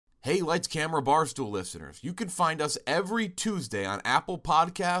Hey, Lights, Camera, Barstool listeners, you can find us every Tuesday on Apple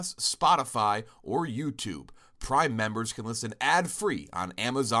Podcasts, Spotify, or YouTube. Prime members can listen ad-free on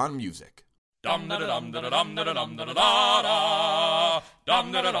Amazon Music. To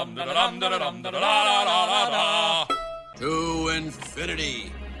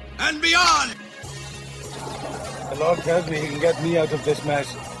infinity and beyond! The Lord tells me he can get me out of this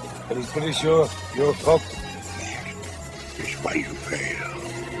mess, but he's pretty sure you're cooked. It's why you fail.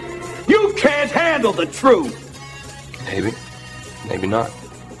 You can't handle the truth! Maybe. Maybe not.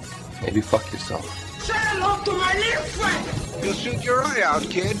 Maybe fuck yourself. Say hello to my little friend! You'll shoot your eye out,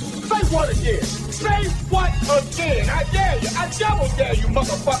 kid. Say what again? Say what again? I dare you. I double dare you,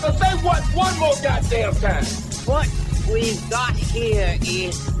 motherfucker. Say what one more goddamn time. What we've got here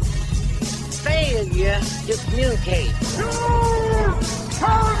is failure to communicate.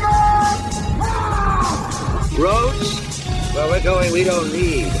 Roads? Where we're going, we don't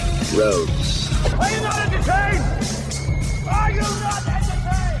need roads. Are you not entertained? Are you not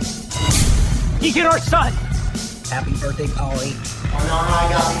entertained? You get our son! Happy birthday, Polly. Oh, no, I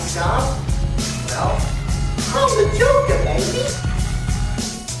got me some. Well, I'm the Joker, baby.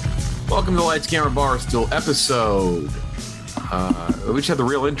 Welcome to Lights, Camera, Barstool episode. We just had the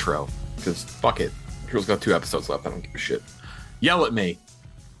real intro, because fuck it. Hero's got 2 episodes left. I don't give a shit. Yell at me.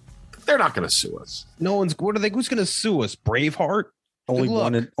 They're not going to sue us. No one's. What are they? Who's going to sue us? Braveheart. Only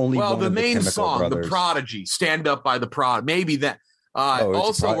one. Well, the of main Chemical song, Brothers. The Prodigy, "Stand Up" by the Prod. Maybe that.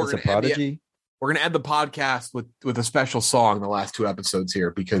 Also, we're going to add the podcast with a special song. The last 2 episodes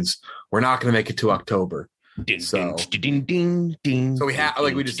here because we're not going to make it to October. So we have,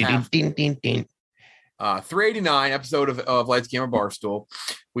 like, we just have 389 episode of Lights, Camera, Barstool.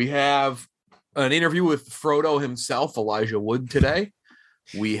 We have an interview with Frodo himself, Elijah Wood, today.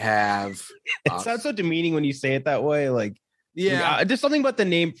 We have. It sounds so demeaning when you say it that way. Like, yeah, there's something about the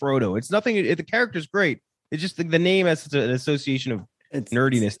name Frodo. It's nothing. The character's great. It's just the name has an association of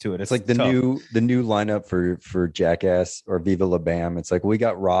nerdiness to it. It's like the tough. new lineup for Jackass or Viva La Bam. It's like we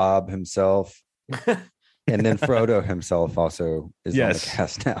got Rob himself, and then Frodo himself also is on the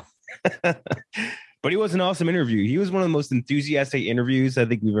cast now. But he was an awesome interview. He was one of the most enthusiastic interviews I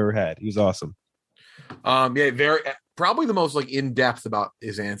think we've ever had. He was awesome. Probably the most, like, in depth about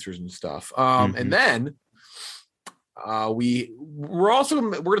his answers and stuff. And then we're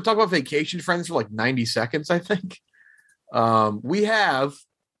going to talk about Vacation Friends for like 90 seconds, I think. We're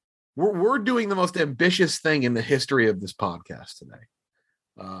doing the most ambitious thing in the history of this podcast today.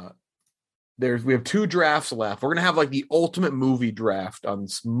 We have 2 drafts left. We're going to have, like, the ultimate movie draft on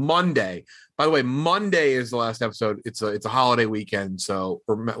Monday. By the way, Monday is the last episode. It's a holiday weekend. So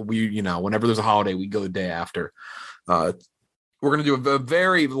whenever there's a holiday, we go the day after. We're going to do a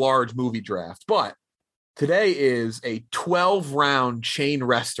very large movie draft, but today is a 12-round chain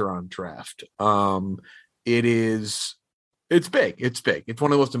restaurant draft. It's big. It's big. It's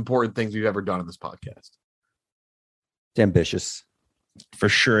one of the most important things we've ever done on this podcast. It's ambitious. For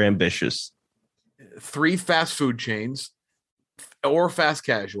sure, ambitious. 3 fast food chains or fast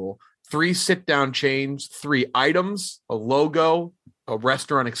casual, 3 sit-down chains, 3 items, a logo, a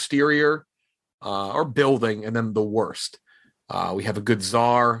restaurant exterior, or building, and then the worst. We have a good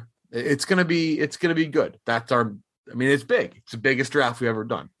czar. It's gonna be good. It's big. It's the biggest draft we've ever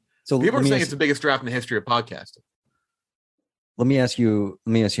done. So people are saying it's the biggest draft in the history of podcasting. Let me ask you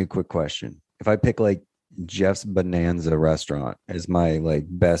a quick question. If I pick, like, Jeff's Bonanza restaurant as my, like,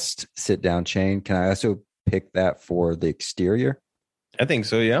 best sit down chain, can I also pick that for the exterior? I think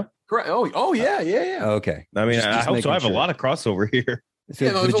so. Yeah. Correct. Oh yeah. Okay. I mean, I hope so. I have a lot of crossover here.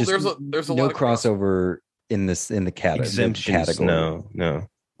 There's a no lot of crossover in the category. Exemptions. No.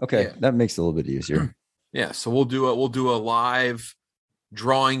 Okay, yeah. That makes it a little bit easier. Yeah. So we'll do a live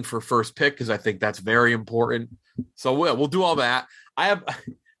drawing for first pick because I think that's very important. So we'll do all that.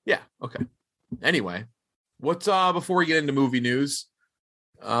 Okay. Anyway, what's before we get into movie news?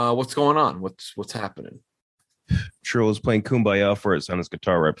 What's going on? What's happening? Trill was playing Kumbaya for us on his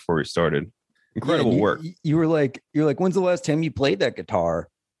guitar right before he started. Incredible work. You were like, when's the last time you played that guitar?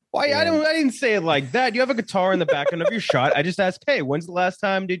 Why? I didn't say it like that. You have a guitar in the background of your shot. I just asked, hey, when's the last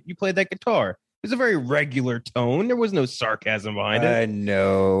time did you play that guitar? It was a very regular tone. There was no sarcasm behind it. I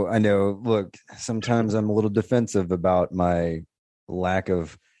know. Look, sometimes I'm a little defensive about my lack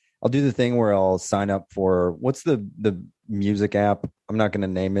of. I'll do the thing where I'll sign up for what's the music app. I'm not going to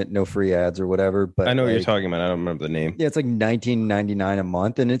name it. No free ads or whatever. But I know what you're talking about. I don't remember the name. Yeah, it's like $19.99 a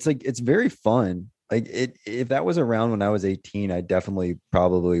month, and it's very fun. Like if that was around when I was 18, I definitely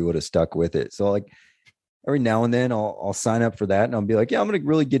probably would have stuck with it. So like every now and then I'll sign up for that and I'll be like, yeah, I'm going to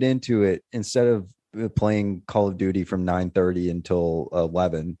really get into it instead of playing Call of Duty from 9:30 until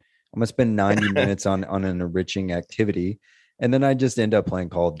 11. I'm gonna spend 90 minutes on an enriching activity, and then I just end up playing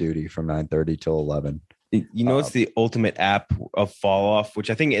Call of Duty from 9:30 till 11. You know, it's the ultimate app of fall off, which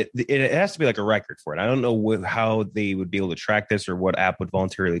I think it has to be like a record for it. I don't know how they would be able to track this or what app would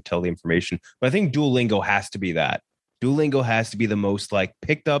voluntarily tell the information, but I think Duolingo has to be that. Duolingo has to be the most like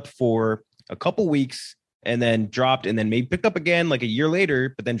picked up for a couple weeks and then dropped and then maybe picked up again like a year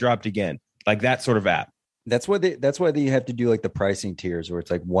later, but then dropped again, like that sort of app. That's why they have to do like the pricing tiers where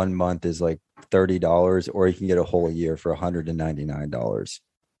it's like 1 month is like $30 or you can get a whole year for $199.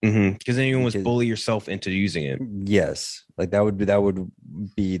 Because then you almost bully yourself into using it. Yes, like that would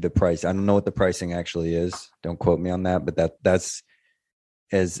be the price. I don't know what the pricing actually is. Don't quote me on that, but that's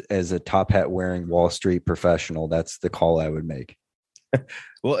as a top hat wearing Wall Street professional, that's the call I would make.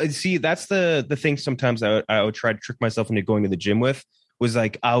 Well, see, that's the thing. Sometimes I would try to trick myself into going to the gym with was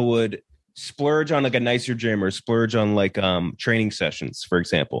like I would splurge on like a nicer gym or splurge on like training sessions, for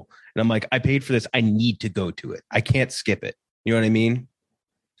example. And I'm like, I paid for this. I need to go to it. I can't skip it. You know what I mean?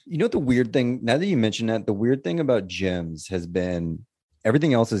 You know, the weird thing, now that you mention that, the weird thing about gyms has been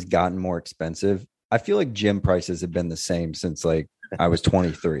everything else has gotten more expensive. I feel like gym prices have been the same since like I was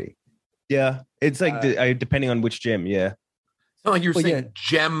 23. Yeah. It's like depending on which gym. Yeah. It's not like you were saying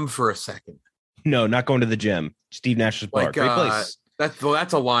gem for a second. No, not going to the gym. Steve Nash's bar. Like, Great place.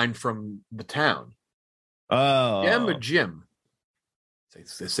 That's a line from The Town. Oh. Gem or Jim?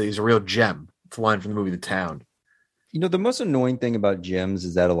 It's a real gem. It's a line from the movie The Town. You know, the most annoying thing about gyms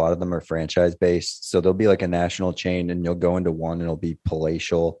is that a lot of them are franchise based. So there'll be like a national chain and you'll go into one and it'll be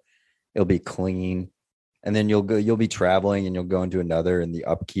palatial. It'll be clean. And then you'll be traveling and you'll go into another and the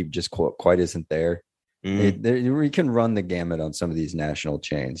upkeep just quite isn't there. We can run the gamut on some of these national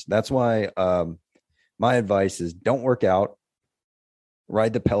chains. That's why my advice is don't work out.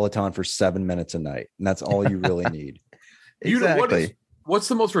 Ride the Peloton for 7 minutes a night. And that's all you really need. Exactly. What's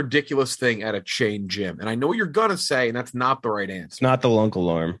the most ridiculous thing at a chain gym? And I know what you're going to say, and that's not the right answer. It's not the lunk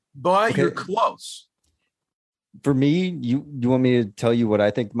alarm. But you're close. For me, you want me to tell you what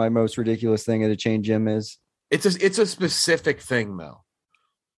I think my most ridiculous thing at a chain gym is? It's a specific thing, though.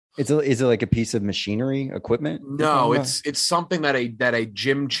 Is it like a piece of machinery, equipment? No, it's something that a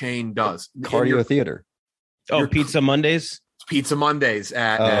gym chain does. Cardio theater. Oh, Pizza Mondays? Pizza Mondays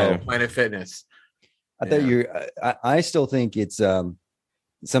at Planet Fitness. I still think it's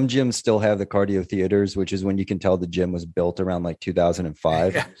some gyms still have the cardio theaters, which is when you can tell the gym was built around like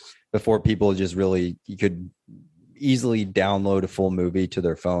 2005 before people just really, you could easily download a full movie to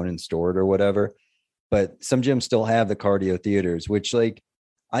their phone and store it or whatever. But some gyms still have the cardio theaters, which like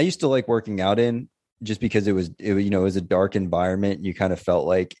I used to like working out in just because it was a dark environment. You kind of felt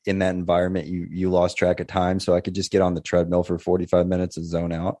like in that environment, you lost track of time. So I could just get on the treadmill for 45 minutes and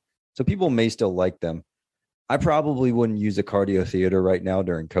zone out. So people may still like them. I probably wouldn't use a cardio theater right now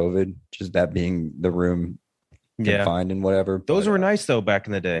during COVID, just that being the room confined and whatever. Those were nice though back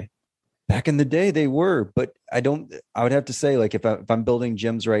in the day. Back in the day they were, but I would have to say like if I'm building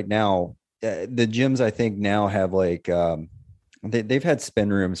gyms right now, the gyms I think now have like they've had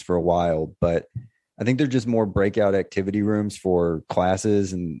spin rooms for a while, but I think they're just more breakout activity rooms for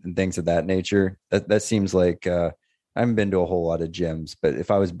classes and things of that nature. That seems like I haven't been to a whole lot of gyms, but if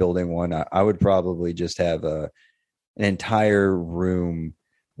I was building one, I would probably just have an entire room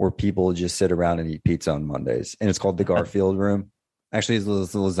where people just sit around and eat pizza on Mondays. And it's called the Garfield room. Actually, it's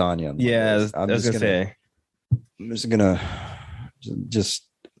lasagna. On Mondays. I was going to say. I'm just going to just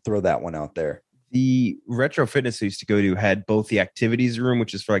throw that one out there. The Retro Fitness I used to go to had both the activities room,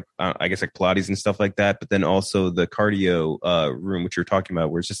 which is for like, I guess like Pilates and stuff like that, but then also the cardio room, which you're talking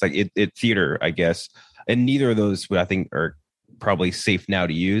about, where it's just like it theater, I guess. And neither of those I think are probably safe now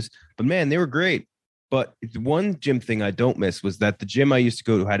to use. But man, they were great. But one gym thing I don't miss was that the gym I used to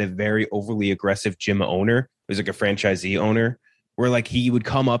go to had a very overly aggressive gym owner. It was like a franchisee owner where like he would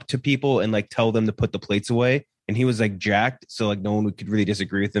come up to people and like tell them to put the plates away. And he was like jacked. So like no one could really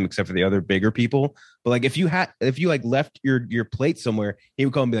disagree with him except for the other bigger people. But like if you like left your plate somewhere, he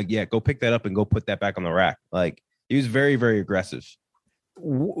would come and be like, yeah, go pick that up and go put that back on the rack. Like he was very, very aggressive.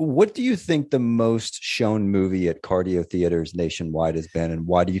 What do you think the most shown movie at cardio theaters nationwide has been, and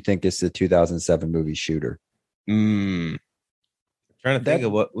why do you think it's the 2007 movie Shooter? Trying to think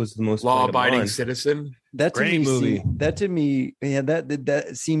of what was the most Law-Abiding Citizen. That to me, yeah,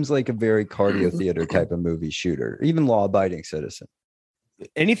 that seems like a very cardio theater type of movie. Shooter, even Law-Abiding Citizen.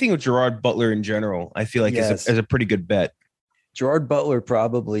 Anything with Gerard Butler in general, I feel like is a pretty good bet. Gerard Butler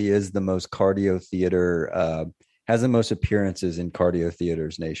probably is the most cardio theater. Has the most appearances in cardio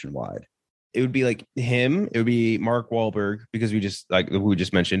theaters nationwide. It would be like him. It would be Mark Wahlberg because we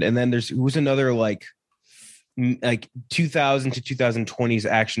just mentioned. And then who's another like like 2000 to 2020s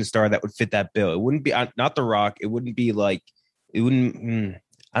action star that would fit that bill. It wouldn't be not The Rock. It wouldn't be like it wouldn't.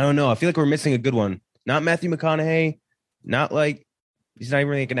 I don't know. I feel like we're missing a good one. Not Matthew McConaughey. Not like he's not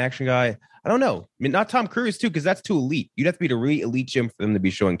even like an action guy. I don't know. I mean, not Tom Cruise too, because that's too elite. You'd have to be a really elite gym for them to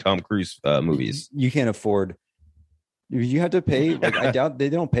be showing Tom Cruise movies. You can't afford. You have to pay. Like, I doubt they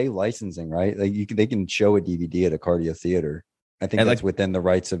don't pay licensing, right? Like they can show a DVD at a cardio theater. I think that's within the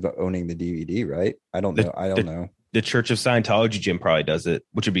rights of owning the DVD, right? I don't know. I don't know. The Church of Scientology gym probably does it,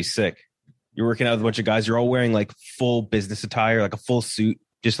 which would be sick. You're working out with a bunch of guys. You're all wearing like full business attire, like a full suit,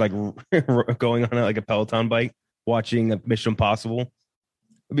 just like going on like a Peloton bike, watching Mission Impossible.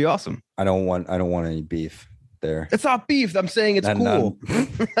 It'd be awesome. I don't want any beef there. It's not beef. I'm saying it's cool.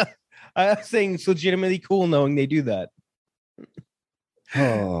 I'm saying it's legitimately cool knowing they do that.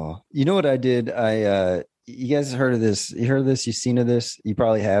 Oh, you know what I did? You guys heard of this? You heard of this? You seen of this? You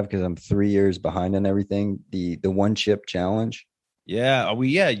probably have, because I'm 3 years behind on everything. The one chip challenge. Yeah,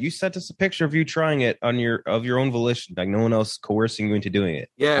 you sent us a picture of you trying it on your own volition, like no one else coercing you into doing it.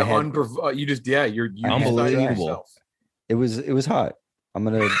 Yeah, you're unbelievable. It was hot. I'm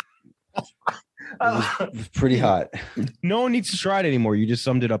gonna. It was pretty hot. No one needs to try it anymore. You just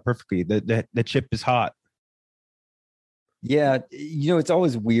summed it up perfectly. The chip is hot. Yeah, it's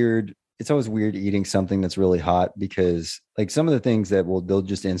always weird. It's always weird eating something that's really hot, because like some of the things they'll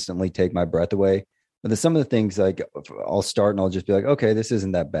just instantly take my breath away. But then some of the things, like I'll start and I'll just be like, okay, this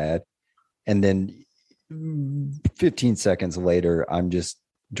isn't that bad. And then 15 seconds later, I'm just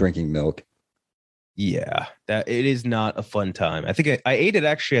drinking milk. Yeah, that it is not a fun time. I think I ate it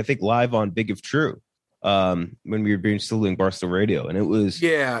actually, I think live on Big If True when we were still doing Barstool Radio. And it was you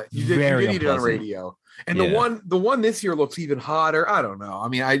did eat it on radio. And the one this year looks even hotter. I don't know. I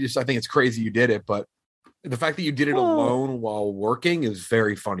mean, I think it's crazy you did it, but the fact that you did it alone while working is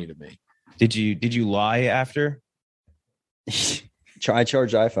very funny to me. Did you lie after? I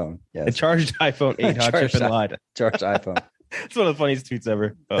charged iPhone. Yes. I charged iPhone, ate hot chip and lied. Charged iPhone. It's one of the funniest tweets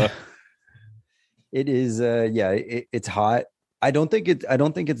ever. It is. It's hot. I don't think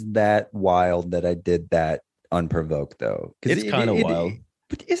it's that wild that I did that unprovoked though. It's kind of wild.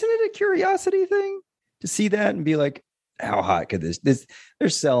 But isn't it a curiosity thing to see that and be like, how hot could this? They're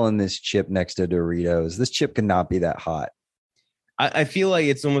selling this chip next to Doritos. This chip cannot be that hot. I feel like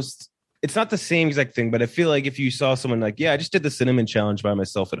it's not the same exact thing, but I feel like if you saw someone like, I just did the cinnamon challenge by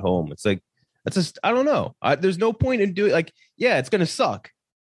myself at home. It's like, that's just, I don't know. There's no point in doing like, it's going to suck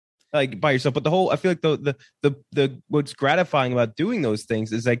like by yourself. But I feel like the what's gratifying about doing those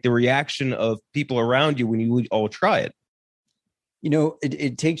things is like the reaction of people around you when you all try it.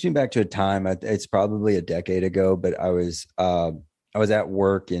 It takes me back to a time. It's probably a decade ago, but I was at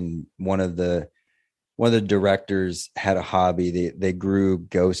work, and one of the directors had a hobby. They grew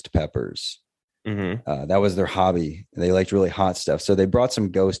ghost peppers. Mm-hmm. That was their hobby. They liked really hot stuff, so they brought some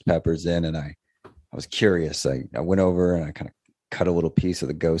ghost peppers in, and I was curious. I went over and I kind of cut a little piece of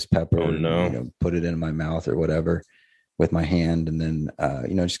the ghost pepper. Oh no! And, put it in my mouth or whatever with my hand, and then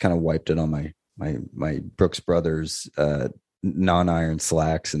just kind of wiped it on my Brooks Brothers non-iron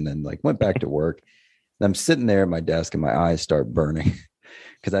slacks, and then like went back to work. And I'm sitting there at my desk and my eyes start burning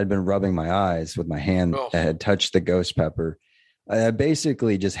because I'd been rubbing my eyes with my hand that had touched the ghost pepper. I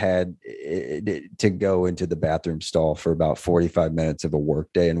basically just had to go into the bathroom stall for about 45 minutes of a work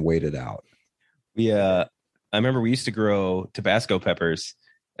day and wait it out. I remember we used to grow Tabasco peppers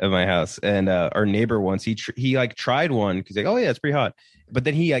at my house, and our neighbor once he like tried one because like, oh yeah, it's pretty hot. But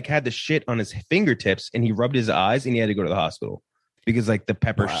then he like had the shit on his fingertips and he rubbed his eyes and he had to go to the hospital because like the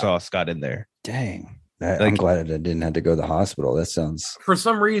pepper sauce got in there. Dang. I'm glad I didn't have to go to the hospital. That sounds. For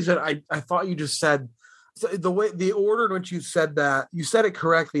some reason, I thought you just said the order in which you said that, you said it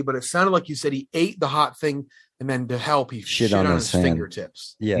correctly, but it sounded like you said he ate the hot thing and then to help he shit on his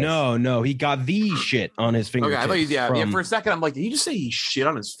fingertips. Yeah. No, he got the shit on his fingertips. Okay, I thought for a second I'm like, did you just say he shit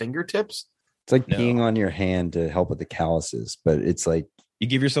on his fingertips? It's like peeing on your hand to help with the calluses, but it's like you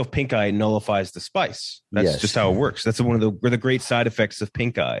give yourself pink eye, it nullifies the spice. That's just how it works. That's one of the great side effects of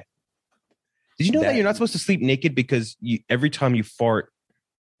pink eye. Did you know that you're not supposed to sleep naked because every time you fart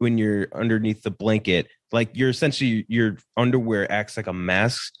when you're underneath the blanket, like your underwear acts like a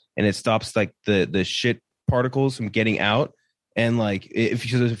mask and it stops like the shit particles from getting out. And like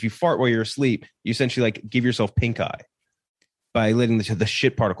if you fart while you're asleep, you essentially like give yourself pink eye by letting the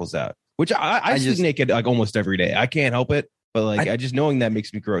shit particles out. Which I sleep naked like almost every day. I can't help it, but like I just knowing that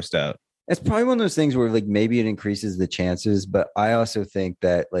makes me grossed out. It's probably one of those things where like maybe it increases the chances, but I also think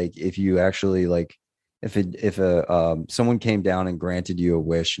that like if you actually like if someone came down and granted you a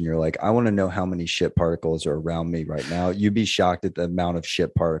wish and you're like, I want to know how many shit particles are around me right now, you'd be shocked at the amount of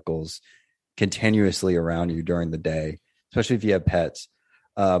shit particles continuously around you during the day, especially if you have pets.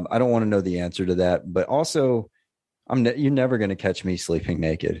 I don't want to know the answer to that, but also you're never going to catch me sleeping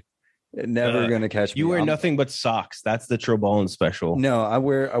naked. Never going to catch me. You wear nothing but socks. That's the Troballen special. No, I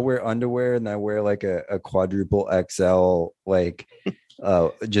wear underwear, and I wear like a quadruple XL, like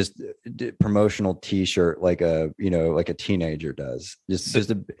just promotional t-shirt, like a teenager does.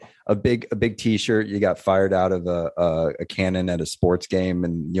 Just a big t-shirt. You got fired out of a cannon at a sports game,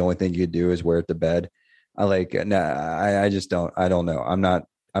 and the only thing you could do is wear it to bed. I just don't. I don't know. I'm not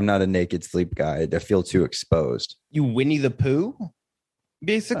a naked sleep guy. I feel too exposed. You Winnie the Pooh,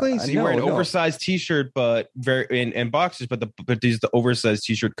 basically. So you wear an oversized T-shirt, but and boxers, but does the oversized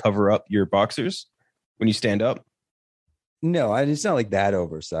T-shirt cover up your boxers when you stand up? No, it's not like that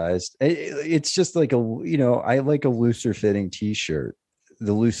oversized. It's just like I like a looser fitting T-shirt.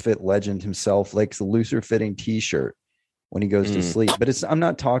 The loose fit legend himself likes a looser fitting T-shirt when he goes to sleep. But I'm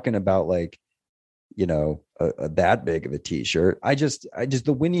not talking about like, that big of a T-shirt. I just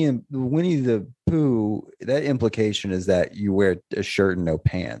the Winnie the Pooh, that implication is that you wear a shirt and no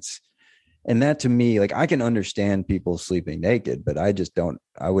pants. And that to me, like, I can understand people sleeping naked, but I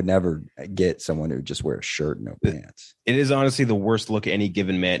would never get someone who just wear a shirt and no pants. It is honestly the worst look any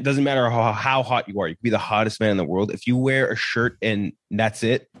given man. It doesn't matter how hot you are. You could be the hottest man in the world. If you wear a shirt and that's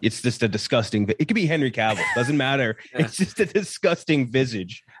it, it's just a disgusting. It could be Henry Cavill. Doesn't matter. It's just a disgusting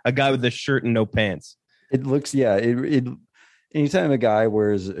visage. A guy with a shirt and no pants. It looks, anytime a guy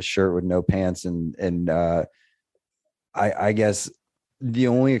wears a shirt with no pants and I guess the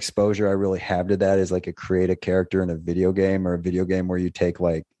only exposure I really have to that is like create a character in a video game, or a video game where you take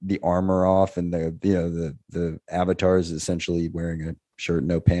like the armor off and the avatar is essentially wearing a shirt,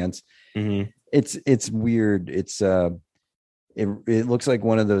 no pants. Mm-hmm. It's weird. It looks like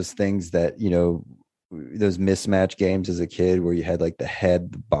one of those things that, those mismatch games as a kid where you had like the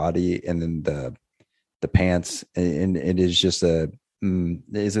head, the body, and then the pants. And it is just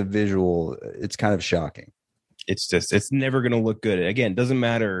it's a visual. It's kind of shocking. It's never going to look good. Again, doesn't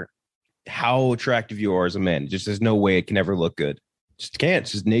matter how attractive you are as a man. Just there's no way it can ever look good. Just can't.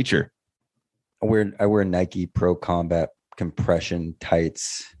 It's just nature. I wear Nike Pro Combat compression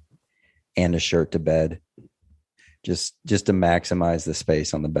tights and a shirt to bed, just to maximize the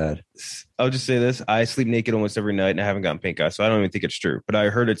space on the bed. I'll just say this: I sleep naked almost every night, and I haven't gotten pink eye, so I don't even think it's true. But I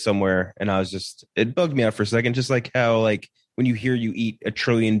heard it somewhere, and it bugged me out for a second. Just like how when you hear you eat 1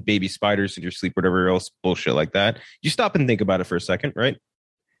 trillion baby spiders in your sleep, whatever else bullshit like that, you stop and think about it for a second, right?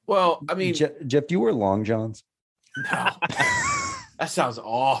 Well, I mean, Jeff, do you wear long johns? No, that sounds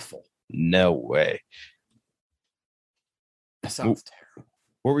awful. No way. That sounds terrible.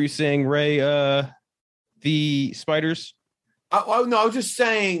 What were you saying, Ray? The spiders? No, I was just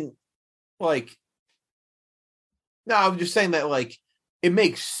saying, I'm just saying that, it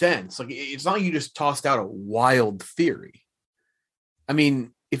makes sense. Like, it's not like you just tossed out a wild theory. I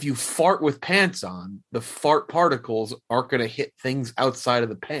mean, if you fart with pants on, the fart particles aren't going to hit things outside of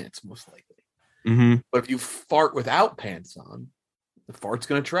the pants, most likely. Mm-hmm. But if you fart without pants on, the fart's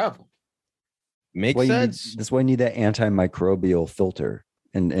going to travel. Makes sense. That's why you need that antimicrobial filter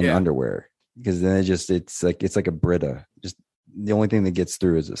in underwear, because then it's like a Brita. Just the only thing that gets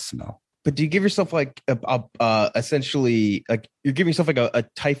through is a smell. But do you give yourself essentially like you're giving yourself like a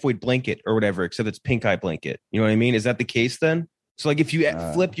typhoid blanket or whatever, except it's pink eye blanket? You know what I mean? Is that the case then? So like if you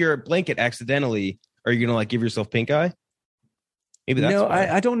flip your blanket accidentally, are you gonna give yourself pink eye? Maybe that's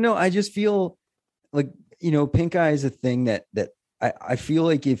I don't know. I just feel like pink eye is a thing that I feel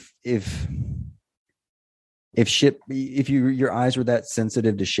like if your eyes were that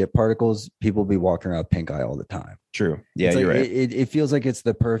sensitive to shit particles, people would be walking around with pink eye all the time. True. Yeah, you're right. It feels like it's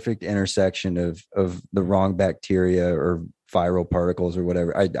the perfect intersection of the wrong bacteria or viral particles or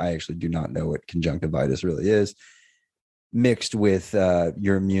whatever. I actually do not know what conjunctivitis really is, mixed with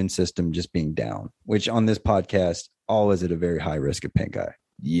your immune system just being down, which on this podcast, always at a very high risk of pink eye.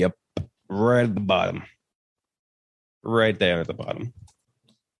 Yep. Right at the bottom. Right there at the bottom.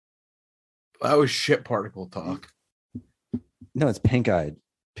 That was shit particle talk. No, it's pink eyed.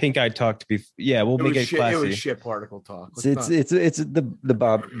 Pink eyed talk to be. Yeah, we'll make it classy. It was shit particle talk. It's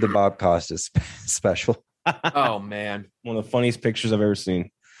the Bob Costas special. Oh man, one of the funniest pictures I've ever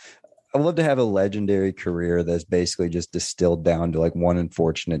seen. I'd love to have a legendary career that's basically just distilled down to like one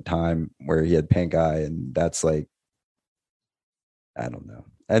unfortunate time where he had pink eye, and that's like, I don't know.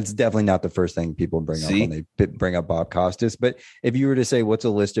 That's definitely not the first thing people bring up when they bring up Bob Costas. But if you were to say, what's a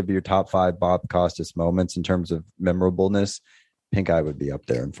list of your top 5 Bob Costas moments in terms of memorableness, pink eye would be up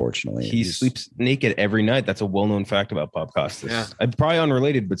there, unfortunately. He sleeps naked every night. That's a well-known fact about Bob Costas. Yeah. Probably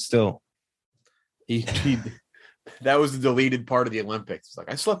unrelated, but still. He That was the deleted part of the Olympics. It's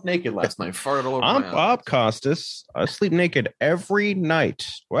like, I slept naked last night, farted all over I'm my eyes. Bob Costas. I sleep naked every night.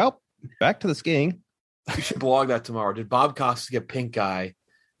 Well, back to the skiing. You should blog that tomorrow. Did Bob Costas get pink eye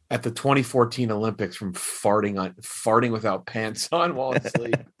at the 2014 Olympics from farting without pants on while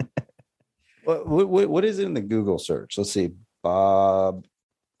asleep? What is it in the Google search? Let's see. Bob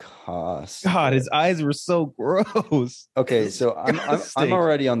Costas. God, his eyes were so gross. Okay, so I'm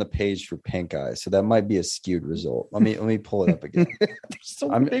already on the page for pink eye, so that might be a skewed result. Let me pull it up again. There's so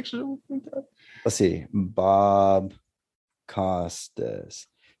many pictures of pink eye. Let's see. Bob Costas.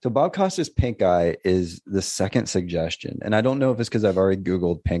 So Bob Costas pink eye is the second suggestion. And I don't know if it's because I've already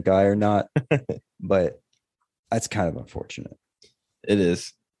Googled pink eye or not, but that's kind of unfortunate. It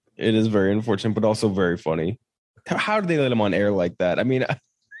is. It is very unfortunate, but also very funny. How do they let him on air like that? I mean,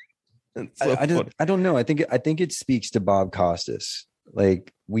 I don't know. I think it speaks to Bob Costas.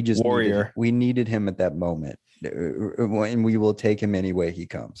 Like we just warrior. We needed him at that moment, and we will take him any way he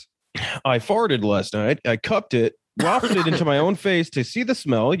comes. I farted last night. I cupped it, wafted it into my own face to see the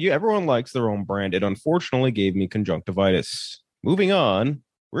smell. Everyone likes their own brand. It unfortunately gave me conjunctivitis. Moving on,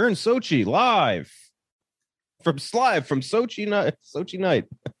 we're in Sochi live from Sochi night.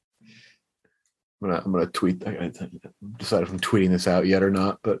 I'm gonna tweet. I decided if I'm tweeting this out yet or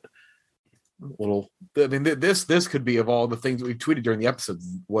not, but this could be, of all the things that we've tweeted during the episode,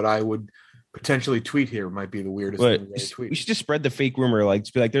 what I would potentially tweet here might be the weirdest thing I tweet. We should just spread the fake rumor, like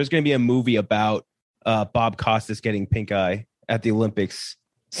just be like, there's going to be a movie about Bob Costas getting pink eye at the Olympics.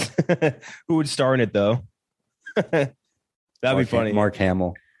 Who would star in it though? That'd be funny. Mark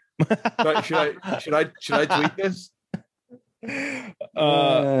Hamill. Should I tweet this?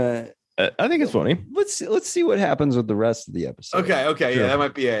 I think it's funny. Let's see what happens with the rest of the episode. Okay, Sure. Yeah, that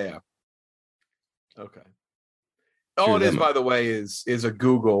might be yeah. Okay. All it is, by the way, is a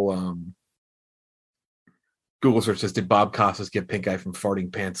Google search says, did Bob Costas get pink eye from farting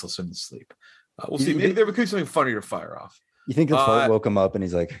pantsless in his sleep? We'll see. Maybe there could be something funny to fire off. You think the fart woke him up and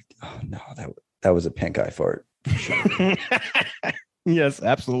he's like, oh no, that was a pink eye fart. Yes,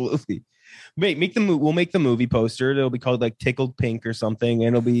 absolutely. We'll make the movie poster. It'll be called like Tickled Pink or something,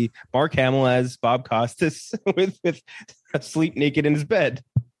 and it'll be Mark Hamill as Bob Costas with asleep naked in his bed.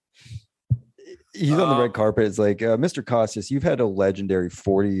 He's on the red carpet. It's like, Mr. Costas, you've had a legendary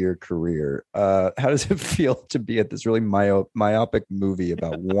 40-year career. How does it feel to be at this really myopic movie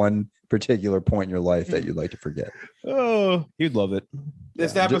about one particular point in your life that you'd like to forget? Oh, you'd love it.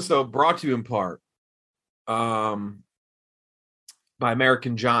 This episode brought to you in part by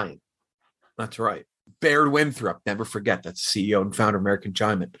American Giant. That's right. Baird Winthrop, never forget, that's CEO and founder of American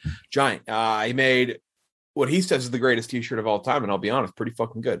Giant. He made what he says is the greatest t-shirt of all time, and I'll be honest, pretty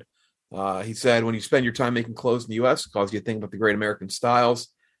fucking good. He said, when you spend your time making clothes in the U.S., it causes you to think about the great American styles.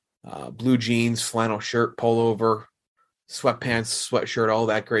 Blue jeans, flannel shirt, pullover, sweatpants, sweatshirt, all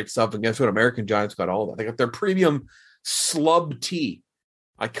that great stuff. And guess what? American Giant's got all that. They got their premium slub tee.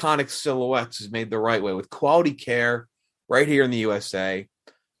 Iconic silhouettes is made the right way with quality care right here in the USA.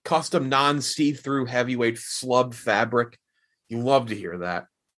 Custom non-see-through heavyweight slub fabric. You love to hear that.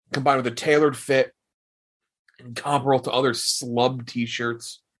 Combined with a tailored fit and comparable to other slub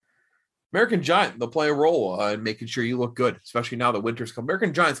t-shirts. American Giant, they'll play a role in making sure you look good, especially now that winter's come.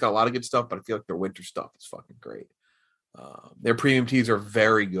 American Giant's got a lot of good stuff, but I feel like their winter stuff is fucking great. Their premium tees are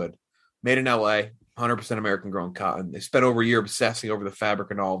very good. Made in LA, 100% American-grown cotton. They spent over a year obsessing over the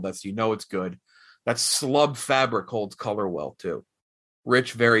fabric and all of that, so you know it's good. That slub fabric holds color well, too.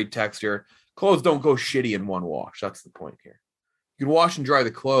 Rich, varied texture. Clothes don't go shitty in one wash. That's the point here. You can wash and dry the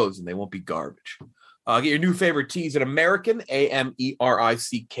clothes, and they won't be garbage. Get your new favorite tees at American, AMERICAN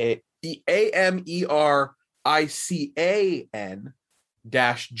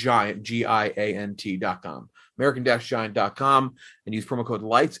 -Giant, GIANT.com. American-Giant.com, and use promo code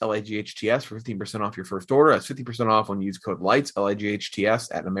LIGHTS, LIGHTS, for 15% off your first order. That's 50% off when you use code LIGHTS, LIGHTS,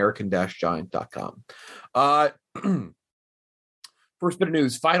 at American-Giant.com. First bit of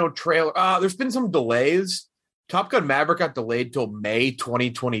news, final trailer. There's been some delays. Top Gun Maverick got delayed till May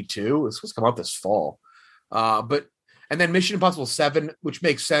 2022. It's supposed to come out this fall. And then Mission Impossible 7, which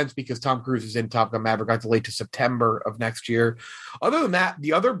makes sense because Tom Cruise is in Top Gun Maverick, got delayed to September of next year. Other than that,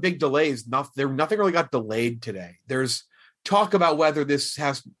 the other big delays, nothing really got delayed today. There's talk about whether this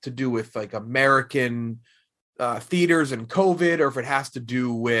has to do with like American theaters and COVID, or if it has to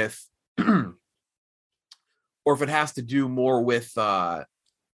do with or if it has to do more with what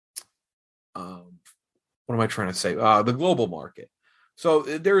am I trying to say? The global market. So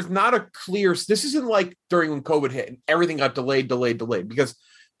there's not a clear. This isn't like during when COVID hit and everything got delayed, because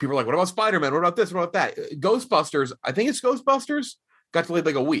people are like, what about Spider-Man? What about this? What about that? Ghostbusters, I think it's Ghostbusters, got delayed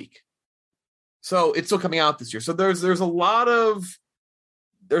like a week. So it's still coming out this year. So there's a lot of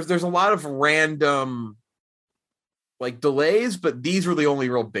random like delays, but these were the only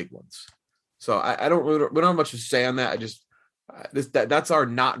real big ones. So we don't have much to say on that. I just that's our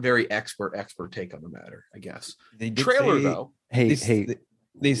not very expert take on the matter, I guess. Trailer though. They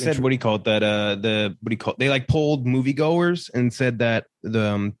said what do you call it? That they like polled moviegoers and said that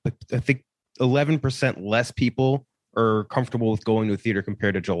I think 11% less people are comfortable with going to a theater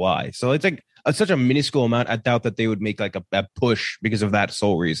compared to July. So it's like such a minuscule amount. I doubt that they would make like a push because of that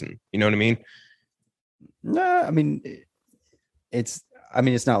sole reason. You know what I mean? No, I mean it's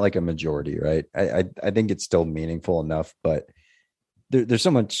not like a majority, right? I think it's still meaningful enough, but there's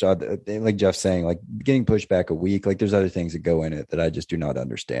so much like Jeff's saying, like getting pushed back a week, like there's other things that go in it that I just do not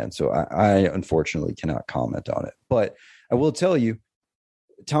understand. So I unfortunately cannot comment on it, but I will tell you,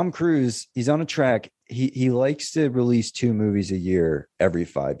 Tom Cruise, he's on a track. He likes to release 2 movies a year every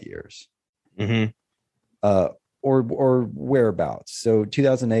 5 years. Mm-hmm. Or whereabouts. So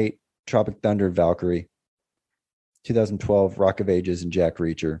 2008, Tropic Thunder, Valkyrie. 2012, Rock of Ages and Jack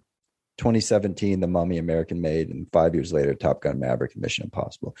Reacher. 2017, The Mummy, American Made, and 5 years later, Top Gun Maverick and Mission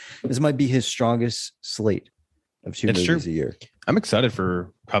Impossible. This might be his strongest slate of 2 movies a year. I'm excited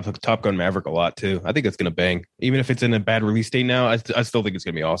for Top Gun Maverick a lot too. I think it's going to bang, even if it's in a bad release date now. I still think it's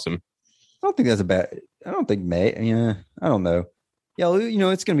going to be awesome. I don't think that's a bad. I don't think Yeah, I don't know. Yeah,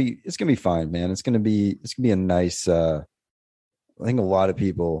 it's gonna be fine, man. It's gonna be a nice. I think a lot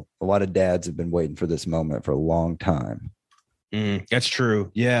of dads have been waiting for this moment for a long time. That's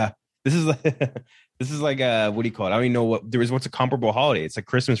true. Yeah, this is like what do you call it? I don't even know what's a comparable holiday. It's like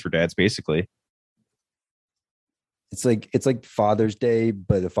Christmas for dads, basically. It's like Father's Day,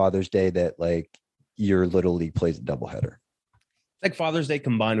 but a Father's Day that like your Little League plays a doubleheader. Like Father's Day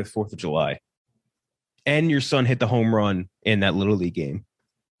combined with 4th of July, and your son hit the home run in that Little League game.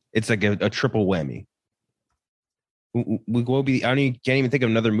 It's like a triple whammy. Can't even think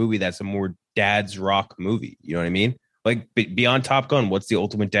of another movie that's a more dad's rock movie. You know what I mean? Like beyond Top Gun, what's the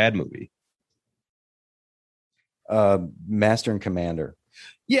ultimate dad movie? Master and Commander.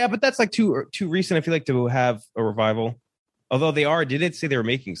 Yeah, but that's like too recent. I feel like to have a revival. Although they did say they were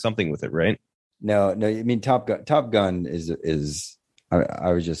making something with it, right? No. I mean, Top Gun is.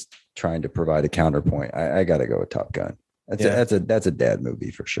 I was just trying to provide a counterpoint. I got to go with Top Gun. That's a dad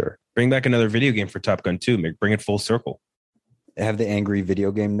movie for sure. Bring back another video game for Top Gun 2. Bring it full circle. Have the angry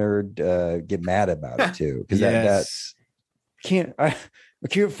video game nerd get mad about it too, because I can't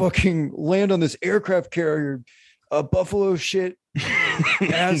fucking land on this aircraft carrier, buffalo shit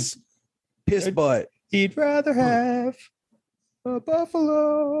ass piss butt. He'd rather have a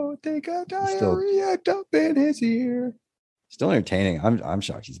buffalo take a diarrhea dump in his ear. Still entertaining. I'm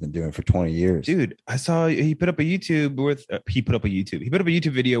shocked he's been doing it for 20 years. Dude, I saw he put up a YouTube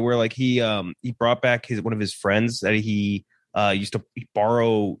video where like he brought back one of his friends that he used to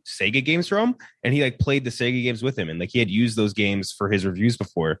borrow Sega games from, and he like played the Sega games with him, and like he had used those games for his reviews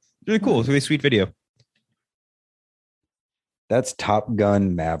before. Really cool. It's a really sweet video. That's Top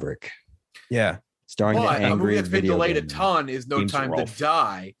Gun Maverick. Yeah. Starring an angry a movie that's been delayed a game. ton is No Time to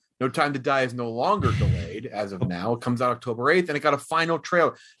Die. No Time to Die is no longer delayed as of now. It comes out October 8th, and it got a final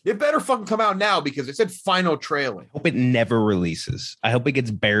trailer. It better fucking come out now because it said final trailer. I hope it never releases. I hope it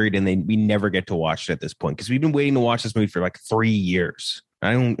gets buried and we never get to watch it at this point, because we've been waiting to watch this movie for like 3 years.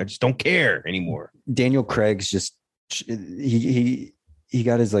 I just don't care anymore. Daniel Craig's just he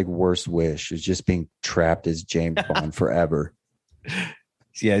got his like worst wish, is just being trapped as James Bond forever.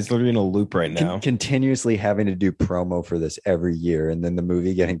 Yeah, he's literally in a loop right now. Continuously having to do promo for this every year, and then the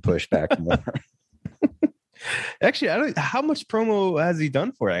movie getting pushed back more. Actually, how much promo has he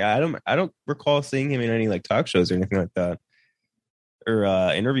done for it? I don't recall seeing him in any like talk shows or anything like that, or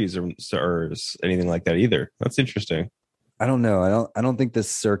interviews or anything like that either. That's interesting. I don't know. I don't think the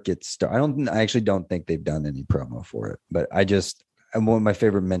circuit I actually don't think they've done any promo for it, but one of my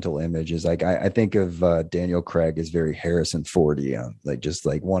favorite mental images, like I think of Daniel Craig as very Harrison Fordian, like just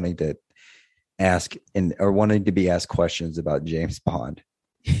like wanting to wanting to be asked questions about James Bond.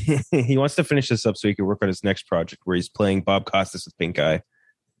 He wants to finish this up so he can work on his next project where he's playing Bob Costas with pink eye.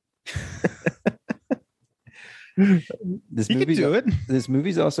 This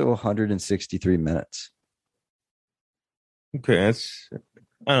movie's also 163 minutes. Okay, I don't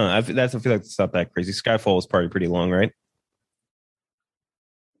know. I feel like it's not that crazy. Skyfall is probably pretty long, right?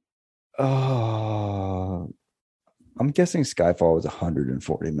 Oh, I'm guessing Skyfall was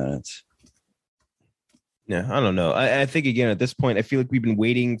 140 minutes. Yeah, I don't know. I think, again, at this point, I feel like we've been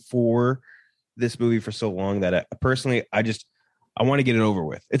waiting for this movie for so long that personally, I want to get it over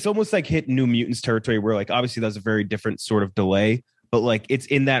with. It's almost like hit New Mutants territory where, like, obviously that's a very different sort of delay, but like it's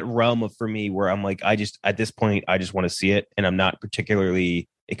in that realm of for me where I'm like, at this point, I just want to see it, and I'm not particularly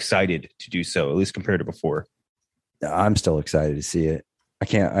excited to do so, at least compared to before. I'm still excited to see it. I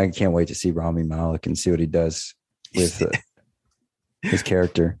can't wait to see Rami Malek and see what he does with his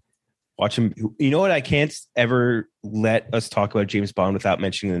character. Watch him. You know what? I can't ever let us talk about James Bond without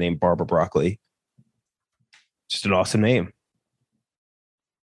mentioning the name Barbara Broccoli. Just an awesome name.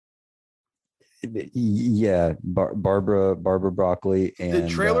 Yeah, Barbara Broccoli. And did the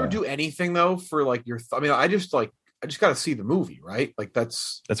trailer do anything though for like your? I mean, I just got to see the movie, right? Like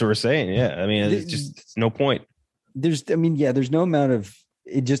that's what we're saying. Yeah, I mean, it's no point. There's no amount of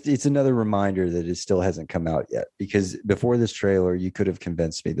it. It's another reminder that it still hasn't come out yet. Because before this trailer, you could have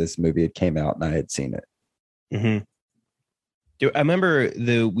convinced me this movie had came out and I had seen it. Mm-hmm. Dude, I remember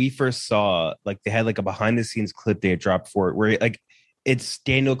we first saw like they had like a behind the scenes clip they had dropped for it where like it's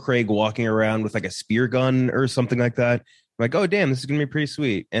Daniel Craig walking around with like a spear gun or something like that. I'm like, oh damn, this is gonna be pretty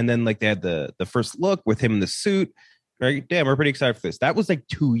sweet. And then like they had the first look with him in the suit. Right, damn, we're pretty excited for this. That was like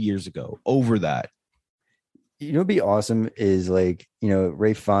 2 years ago. Over that. You know, what'd be awesome is like, you know,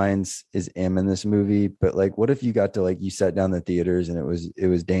 Ralph Fiennes is M in this movie, but like, what if you got to like, you sat down in the theaters and it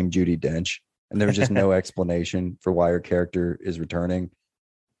was Dame Judi Dench, and there was just no explanation for why her character is returning.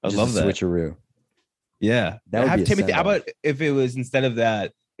 I love that switcheroo. Yeah, that would be Timothy. How about if it was instead of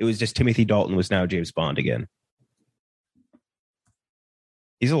that, it was just Timothy Dalton was now James Bond again.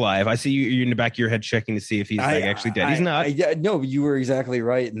 He's alive. I see you in the back of your head checking to see if he's like actually dead. He's not. No, you were exactly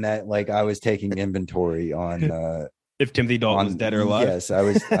right in that. Like I was taking inventory on if Timothy Dalton was dead or alive. Yes, I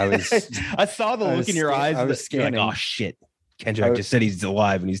was. I saw the look in your eyes. I was scanning. Like, oh shit, Kendrick just said he's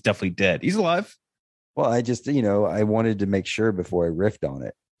alive and he's definitely dead. He's alive. Well, I just I wanted to make sure before I riffed on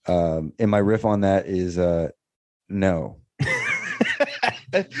it. And my riff on that is no.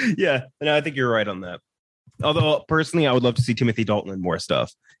 Yeah, no, I think you're right on that. Although personally, I would love to see Timothy Dalton in more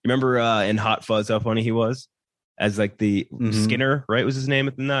stuff. You remember in Hot Fuzz how funny he was as like the Skinner, right? Was his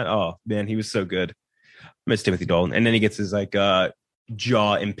name in that? Oh man, he was so good. I miss Timothy Dalton. And then he gets his like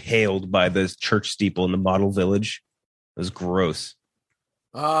jaw impaled by the church steeple in the model village. It was gross.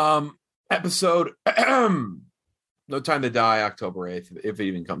 Episode No Time to Die, October 8th, if it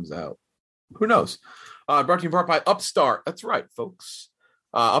even comes out. Who knows? Brought to you in part by Upstart. That's right, folks.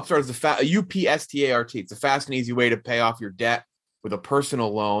 Upstart is UPSTART. It's a fast and easy way to pay off your debt with a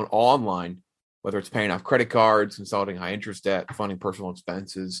personal loan all online, whether it's paying off credit cards, consolidating high interest debt, funding personal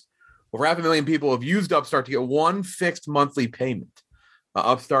expenses. Over 500,000 people have used Upstart to get one fixed monthly payment.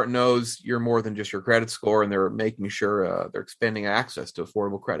 Upstart knows you're more than just your credit score, and they're making sure they're expanding access to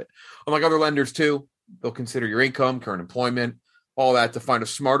affordable credit. Unlike other lenders, too, they'll consider your income, current employment, all that to find a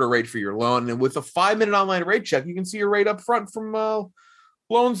smarter rate for your loan. And with a 5-minute online rate check, you can see your rate up front from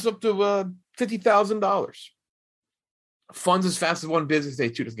loans up to $50,000. Funds as fast as one business day,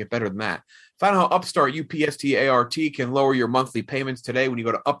 too. Doesn't get better than that. Find out how Upstart, UPSTART, can lower your monthly payments today when you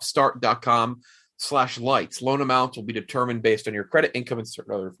go to upstart.com/lights. Loan amounts will be determined based on your credit, income, and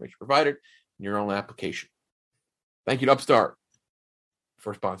certain other information provided in your own application. Thank you to Upstart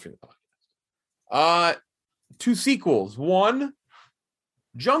for sponsoring the podcast. 2 sequels. One,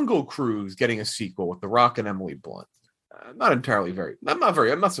 Jungle Cruise getting a sequel with The Rock and Emily Blunt. I'm not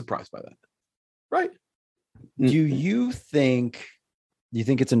surprised by that. Right? Do you think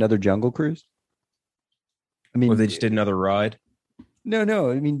it's another Jungle Cruise? I mean, or they just did another ride?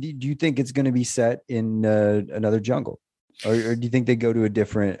 No. I mean, do you think it's going to be set in another jungle, or do you think they go to a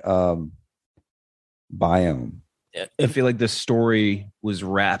different biome? I feel like the story was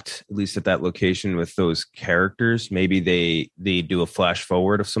wrapped, at least at that location, with those characters. Maybe they do a flash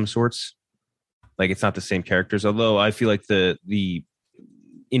forward of some sorts. Like it's not the same characters, although I feel like the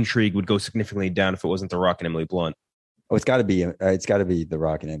intrigue would go significantly down if it wasn't The Rock and Emily Blunt. Oh, it's got to be The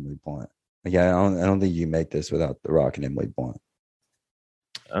Rock and Emily Blunt. Yeah, I don't think you make this without The Rock and Emily Blunt.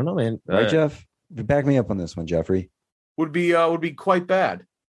 I don't know, man. Right, Jeff? Back me up on this one, Jeffrey. Would be quite bad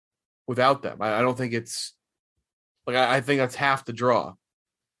without them. I don't think it's like I think that's half the draw.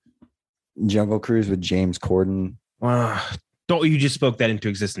 Jungle Cruise with James Corden. Don't you just spoke that into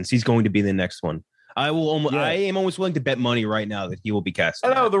existence? He's going to be the next one. I am almost willing to bet money right now that he will be cast.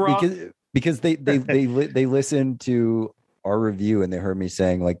 I know The Rock because they listened to our review and they heard me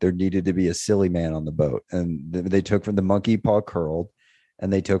saying like there needed to be a silly man on the boat, and they took from the monkey paw curled,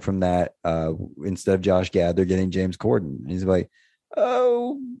 and they took from that instead of Josh Gad, they're getting James Corden. And he's like,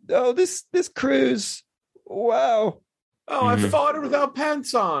 oh, this cruise, wow. Oh, I fought it without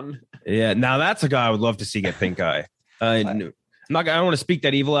pants on. Yeah, now that's a guy I would love to see get pink eye. I don't want to speak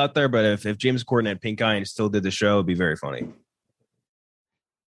that evil out there, but if James Corden had pink eye and still did the show, it'd be very funny.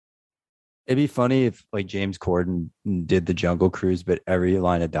 It'd be funny if like James Corden did the Jungle Cruise, but every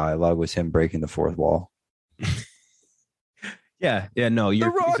line of dialogue was him breaking the fourth wall. Yeah, no, you're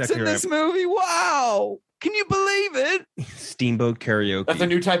The Rock's exactly in right. this movie. Wow. Can you believe it? Steamboat karaoke. That's a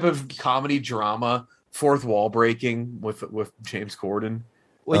new type of comedy drama, fourth wall breaking with James Corden.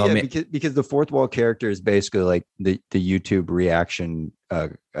 Well, Oh, yeah, man. because the fourth wall character is basically like the YouTube reaction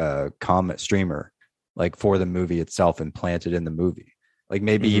comment streamer, like for the movie itself and planted in the movie. Like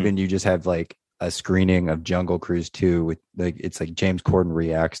maybe even you just have like a screening of Jungle Cruise 2 with like it's like James Corden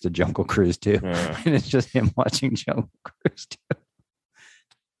reacts to Jungle Cruise 2 and it's just him watching Jungle Cruise 2.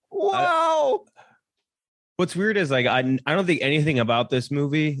 Wow. What's weird is like I don't think anything about this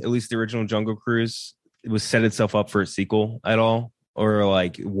movie, at least the original Jungle Cruise, it was set itself up for a sequel at all, or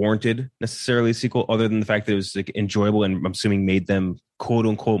like warranted necessarily a sequel, other than the fact that it was like enjoyable and I'm assuming made them quote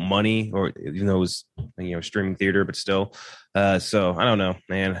unquote money, or you know, it was streaming theater, but still. So I don't know,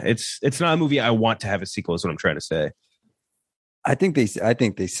 man. It's not a movie I want to have a sequel. Is what I'm trying to say. I think they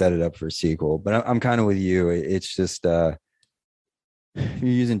set it up for a sequel, but I'm kind of with you. It's just you're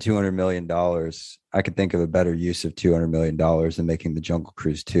using $200 million. I could think of a better use of $200 million than making the Jungle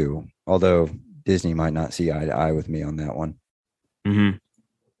Cruise 2. Although Disney might not see eye to eye with me on that one. Mm-hmm.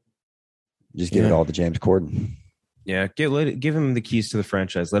 Just give it all to James Corden. Yeah, give him the keys to the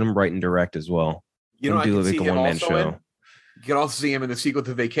franchise. Let him write and direct as well. You know, I do can like see a him one-man also show. You can also see him in the sequel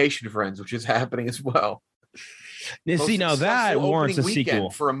to Vacation Friends, which is happening as well. Now, see, now Most that successful warrants a opening weekend sequel.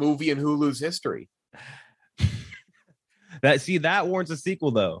 for a movie in Hulu's history. That warrants a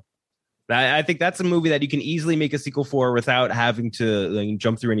sequel, though. I think that's a movie that you can easily make a sequel for without having to like,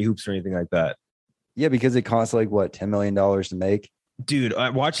 jump through any hoops or anything like that. Yeah, because it costs like what, $10 million to make. Dude,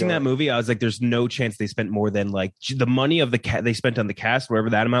 watching that movie, I was like, "There's no chance they spent more than like the money of the they spent on the cast,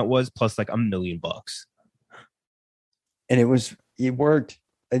 wherever that amount was, plus like $1 million." And it worked.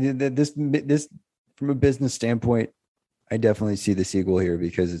 I did this from a business standpoint. I definitely see the sequel here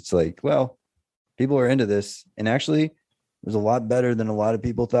because it's like, well, people are into this, and actually, it was a lot better than a lot of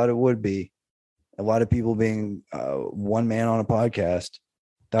people thought it would be. A lot of people being one man on a podcast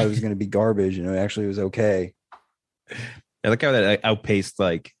thought it was going to be garbage, and it actually was okay. I like how that outpaced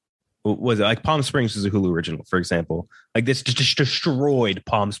like, what was it like? Palm Springs was a Hulu original, for example. Like this just destroyed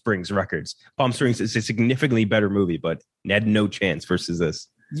Palm Springs records. Palm Springs is a significantly better movie, but it had no chance versus this.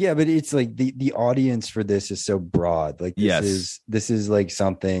 Yeah, but it's like the audience for this is so broad. Like this is like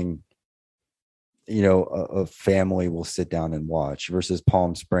something, you know, a family will sit down and watch versus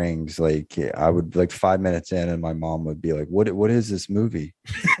Palm Springs. Like I would like 5 minutes in and my mom would be like, what is this movie?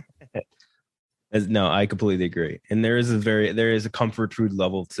 No, I completely agree. And there is a comfort food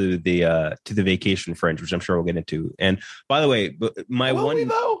level to the Vacation Friends, which I'm sure we'll get into. And by the way, my Will one we,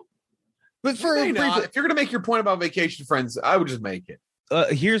 though? but for Maybe not. If you're gonna make your point about Vacation Friends, I would just make it.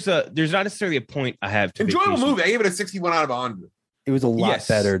 there's not necessarily a point I have to Enjoyable Vacation. movie. I gave it a 61 out of 100. It was a lot Yes.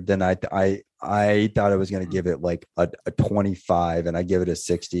 better than I thought I was going to give it like a 25, and I give it a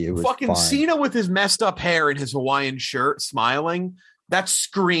 60. It was Fucking fine. Cena with his messed up hair and his Hawaiian shirt, smiling. That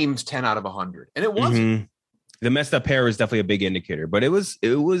screams 10 out of 100, and it wasn't. Mhm. The messed up hair was definitely a big indicator, but it was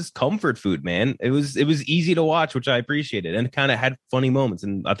comfort food, man. It was easy to watch, which I appreciated, and kind of had funny moments.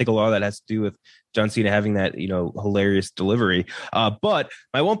 And I think a lot of that has to do with John Cena having that, hilarious delivery. But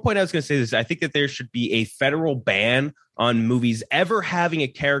my one point I was going to say is I think that there should be a federal ban on movies ever having a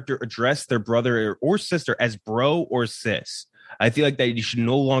character address their brother or sister as bro or sis. I feel like that you should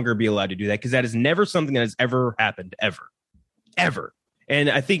no longer be allowed to do that because that is never something that has ever happened, ever. And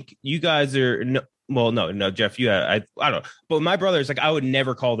I think you guys are no, Jeff, I don't know. But my brother's like, I would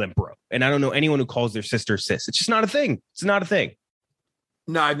never call them bro. And I don't know anyone who calls their sister sis. It's just not a thing. It's not a thing.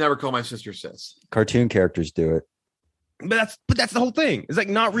 No, I've never called my sister sis. Cartoon characters do it. But that's the whole thing. It's like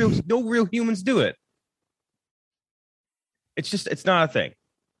no real humans do it. It's not a thing.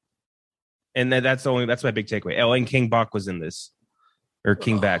 And that's my big takeaway. And King Bach was in this. Or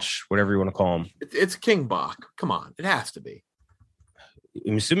King Batch, whatever you want to call him. It's King Bach. Come on. It has to be.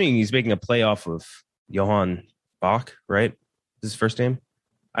 I'm assuming he's making a play off of Johann Bach, right? Is his first name?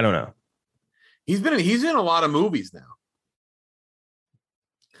 I don't know. He's in a lot of movies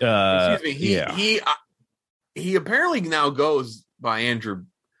now. Excuse me. He apparently now goes by Andrew.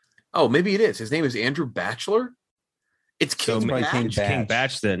 Oh, maybe it is. His name is Andrew Batchelor. It's King Batch. King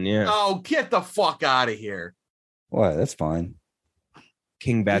Batch, then, yeah. Oh, get the fuck out of here. What? That's fine.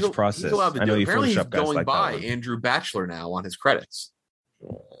 King Batch process. He's allowed to I know do it. you Apparently, he's Photoshop guys going like by that one. Andrew Batchelor now on his credits.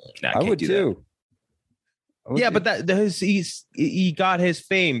 I would too. But he got his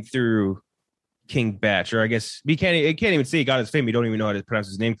fame through King Batch, or I guess he can't even say he got his fame. You don't even know how to pronounce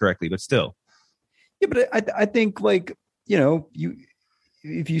his name correctly, but still. Yeah, but I think like,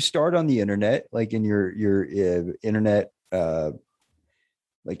 if you start on the internet, like in your internet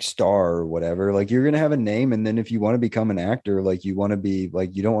like star or whatever, like you're gonna have a name, and then if you want to become an actor, like you want to be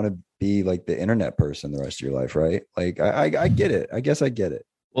like, you don't want to be like the internet person the rest of your life, right? Like I get it. I guess I get it.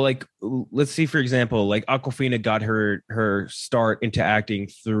 Well, like, let's see, for example, like Aquafina got her start into acting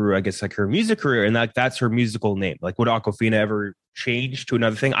through, I guess, like her music career, and that's her musical name. Like, would Aquafina ever change to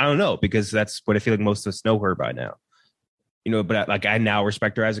another thing? I don't know, because that's what I feel like most of us know her by now. You know, but like I now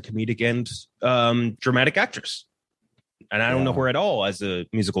respect her as a comedic and dramatic actress, and I don't know her at all as a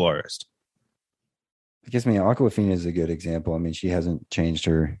musical artist. I guess Aquafina is a good example. I mean, she hasn't changed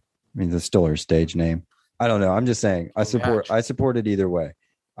her. I mean, that's still her stage name. I don't know. I'm just saying. I support it either way.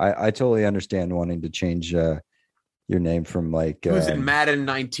 I totally understand wanting to change your name from like. He was in Madden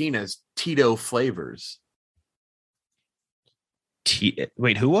 19 as Tito Flavors.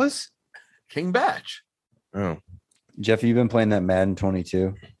 Wait, who was? King Batch. Oh, Jeff, you've been playing that Madden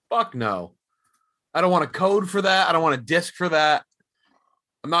 22? Fuck no. I don't want a code for that. I don't want a disc for that.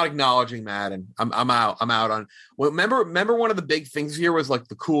 I'm not acknowledging Madden. I'm out. I'm out on. Well, remember one of the big things here was like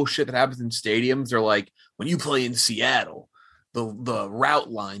the cool shit that happens in stadiums. They're like, when you play in Seattle, the route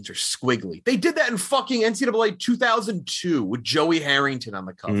lines are squiggly. They did that in fucking NCAA 2002 with Joey Harrington on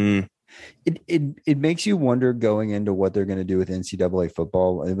the cover. It makes you wonder going into what they're going to do with NCAA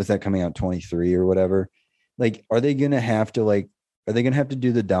football. Was that coming out 23 or whatever? Like, are they going to have to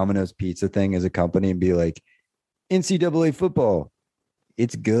do the Domino's Pizza thing as a company and be like, NCAA football,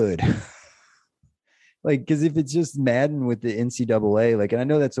 it's good. Like, because if it's just Madden with the NCAA, like, and I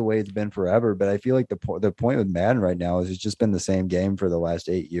know that's the way it's been forever, but I feel like the point with Madden right now is it's just been the same game for the last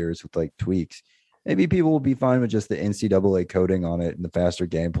 8 years with like tweaks. Maybe people will be fine with just the NCAA coding on it and the faster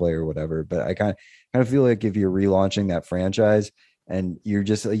gameplay or whatever. But I kind of feel like if you're relaunching that franchise and you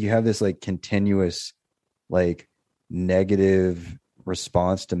have this like continuous like negative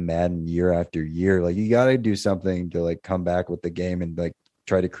response to Madden year after year, like you got to do something to like come back with the game and like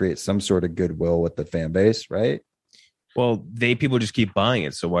try to create some sort of goodwill with the fan base, right? Well, people just keep buying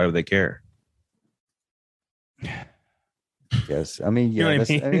it, so why would they care? Yes, I mean, yeah.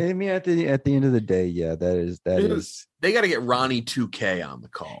 I mean, at the end of the day, yeah, that is. They got to get Ronnie 2K on the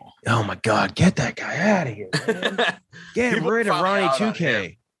call. Oh my God, get that guy out of here! Man. Get rid of Ronnie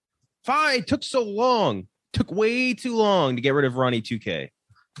 2K. Fine, it took so long. Took way too long to get rid of Ronnie 2K.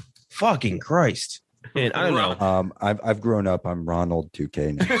 Fucking Christ. And I don't know. I've grown up. I'm Ronald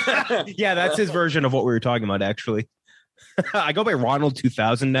 2K now. Yeah, that's his version of what we were talking about, actually. I go by Ronald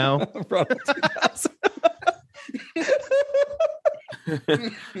 2000 now. Ronald 2000.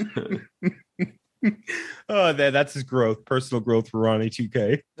 Oh, that's his growth, personal growth for Ronnie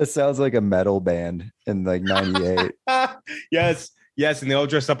 2K. That sounds like a metal band in like 98. Yes, and they all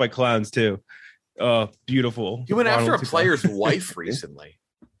dressed up like clowns too. Oh, beautiful. He went after a player's wife recently.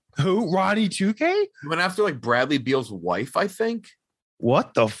 Who? Ronnie 2K? He went after like Bradley Beal's wife, I think.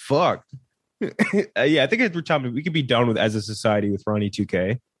 What the fuck? Yeah, I think we're talking. We could be done with as a society with Ronnie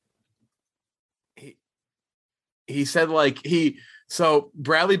 2K. He said so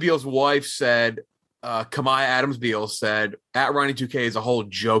Bradley Beal's wife said, Kamaya Adams Beal said, at Ronnie 2K is a whole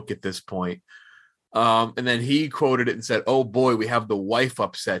joke at this point. And then he quoted it and said, "Oh boy, we have the wife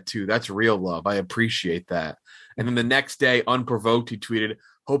upset too. That's real love. I appreciate that." And then the next day, unprovoked, he tweeted,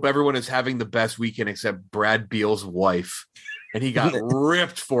 "Hope everyone is having the best weekend except Brad Beal's wife." And he got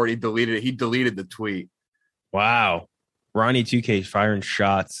ripped for it. He deleted the tweet. Wow. Ronnie 2K firing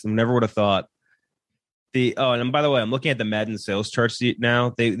shots. I never would have thought. And by the way, I'm looking at the Madden sales charts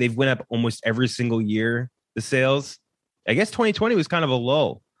now. They've went up almost every single year, the sales. I guess 2020 was kind of a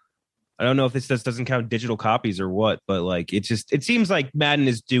low. I don't know if this doesn't count digital copies or what, but like it seems like Madden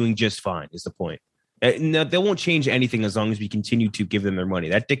is doing just fine is the point. No, they won't change anything as long as we continue to give them their money.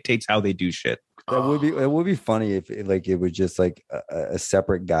 That dictates how they do shit. It would be funny if it was just like a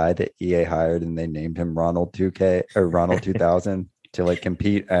separate guy that EA hired and they named him Ronald 2K or Ronald 2000 to like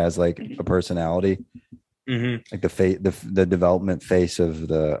compete as like a personality, like the development face of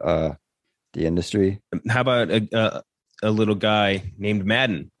the industry. How about a little guy named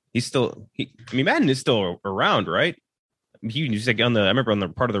Madden? Madden is still around, right? He was like I remember on the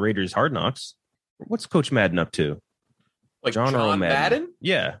part of the Raiders Hard Knocks. What's Coach Madden up to? Like John Madden?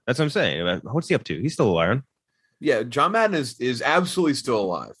 Yeah, that's what I'm saying. What's he up to? He's still around. Yeah, John Madden is absolutely still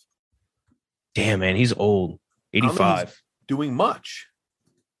alive. Damn, man, he's old. 85. Doing much.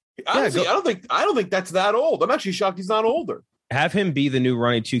 Honestly, I don't think that's that old. I'm actually shocked he's not older. Have him be the new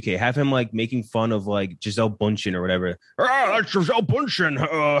Ronnie 2K. Have him like making fun of like Gisele Bundchen or whatever. That's Gisele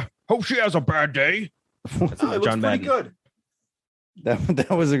Bundchen. Hope she has a bad day. That's John Madden. Pretty good.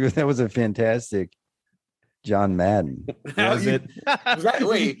 That was a fantastic John Madden. Was it?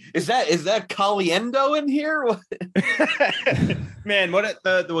 Is that Caliendo in here? Man, what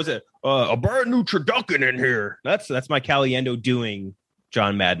was it? A brand new turducken in here. That's my Caliendo doing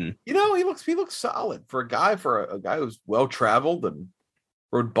John Madden. You know, he looks solid for a guy who's well traveled and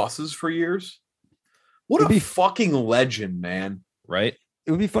rode buses for years. What a fucking legend, man! Right?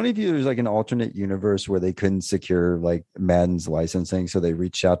 It would be funny if there was like an alternate universe where they couldn't secure like Madden's licensing, so they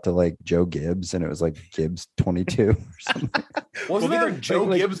reached out to like Joe Gibbs, and it was like Gibbs 22 or something. Wasn't there a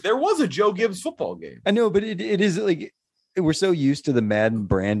Joe Gibbs? There was a Joe Gibbs football game. I know, but it is like we're so used to the Madden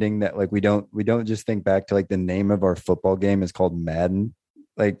branding that like we don't just think back to like the name of our football game is called Madden.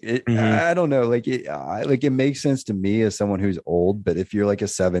 Like it, I don't know, like it makes sense to me as someone who's old, but if you're like a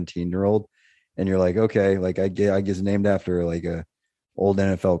 17-year-old and you're like, okay, like I guess named after like a old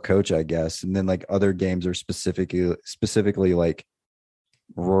NFL coach, I guess. And then like other games are specifically like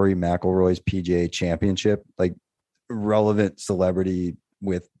Rory McIlroy's PGA Championship, like relevant celebrity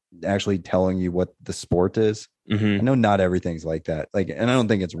with actually telling you what the sport is. I know not everything's like that. Like, and I don't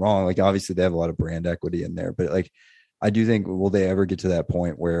think it's wrong. Like, obviously they have a lot of brand equity in there, but like, I do think, will they ever get to that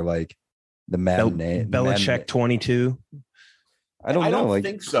point where like the Madden name, Belichick 22? I don't know. I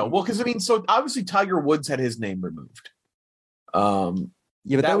think so. Well, because I mean, so obviously Tiger Woods had his name removed. Yeah,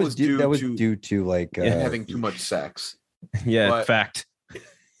 but that was due to like having too much sex. Yeah, fact.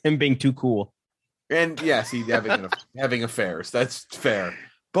 Him being too cool. And yes, he having affairs. That's fair.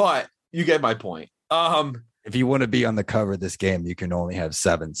 But you get my point. If you want to be on the cover of this game, you can only have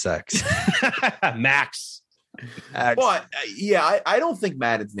 7 sex. Max. But yeah, I don't think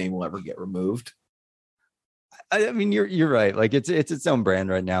Madden's name will ever get removed. I mean, you're right. Like it's its own brand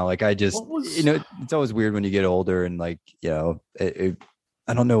right now. Like I just, it's always weird when you get older and like, I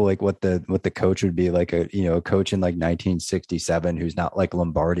don't know like what the coach would be like a coach in like 1967 who's not like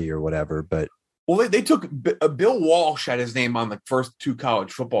Lombardi or whatever. But well, they took Bill Walsh had his name on the first 2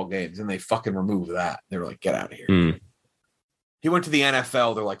 college football games and they fucking removed that. They were like, get out of here. He went to the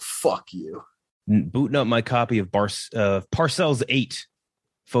NFL. They're like, fuck you. Booting up my copy of Parcells 8,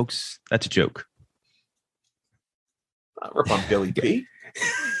 folks. That's a joke. Rip on Billy P.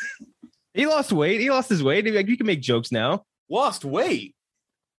 He lost weight. He lost his weight. You can make jokes now. Lost weight.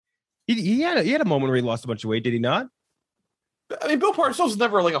 He had a moment where he lost a bunch of weight. Did he not? I mean, Bill Parcells was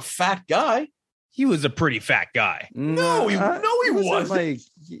never like a fat guy. He was a pretty fat guy. No, he wasn't. Like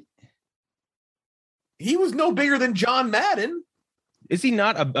he was no bigger than John Madden. Is he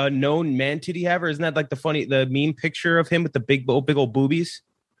not a known man titty haver? Isn't that like the meme picture of him with the big old boobies?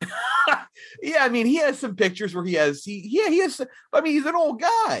 Yeah, I mean, he has some pictures where he has. I mean, he's an old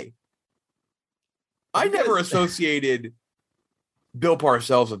guy. I never associated Bill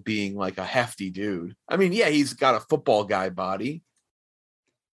Parcells with being like a hefty dude. I mean, yeah, he's got a football guy body.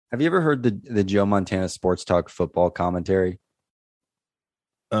 Have you ever heard the Joe Montana Sports Talk football commentary?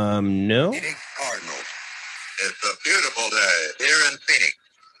 No. Phoenix Cardinals. It's a beautiful day here in Phoenix.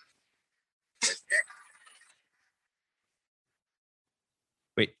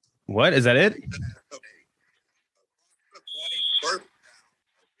 Wait, what? Is that it?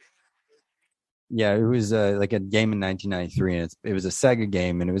 Yeah, it was like a game in 1993, and it was a Sega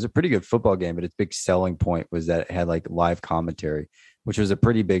game, and it was a pretty good football game. But its big selling point was that it had like live commentary, which was a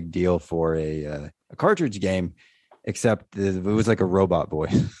pretty big deal for a cartridge game. Except it was like a robot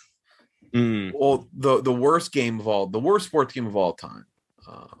voice. Well, the worst sports game of all time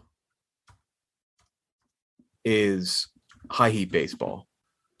is High Heat Baseball.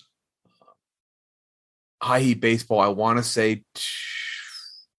 High Heat Baseball, I want to say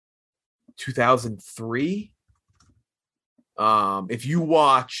 2003. If you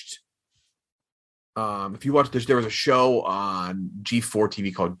watched, there was a show on G4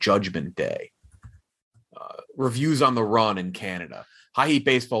 TV called Judgment Day. Reviews on the Run in Canada. High Heat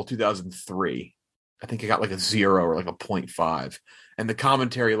Baseball 2003. I think it got like a 0 or like a 0.5. And the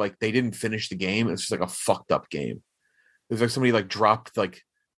commentary, like they didn't finish the game. It's just like a fucked up game. It was like somebody like dropped somebody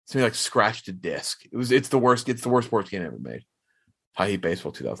like scratched a disc. It's the worst sports game ever made. High Heat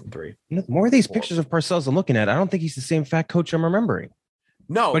Baseball 2003. The more of these pictures of Parcells I'm looking at, I don't think he's the same fat coach I'm remembering.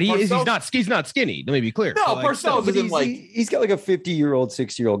 No, but he's not skinny. Let me be clear. No, Parcells isn't like he's got like a 50-year-old,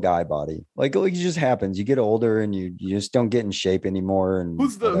 60-year-old guy body. Like it just happens. You get older and you just don't get in shape anymore. And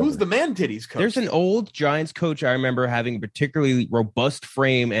who's the man titties coach? There's an old Giants coach I remember having a particularly robust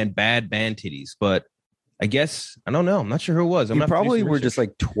frame and bad man titties, but I guess I don't know. I'm not sure who it was. You probably were just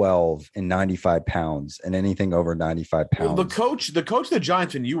like 12 and 95 pounds, and anything over 95 pounds. Well, the coach of the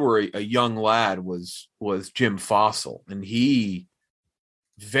Giants when you were a young lad was Jim Fossil, and he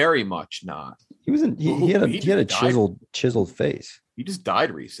Very much not. He wasn't. He had a chiseled face. He just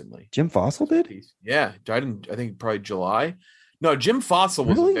died recently. Jim Fossil did? Yeah, died in, I think, probably July. No, Jim Fossil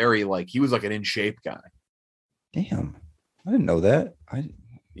was a very, he was like an in shape guy. Damn, I didn't know that.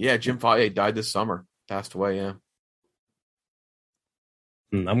 Yeah, Jim Fossil died this summer. Passed away. Yeah.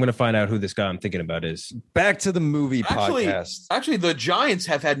 I'm gonna find out who this guy I'm thinking about is. Back to the movie podcast. Actually, the Giants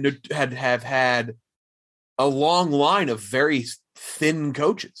have had a long line of very thin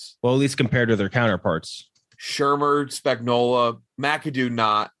coaches. Well, at least compared to their counterparts. Shermer, Spagnuolo, McAdoo,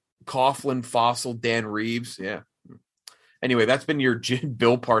 not Coughlin, Fossil, Dan Reeves. Yeah. Anyway, that's been your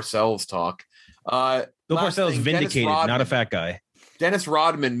Bill Parcells talk. Bill Parcells vindicated, not a fat guy. Dennis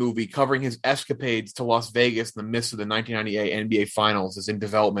Rodman movie covering his escapades to Las Vegas in the midst of the 1998 NBA Finals is in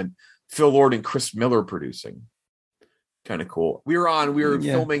development. Phil Lord and Chris Miller producing. Kind of cool. We were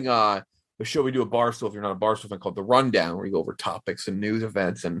filming the show we do at Barstool, if you're not a Barstool fan, called The Rundown, where you go over topics and news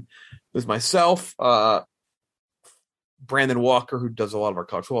events. And it was myself, Brandon Walker, who does a lot of our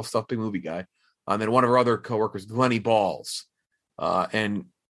college football stuff, big movie guy. And then one of our other coworkers, Glennie Balls. And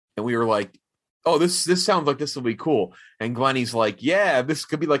we were like, oh, this sounds like this will be cool. And Glennie's like, yeah, this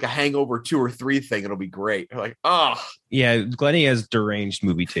could be like a Hangover 2 or 3 thing. It'll be great. We're like, yeah, Glennie has deranged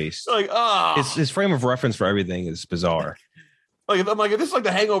movie taste. Like, his frame of reference for everything is bizarre. Like, I'm like, if this is like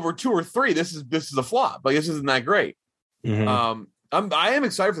the Hangover 2 or 3, this is a flop. Like, this isn't that great. Mm-hmm. I am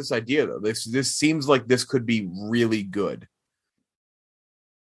excited for this idea though. This seems like this could be really good.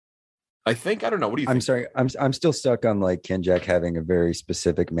 I don't know. What do you think? I'm sorry. I'm still stuck on like Ken Jack having a very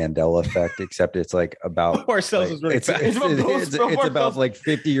specific Mandela effect, except it's like about it's about like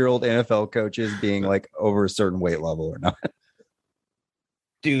 50-year-old NFL coaches being like over a certain weight level or not.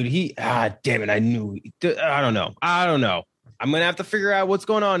 Dude, damn it. I knew. I don't know. I'm going to have to figure out what's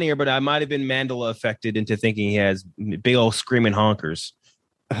going on here, but I might have been Mandela affected into thinking he has big old screaming honkers.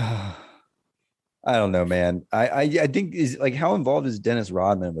 I don't know, man. I think is like, how involved is Dennis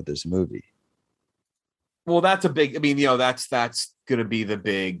Rodman with this movie? Well, that's a big. I mean, that's going to be the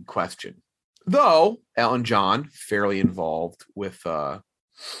big question. Though Elton John fairly involved with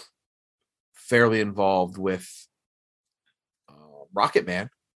Rocket Man.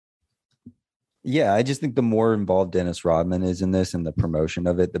 Yeah, I just think the more involved Dennis Rodman is in this and the promotion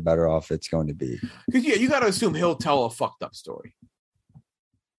of it, the better off it's going to be. Because you got to assume he'll tell a fucked up story.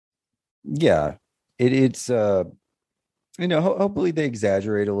 Yeah. It's hopefully they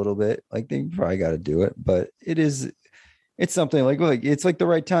exaggerate a little bit. Like they probably got to do it, but it's something like it's like the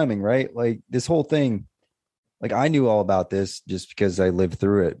right timing, right? Like this whole thing, like I knew all about this just because I lived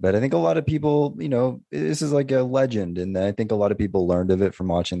through it, but I think a lot of people, this is like a legend. And I think a lot of people learned of it from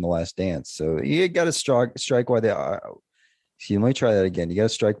watching The Last Dance. So you got to strike while let me try that again. You got to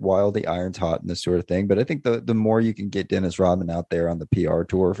strike while the iron's hot and this sort of thing. But I think the more you can get Dennis Rodman out there on the PR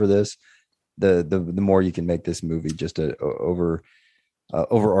tour for this, the more you can make this movie just a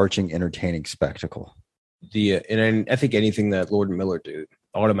overarching entertaining spectacle. And I think anything that Lord and Miller do,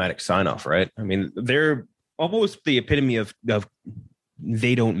 automatic sign off, right? I mean, they're almost the epitome of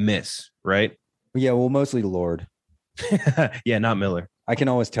they don't miss, right? Yeah, well, mostly Lord. Yeah, not Miller. I can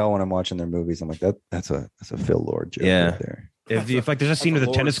always tell when I'm watching their movies. I'm like, that's a Phil Lord joke right there. If like there's a scene with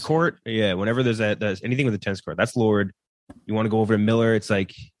a tennis court, whenever there's anything with a tennis court, that's Lord. You want to go over to Miller, it's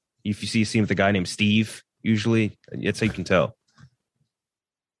like if you see a scene with a guy named Steve, usually it's how you can tell.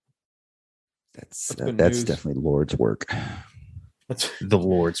 That's definitely Lord's work. That's the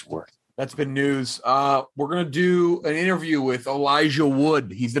Lord's work. That's been news. We're gonna do an interview with Elijah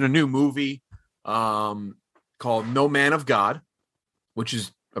Wood. He's in a new movie called No Man of God, which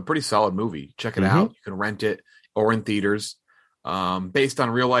is a pretty solid movie. Check it out. You can rent it or in theaters. Based on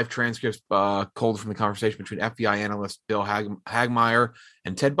real life transcripts culled from the conversation between FBI analyst Bill Hagmaier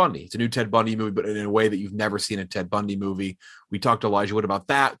and Ted Bundy. It's a new Ted Bundy movie, but in a way that you've never seen a Ted Bundy movie. We talked to Elijah Wood about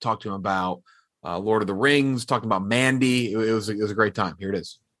that. Talked to him about Lord of the Rings. Talking about Mandy. It was a great time. Here it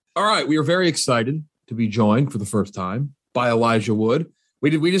is. All right, we are very excited to be joined for the first time by Elijah Wood.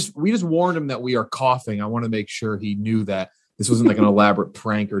 We just warned him that we are coughing. I want to make sure he knew that this wasn't like an elaborate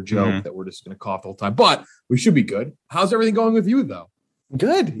prank or joke that we're just going to cough the whole time. But we should be good. How's everything going with you, though?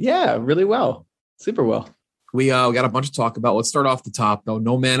 Good. Yeah, really well. Super well. We got a bunch to talk about. Let's start off the top, though.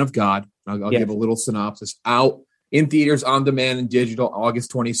 No Man of God. I'll give a little synopsis. Out in theaters, on demand, and digital,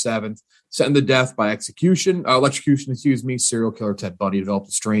 August 27th. Sentenced to death by electrocution, serial killer Ted Bundy developed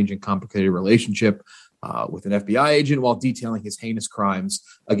a strange and complicated relationship with an FBI agent while detailing his heinous crimes.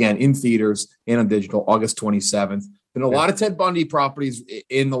 Again, in theaters and on digital, August 27th. Been a lot of Ted Bundy properties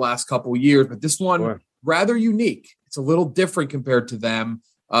in the last couple of years, but this one rather unique. It's a little different compared to them.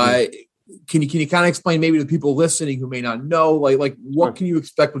 can you kind of explain maybe to the people listening who may not know, like what can you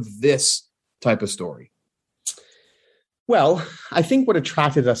expect with this type of story? Well, I think what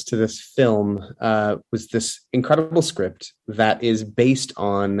attracted us to this film was this incredible script that is based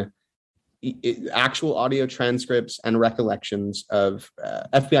on actual audio transcripts and recollections of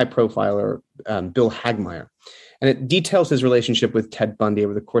FBI profiler Bill Hagmaier. And it details his relationship with Ted Bundy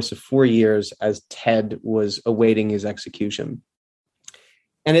over the course of 4 years as Ted was awaiting his execution.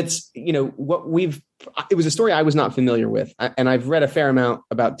 And it's, it was a story I was not familiar with. And I've read a fair amount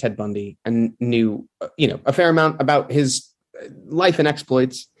about Ted Bundy and knew, a fair amount about his life and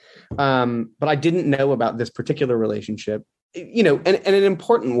exploits. But I didn't know about this particular relationship, and an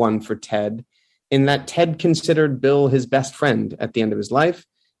important one for Ted, in that Ted considered Bill his best friend at the end of his life.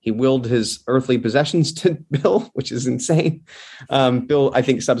 He willed his earthly possessions to Bill, which is insane. Bill, I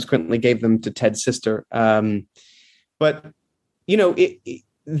think, subsequently gave them to Ted's sister. But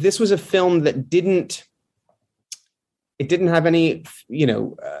this was a film that didn't have any,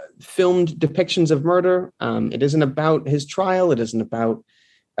 filmed depictions of murder. It isn't about his trial. It isn't about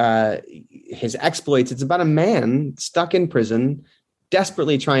his exploits. It's about a man stuck in prison,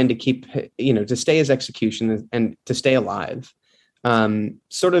 desperately trying to keep, to stay his execution and to stay alive,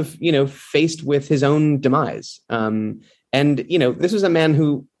 faced with his own demise. This was a man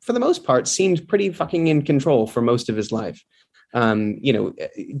who, for the most part, seemed pretty fucking in control for most of his life.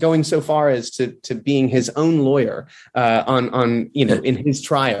 Going so far as to being his own lawyer in his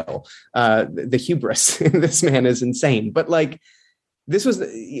trial. The hubris in this man is insane. But this was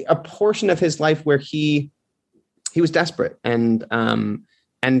a portion of his life where he was desperate and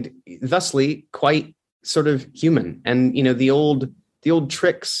thusly quite sort of human. And the old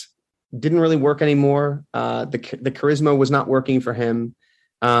tricks didn't really work anymore. The charisma was not working for him.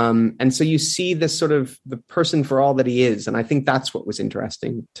 And so you see this sort of the person for all that he is. And I think that's what was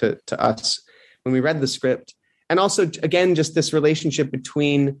interesting to us when we read the script. And also, again, just this relationship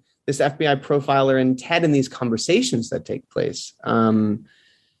between this FBI profiler and Ted and these conversations that take place.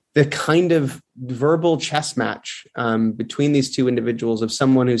 The kind of verbal chess match between these two individuals of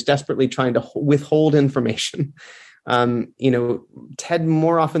someone who's desperately trying to withhold information. Ted,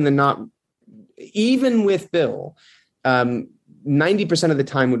 more often than not, even with Bill, 90% of the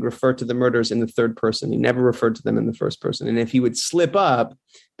time would refer to the murders in the third person. He never referred to them in the first person. And if he would slip up,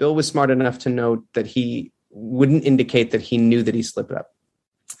 Bill was smart enough to know that he wouldn't indicate that he knew that he slipped up.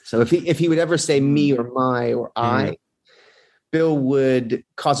 So if he would ever say me or my or I, Bill would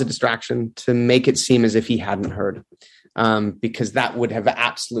cause a distraction to make it seem as if he hadn't heard, because that would have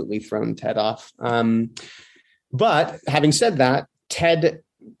absolutely thrown Ted off. But having said that, Ted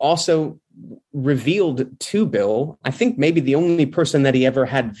also revealed to Bill, I think maybe the only person that he ever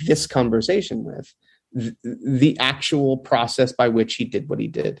had this conversation with, the actual process by which he did what he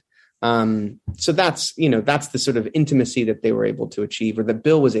did. So that's the sort of intimacy that they were able to achieve, or that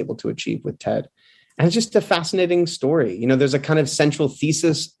Bill was able to achieve with Ted. And it's just a fascinating story. There's a kind of central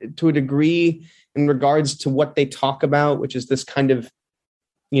thesis to a degree in regards to what they talk about, which is this kind of,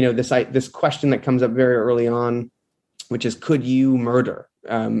 this question that comes up very early on, which is, could you murder?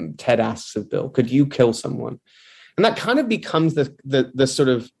 Ted asks of Bill, could you kill someone? And that kind of becomes the sort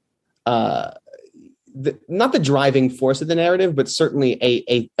of, not the driving force of the narrative, but certainly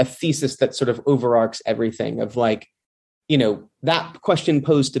a thesis that sort of overarches everything of that question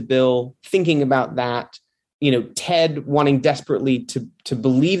posed to Bill, thinking about that, Ted wanting desperately to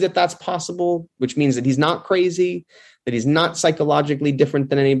believe that that's possible, which means that he's not crazy, that he's not psychologically different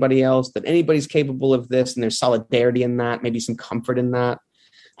than anybody else, that anybody's capable of this. And there's solidarity in that, maybe some comfort in that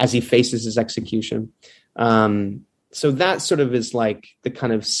as he faces his execution. So that sort of is the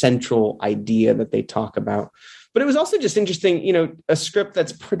kind of central idea that they talk about. But it was also just interesting, a script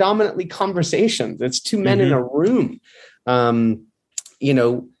that's predominantly conversations. It's two men in a room,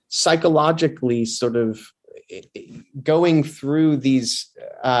 psychologically sort of going through these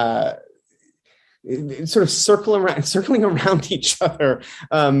sort of circling around each other,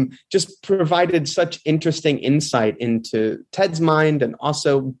 just provided such interesting insight into Ted's mind and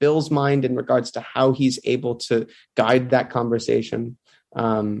also Bill's mind in regards to how he's able to guide that conversation.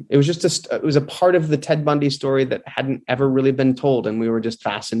 It was just it was a part of the Ted Bundy story that hadn't ever really been told, and we were just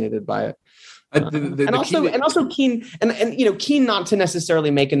fascinated by it. And also keen not to necessarily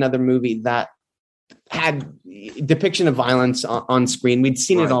make another movie that had depiction of violence on screen. We'd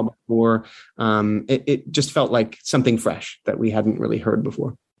seen it all before. It just felt like something fresh that we hadn't really heard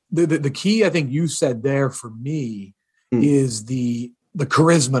before. The key, I think you said there for me, is the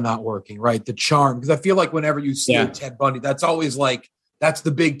charisma not working, right? The charm. Because I feel like whenever you see Ted Bundy, that's always that's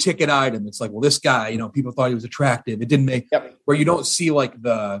the big ticket item. It's well, this guy, people thought he was attractive. It didn't make, where you don't see like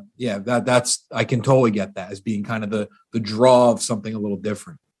that's I can totally get that as being kind of the draw of something a little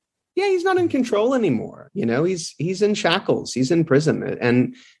different. Yeah, he's not in control anymore. He's in shackles. He's in prison,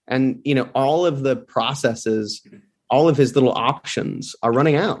 and all of the processes, all of his little options are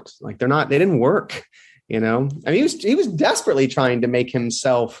running out. Like they didn't work. I mean, he was desperately trying to make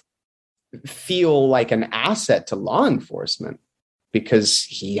himself feel like an asset to law enforcement because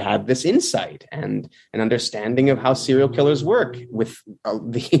he had this insight and an understanding of how serial killers work with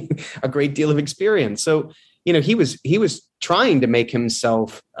a great deal of experience. So, he was trying to make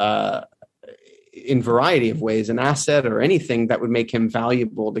himself in a variety of ways an asset or anything that would make him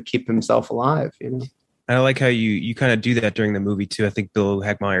valuable to keep himself alive. I like how you kind of do that during the movie too. I think Bill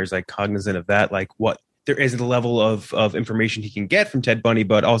Heckmeyer is like cognizant of that, like what there is the level of information he can get from Ted Bundy,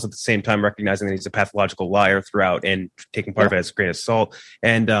 but also at the same time recognizing that he's a pathological liar throughout and taking part of it as a grain of salt.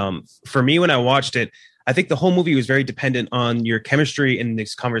 And for me, when I watched it, I think the whole movie was very dependent on your chemistry and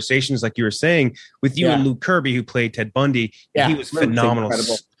these conversations, like you were saying, with you and Luke Kirby, who played Ted Bundy. Yeah. He was phenomenal.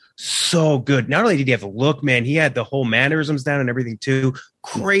 So good. Not only did he have the look, man, he had the whole mannerisms down and everything too.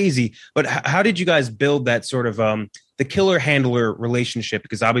 Crazy. But how did you guys build that sort of the killer handler relationship?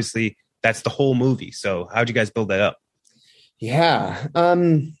 Because obviously that's the whole movie. So how'd you guys build that up? Yeah.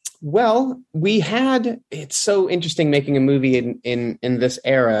 Well, it's so interesting making a movie in this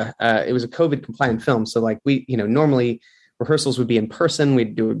era. It was a COVID compliant film. So like normally rehearsals would be in person.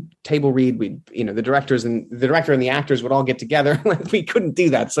 We'd do a table read. The director and the actors would all get together. Like we couldn't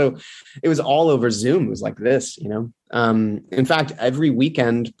do that. So it was all over Zoom. It was like this, in fact, every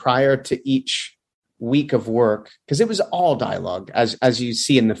weekend prior to each week of work, because it was all dialogue as you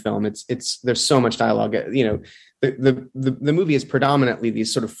see in the film, there's so much dialogue. The movie is predominantly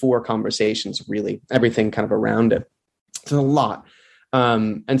these sort of 4 conversations, really everything kind of around it. It's a lot.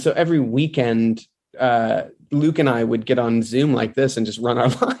 And so every weekend, Luke and I would get on Zoom like this and just run our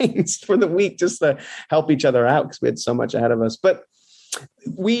lines for the week just to help each other out because we had so much ahead of us. But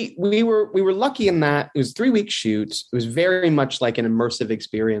we were lucky in that it was 3-week shoot. It was very much like an immersive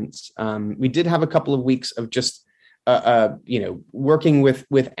experience. We did have a couple of weeks of just working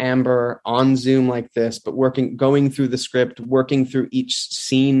with Amber on Zoom like this, but going through the script, working through each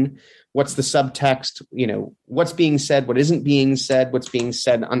scene. What's the subtext? What's being said? What isn't being said? What's being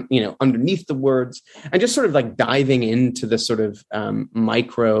said? Underneath the words, and just sort of like diving into the sort of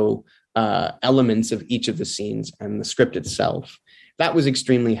micro elements of each of the scenes and the script itself. That was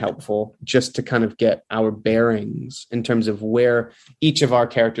extremely helpful just to kind of get our bearings in terms of where each of our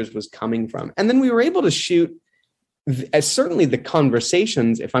characters was coming from. And then we were able to shoot certainly the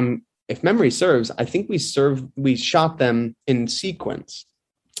conversations. If memory serves, I think we shot them in sequence.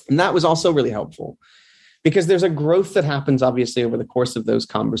 And that was also really helpful because there's a growth that happens obviously over the course of those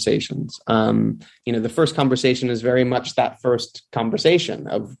conversations. The first conversation is very much that first conversation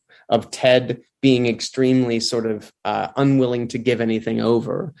of Ted being extremely sort of unwilling to give anything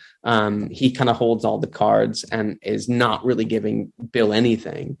over. He kind of holds all the cards and is not really giving Bill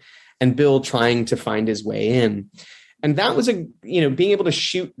anything, and Bill trying to find his way in. And that was being able to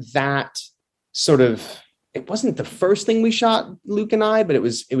shoot that sort of, it wasn't the first thing we shot, Luke and I, but it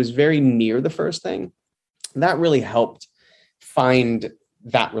was very near the first thing. That really helped find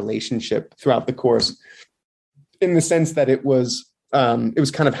that relationship throughout the course, in the sense that it was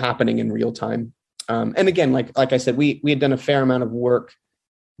kind of happening in real time. And again, like I said, we had done a fair amount of work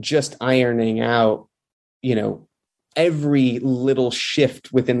just ironing out, every little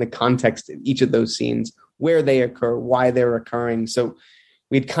shift within the context of each of those scenes, where they occur, why they're occurring. So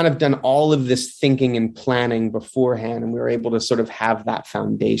we'd kind of done all of this thinking and planning beforehand, and we were able to sort of have that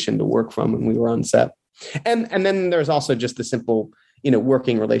foundation to work from when we were on set. And then there's also just the simple,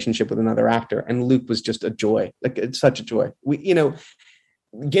 working relationship with another actor. And Luke was just a joy. Like, it's such a joy.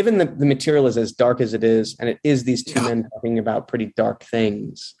 Given the material is as dark as it is, and it is these two men talking about pretty dark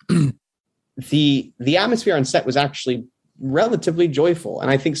things, the atmosphere on set was actually relatively joyful. And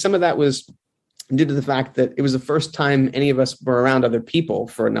I think some of that was due to the fact that it was the first time any of us were around other people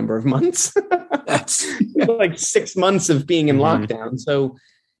for a number of months. That's like 6 months of being in lockdown. So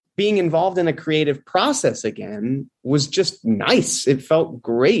being involved in a creative process again was just nice. It felt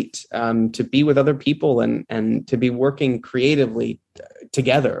great to be with other people and to be working creatively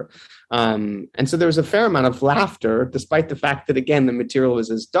together. And so there was a fair amount of laughter, despite the fact that, again, the material was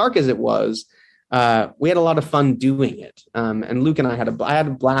as dark as it was. We had a lot of fun doing it. And Luke and I had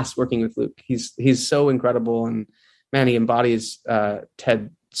a blast working with Luke. He's so incredible, and man, he embodies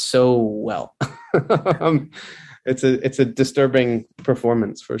Ted so well. It's a disturbing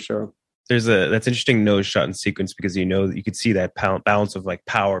performance for sure. that's interesting nose shot in sequence because you could see that balance of like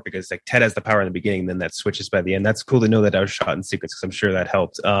power because like Ted has the power in the beginning, then that switches by the end. That's cool to know that was shot in sequence because I'm sure that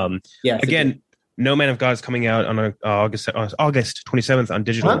helped. Again, No Man of God is coming out on August 27th on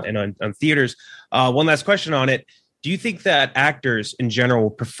digital and on theaters. One last question on it. Do you think that actors in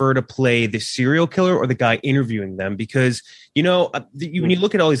general prefer to play the serial killer or the guy interviewing them? Because, when you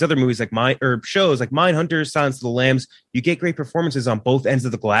look at all these other movies like shows like Mindhunter, Silence of the Lambs, you get great performances on both ends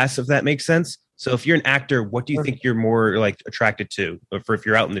of the glass, if that makes sense. So if you're an actor, what do you think you're more like attracted to for if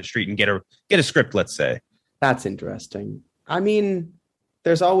you're out in the street and get a script, let's say? That's interesting. I mean,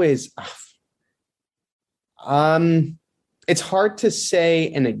 there's always... it's hard to say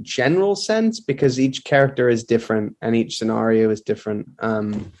in a general sense because each character is different and each scenario is different.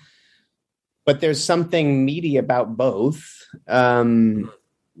 But there's something meaty about both.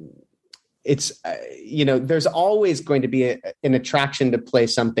 It's, there's always going to be an attraction to play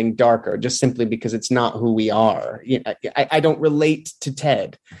something darker just simply because it's not who we are. I don't relate to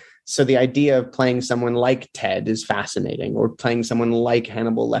Ted. So the idea of playing someone like Ted is fascinating, or playing someone like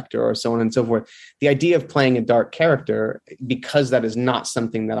Hannibal Lecter or so on and so forth. The idea of playing a dark character, because that is not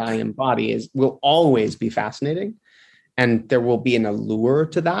something that I embody, will always be fascinating. And there will be an allure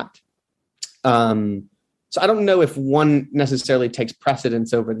to that. So I don't know if one necessarily takes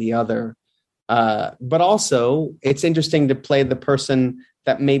precedence over the other. But also it's interesting to play the person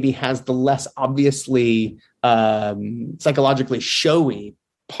that maybe has the less obviously psychologically showy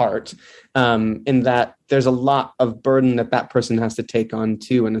part, in that there's a lot of burden that person has to take on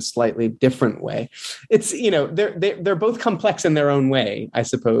too in a slightly different way. It's, they're both complex in their own way, I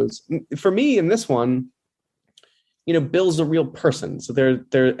suppose. For me in this one, Bill's a real person. So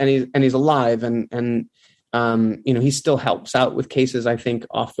he's alive and he still helps out with cases, I think,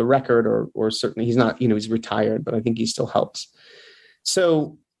 off the record, or certainly he's not, he's retired, but I think he still helps.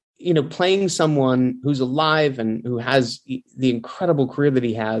 So, playing someone who's alive and who has the incredible career that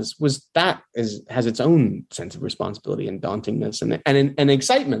he has has its own sense of responsibility and dauntingness and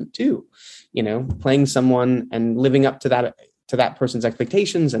excitement too. Playing someone and living up to that person's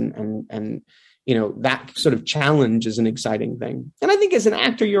expectations and that sort of challenge is an exciting thing. And I think as an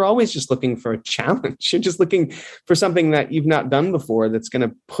actor, you're always just looking for a challenge. You're just looking for something that you've not done before that's going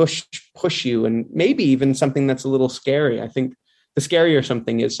to push you, and maybe even something that's a little scary. I think the scarier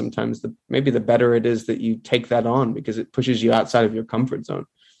something is, sometimes maybe the better it is that you take that on, because it pushes you outside of your comfort zone.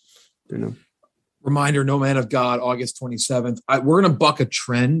 Reminder, No Man of God, August 27th. We're going to buck a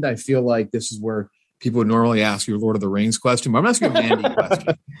trend. I feel like this is where people would normally ask you a Lord of the Rings question, but I'm asking a Mandy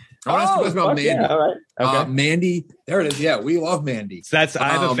question. I want to ask you a question about Mandy. Yeah, all right. Okay. Mandy, there it is. Yeah, we love Mandy. So I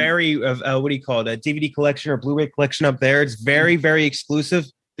have a very, what do you call it? A DVD collection or Blu-ray collection up there. It's very, very exclusive.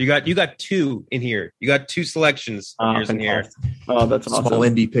 You got two in here. You got two selections in here. Oh, that's awesome. Small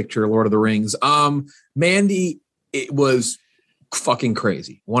indie picture, Lord of the Rings. Mandy, it was fucking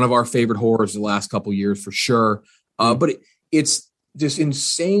crazy. One of our favorite horrors the last couple years for sure. But it's this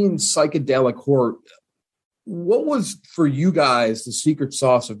insane psychedelic horror. What was for you guys the secret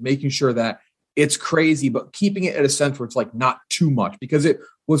sauce of making sure that it's crazy, but keeping it at a sense where it's like not too much? Because it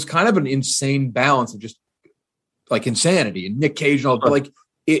was kind of an insane balance of just like insanity and Nick Cage and all, but like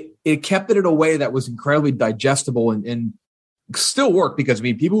it kept it in a way that was incredibly digestible and still worked. Because I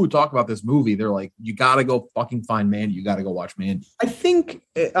mean, people who talk about this movie, they're like, you got to go fucking find Mandy. You got to go watch Mandy. I think,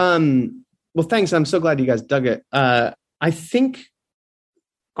 well, thanks. I'm so glad you guys dug it. I think,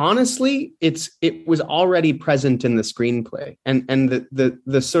 honestly, it was already present in the screenplay, and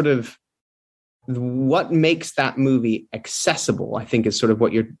the sort of what makes that movie accessible, I think, is sort of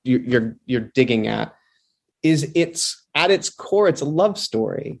what you're digging at. Is it's at its core, it's a love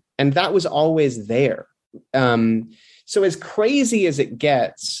story, and that was always there. So as crazy as it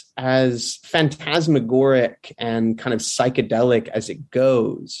gets, as phantasmagoric and kind of psychedelic as it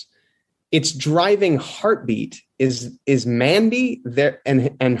goes, its driving heartbeat is Mandy there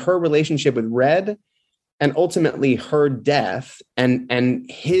and her relationship with Red, and ultimately her death and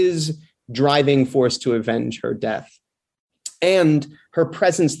his driving force to avenge her death, and her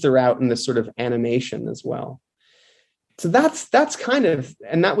presence throughout in this sort of animation as well. So that's kind of,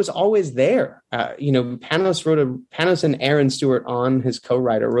 and that was always there. Panos and Aaron Stewart, his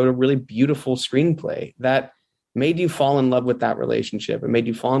co-writer, wrote a really beautiful screenplay that made you fall in love with that relationship. It made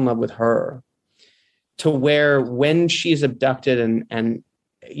you fall in love with her, to where when she's abducted and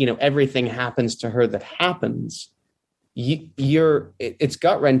everything happens to her that happens, it's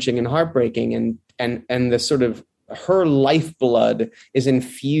gut-wrenching and heartbreaking, and the sort of her lifeblood is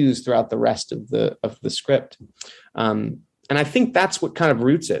infused throughout the rest of the script. And I think that's what kind of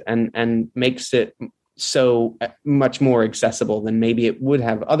roots it and makes it so much more accessible than maybe it would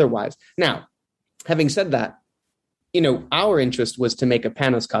have otherwise. Now, having said that, our interest was to make a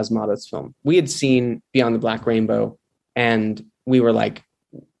Panos Cosmatos film. We had seen Beyond the Black Rainbow, and we were like,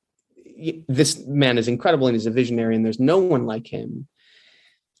 this man is incredible and he's a visionary and there's no one like him.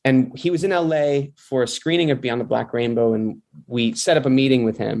 And he was in LA for a screening of Beyond the Black Rainbow, and we set up a meeting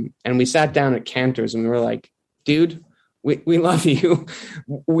with him, and we sat down at Cantor's and we were like, dude, we love you.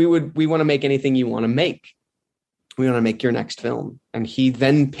 We want to make anything you want to make. We want to make your next film. And he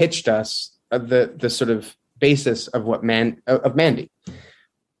then pitched us the sort of basis of of Mandy.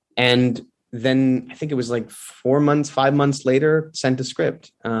 And then I think it was like 5 months later, sent a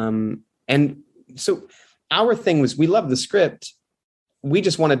script. And so our thing was, we loved the script. We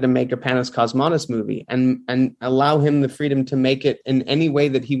just wanted to make a Panos Cosmatos movie and allow him the freedom to make it in any way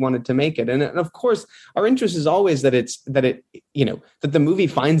that he wanted to make it. And of course, our interest is always that the movie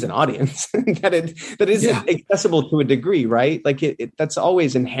finds an audience, that is accessible to a degree, right? Like that's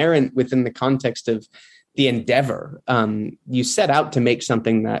always inherent within the context of the endeavor. You set out to make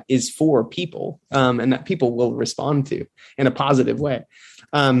something that is for people, and that people will respond to in a positive way.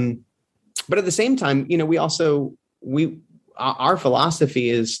 But at the same time, our philosophy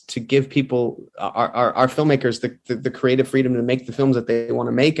is to give people, our filmmakers, the creative freedom to make the films that they want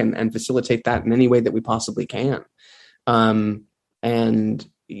to make, and facilitate that in any way that we possibly can.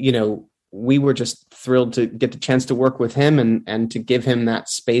 We were just thrilled to get the chance to work with him and to give him that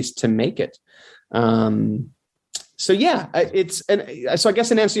space to make it. So I guess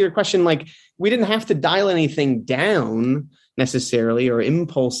in answer to your question, like, we didn't have to dial anything down necessarily, or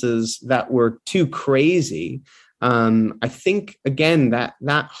impulses that were too crazy. I think, again, that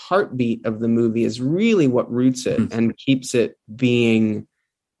heartbeat of the movie is really what roots it and keeps it being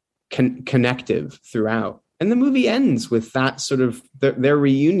connective throughout. And the movie ends with that sort of their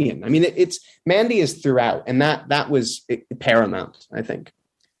reunion. I mean, it's Mandy is throughout, and that was paramount, I think.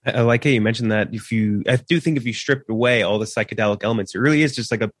 I like how you mentioned that. I do think if you stripped away all the psychedelic elements, it really is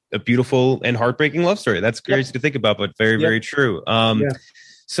just like a beautiful and heartbreaking love story. That's crazy to think about, but very, very true.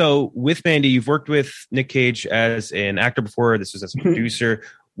 So with Mandy, you've worked with Nick Cage as an actor before. This was as a producer.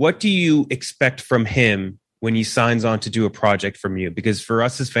 What do you expect from him when he signs on to do a project from you? Because for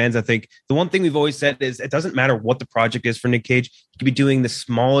us as fans, I think the one thing we've always said is it doesn't matter what the project is for Nick Cage. He could be doing the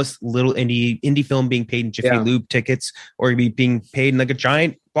smallest little indie film, being paid in Jiffy Lube tickets, or he'd be being paid in like a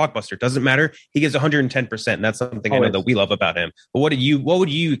giant blockbuster. Doesn't matter. He gives 110%. And that's something I know that we love about him. But what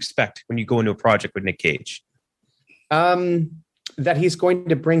would you expect when you go into a project with Nick Cage? That he's going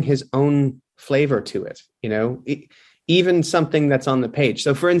to bring his own flavor to it, even something that's on the page.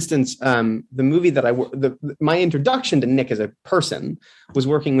 So for instance, the movie that my introduction to Nick as a person was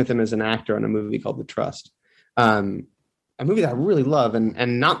working with him as an actor on a movie called The Trust. A movie that I really love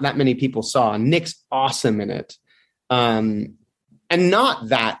and not that many people saw. Nick's awesome in it. And not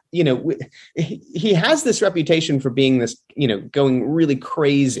that, he has this reputation for being this, going really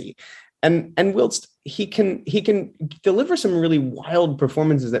crazy. And whilst he can deliver some really wild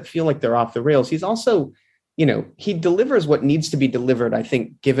performances that feel like they're off the rails, he's also, he delivers what needs to be delivered, I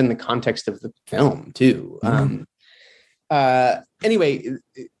think, given the context of the film too. Anyway,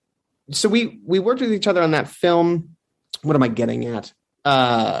 so we worked with each other on that film. What am I getting at?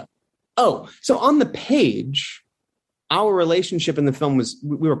 So on the page, our relationship in the film was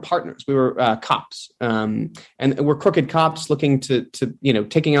we were partners. We were cops, and we're crooked cops looking to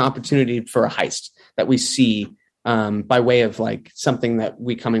taking an opportunity for a heist that we see by way of like something that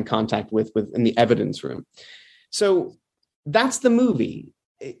we come in contact with in the evidence room. So that's the movie.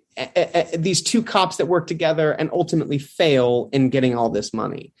 These two cops that work together and ultimately fail in getting all this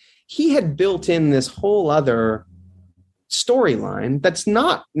money. He had built in this whole other storyline that's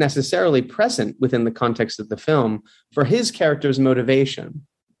not necessarily present within the context of the film for his character's motivation.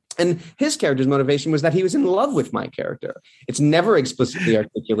 And his character's motivation was that he was in love with my character. It's never explicitly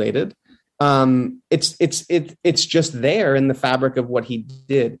articulated. It's just there in the fabric of what he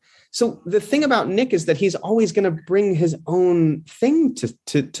did. So the thing about Nick is that he's always going to bring his own thing to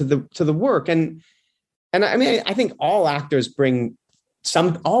the work. And I mean, I think all actors bring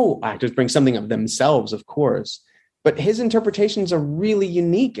something of themselves, of course. But his interpretations are really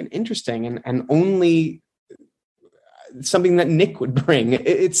unique and interesting, and only something that Nick would bring.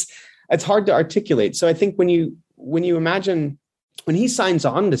 It's hard to articulate. So I think when you imagine when he signs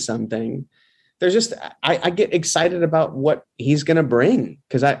on to something, there's just I get excited about what he's going to bring,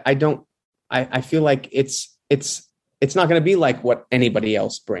 because I feel like it's not going to be like what anybody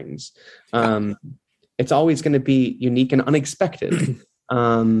else brings. It's always going to be unique and unexpected.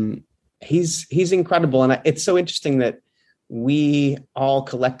 He's incredible. And it's so interesting that we all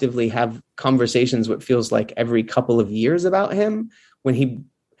collectively have conversations what feels like every couple of years about him, when he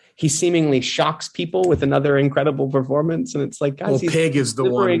seemingly shocks people with another incredible performance. And it's like, guys, Pig is the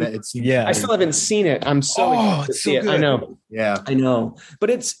one that it seems. I still haven't seen it. I'm so excited to see it. I know. Yeah, I know. But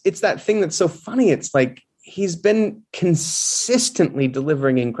it's that thing that's so funny. It's like he's been consistently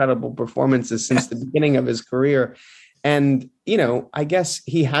delivering incredible performances since the beginning of his career. And, I guess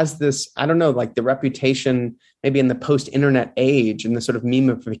he has this, I don't know, like the reputation maybe in the post-internet age and the sort of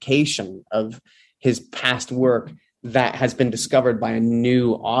memification of his past work that has been discovered by a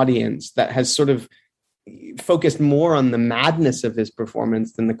new audience that has sort of focused more on the madness of his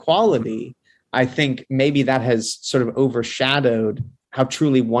performance than the quality. I think maybe that has sort of overshadowed how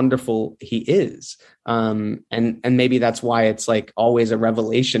truly wonderful he is. And maybe that's why it's like always a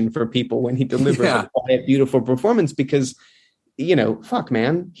revelation for people when he delivers a quiet, beautiful performance, because, fuck,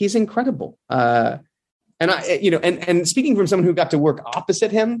 man, he's incredible. And speaking from someone who got to work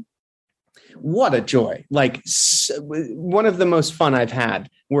opposite him, what a joy. Like one of the most fun I've had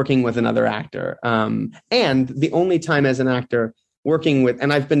working with another actor. And the only time as an actor working with,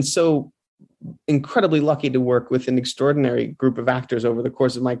 and I've been so incredibly lucky to work with an extraordinary group of actors over the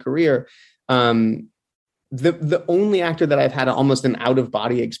course of my career. The only actor that I've had almost an out of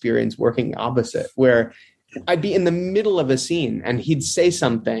body experience working opposite, where I'd be in the middle of a scene and he'd say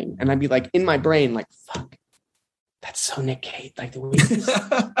something and I'd be like in my brain, like, fuck, that's so Nick Cage. Like the way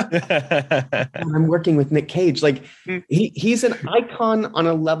I'm working with Nick Cage. Like he's an icon on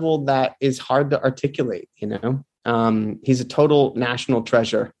a level that is hard to articulate, he's a total national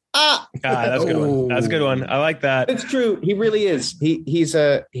treasure. That's a good one. That's a good one. I like that. It's true. He really is. He is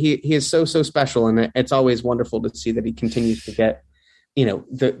so special, and it's always wonderful to see that he continues to get,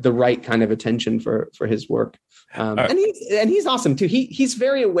 the right kind of attention for his work. And he's awesome too. He's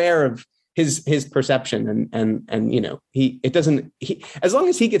very aware of his perception and as long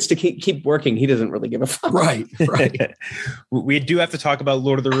as he gets to keep working, he doesn't really give a fuck. Right. We do have to talk about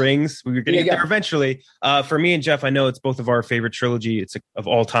Lord of the Rings. We're going to get there eventually. For me and Jeff, I know it's both of our favorite trilogy. It's of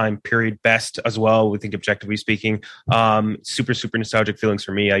all time period best as well. We think objectively speaking, super nostalgic feelings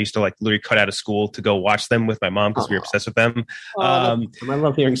for me. I used to literally cut out of school to go watch them with my mom because we were obsessed with them. I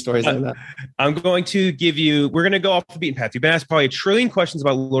love hearing stories like that. I'm going to we're going to go off the beaten path. You've been asked probably a trillion questions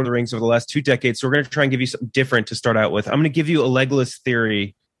about Lord of the Rings over the last 2 decades. So we're going to try and give you something different to start out with. I'm going to give you a Legolas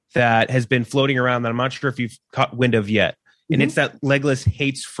theory that has been floating around that I'm not sure if you've caught wind of yet. And it's that Legolas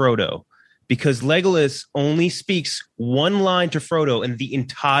hates Frodo because Legolas only speaks one line to Frodo in the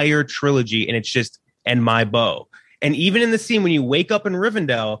entire trilogy. And it's just, and my bow. And even in the scene when you wake up in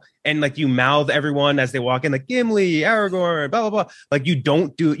Rivendell and you mouth everyone as they walk in, like Gimli, Aragorn, blah, blah, blah. You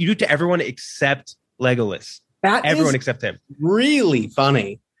do it to everyone except Legolas. Everyone except him. Really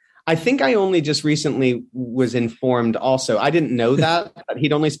funny. I think I only just recently was informed also. I didn't know that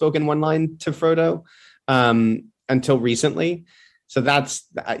he'd only spoken one line to Frodo until recently. So that's,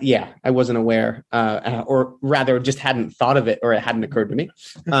 I wasn't aware, or rather just hadn't thought of it, or it hadn't occurred to me.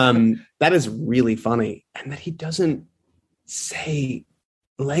 That is really funny. And that he doesn't say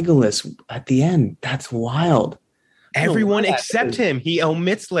Legolas at the end. That's wild. Everyone except him. He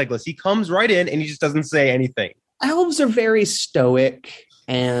omits Legolas. He comes right in and he just doesn't say anything. Elves are very stoic.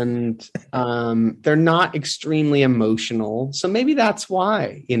 And they're not extremely emotional. So maybe that's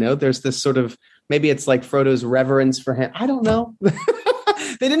why, there's this sort of, maybe it's like Frodo's reverence for him. I don't know.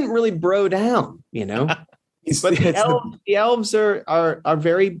 They didn't really bro down, But the elves are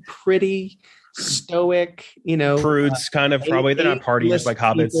very pretty, stoic, prudes kind of probably. They're not partiers like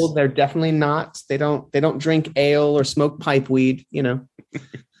hobbits. People. They're definitely not. They don't drink ale or smoke pipe weed, They're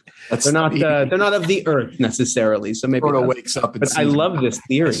not of the earth necessarily. So maybe Frodo wakes up. But I love this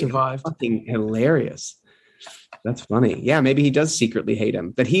theory. I survived. It's fucking hilarious. That's funny. Yeah, maybe he does secretly hate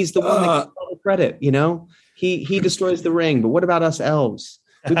him. That he's the one that gets all the credit. He destroys the ring. But what about us elves?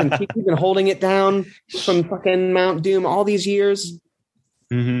 We've been holding it down from fucking Mount Doom all these years.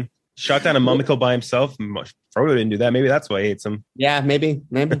 Mm-hmm. Shot down a Mummicle by himself. Frodo didn't do that. Maybe that's why he hates him. Yeah, maybe.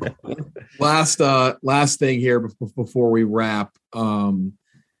 Last thing here before we wrap.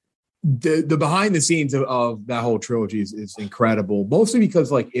 The behind the scenes of that whole trilogy is incredible, mostly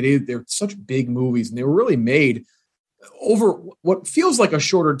because they're such big movies and they were really made over what feels like a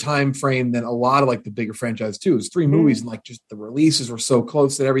shorter time frame than a lot of the bigger franchise too. It's 3 movies and just the releases were so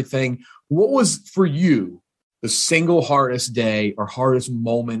close and everything. What was for you the single hardest day or hardest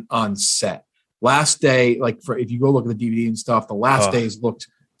moment on set? Last day, if you go look at the DVD and stuff, the last days looked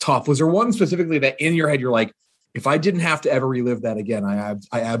tough. Was there one specifically that in your head you're like, if I didn't have to ever relive that again, I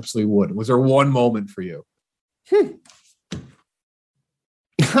absolutely would. Was there one moment for you? I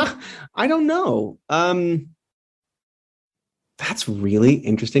don't know. That's really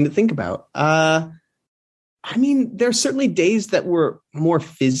interesting to think about. I mean, there are certainly days that were more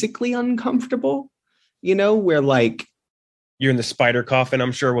physically uncomfortable, you know, where like you're in the spider coffin.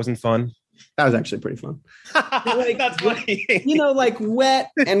 I'm sure it wasn't fun. That was actually pretty fun. Like, that's funny. You know, like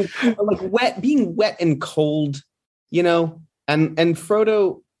being wet and cold, you know, and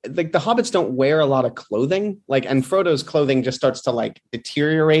Frodo, like the hobbits don't wear a lot of clothing, like, and Frodo's clothing just starts to like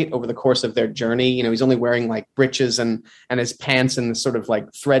deteriorate over the course of their journey. You know, he's only wearing like breeches and his pants and this sort of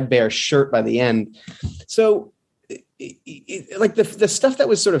like threadbare shirt by the end. So like the stuff that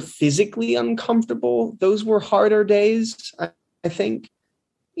was sort of physically uncomfortable, those were harder days, I think.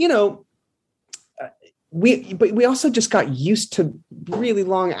 You know, but we also just got used to really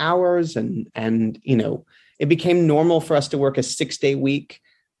long hours and you know, it became normal for us to work a 6-day week.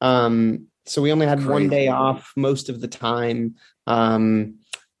 So we only had one day off most of the time. You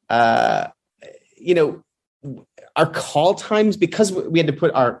know, our call times, because we had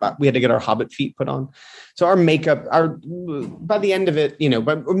to get our Hobbit feet put on. So our makeup, by the end of it, you know,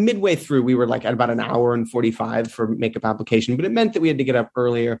 but midway through, we were like at about an hour and 45 for makeup application, but it meant that we had to get up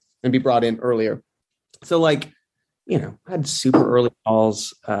earlier and be brought in earlier. So like, you know, I had super early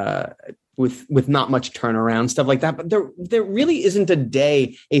calls, with not much turnaround, stuff like that. But there really isn't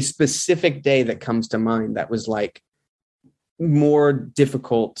a specific day that comes to mind that was like more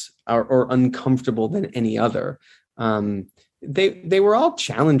difficult or uncomfortable than any other. They were all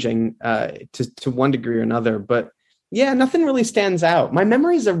challenging to one degree or another, but yeah, nothing really stands out. My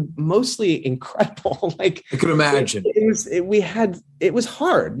memories are mostly incredible. Like I could imagine it was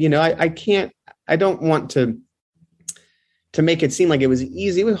hard. You know, I don't want to make it seem like it was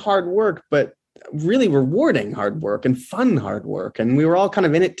easy. It was hard work, but really rewarding hard work and fun hard work. And we were all kind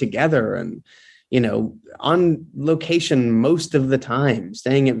of in it together and, you know, on location most of the time,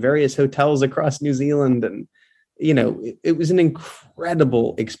 staying at various hotels across New Zealand. And, you know, it was an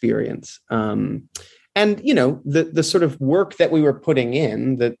incredible experience. And, you know, the sort of work that we were putting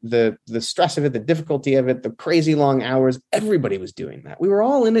in, the stress of it, the difficulty of it, the crazy long hours, everybody was doing that. We were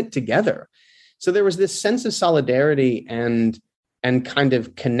all in it together. So there was this sense of solidarity and kind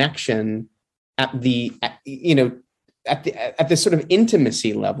of connection at the sort of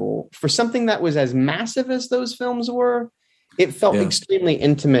intimacy level for something that was as massive as those films were. It felt extremely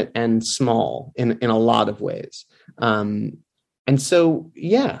intimate and small in a lot of ways. And so,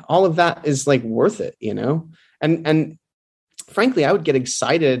 yeah, all of that is like worth it, you know, and frankly, I would get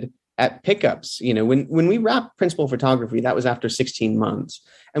excited at pickups. You know, when we wrapped principal photography, that was after 16 months.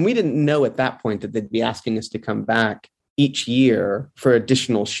 And we didn't know at that point that they'd be asking us to come back each year for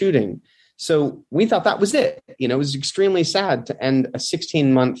additional shooting. So we thought that was it. You know, it was extremely sad to end a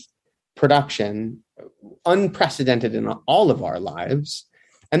 16-month production, unprecedented in all of our lives.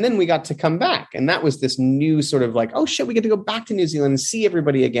 And then we got to come back. And that was this new sort of like, oh shit, we get to go back to New Zealand and see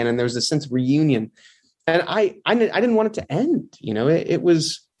everybody again. And there was a sense of reunion. And I didn't want it to end. You know, it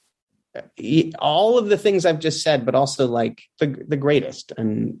was all of the things I've just said, but also like the greatest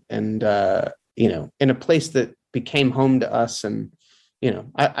and you know, in a place that became home to us. And, you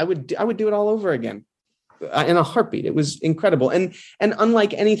know, I would do it all over again in a heartbeat. It was incredible. And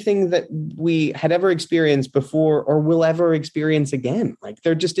unlike anything that we had ever experienced before or will ever experience again. Like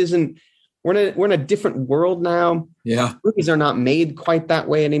there just isn't, we're in a different world now. Yeah. Movies are not made quite that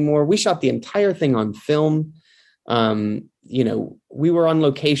way anymore. We shot the entire thing on film. You know, we were on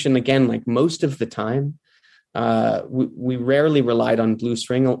location again, like most of the time. We rarely relied on blue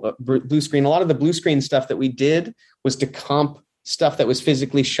screen. A lot of the blue screen stuff that we did was to comp stuff that was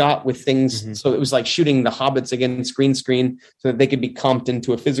physically shot with things. Mm-hmm. So it was like shooting the hobbits against green screen so that they could be comped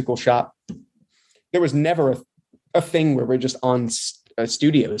into a physical shot. There was never a thing where we're just on a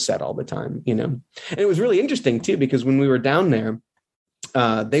studio set all the time, you know? And it was really interesting too, because when we were down there,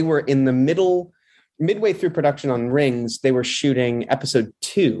 they were in the midway through production on Rings, they were shooting episode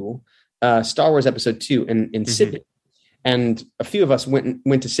 2, Star Wars episode 2 in mm-hmm. Sydney. And a few of us went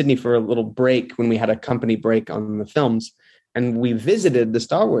to Sydney for a little break when we had a company break on the films. And we visited the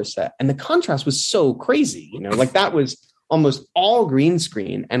Star Wars set, and the contrast was so crazy, you know, like that was almost all green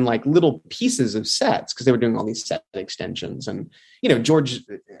screen and like little pieces of sets because they were doing all these set extensions. And, you know, George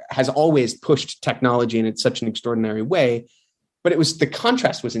has always pushed technology in such an extraordinary way, but the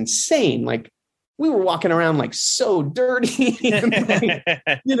contrast was insane. Like we were walking around like so dirty, and like,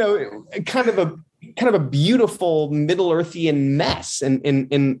 you know, kind of a beautiful Middle Earthian mess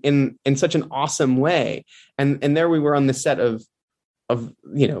in such an awesome way. And there we were on the set of,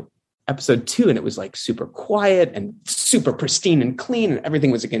 you know, episode 2, and it was like super quiet and super pristine and clean, and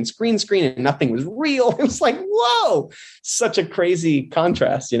everything was against green screen and nothing was real. It was like, whoa, such a crazy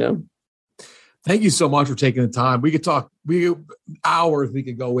contrast, you know? Thank you so much for taking the time. We could talk hours we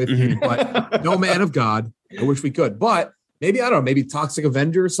could go with you, but no man of God. I wish we could, but maybe, I don't know, maybe Toxic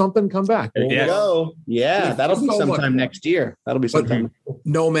Avenger or something come back. There you go. Yeah, that'll be So sometime much. next year. That'll be sometime.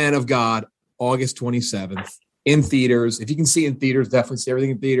 No Man of God, August 27th in theaters. If you can see in theaters, definitely see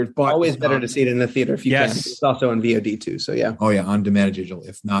everything in theaters. But Always better to see it in the theater if you can. It's also in VOD too. So yeah. Oh yeah, on demand digital.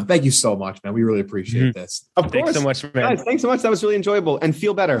 If not, thank you so much, man. We really appreciate this. Of course. Thanks so much, man. Guys, thanks so much. That was really enjoyable. And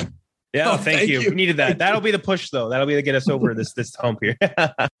feel better. Yeah, Oh, thank you. We needed that. That'll be the push, though. That'll be to get us over this hump here.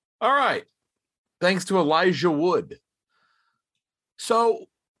 All right. Thanks to Elijah Wood. So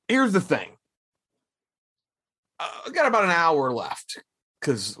here's the thing. I got about an hour left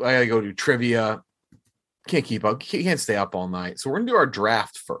because I got to go do trivia. Can't keep up. Can't stay up all night. So we're going to do our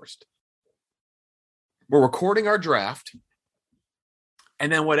draft first. We're recording our draft.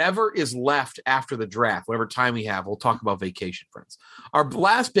 And then whatever is left after the draft, whatever time we have, we'll talk about Vacation Friends. Our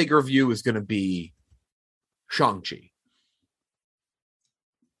last big review is going to be Shang-Chi.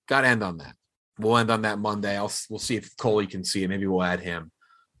 Got to end on that. We'll end on that Monday. We'll see if Coley can see it. Maybe we'll add him.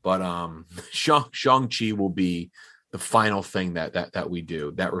 But Shang-Chi will be the final thing that we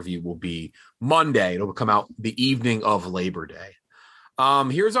do. That review will be Monday. It'll come out the evening of Labor Day.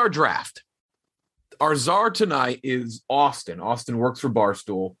 Here's our draft. Our czar tonight is Austin. Austin works for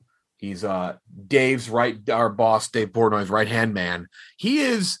Barstool. He's Dave's our boss, Dave Portnoy's right-hand man. He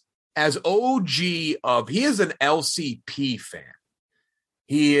is as OG of, he is an LCP fan.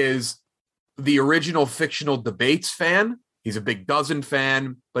 He is the original Fictional Debates fan. He's a Big Dozen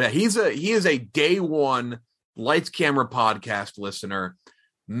fan, but he is a day one Lights Camera podcast listener,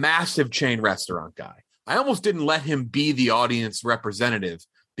 massive chain restaurant guy. I almost didn't let him be the audience representative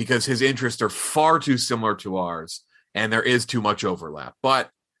because his interests are far too similar to ours and there is too much overlap. But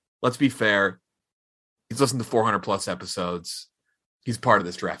let's be fair. He's listened to 400 plus episodes. He's part of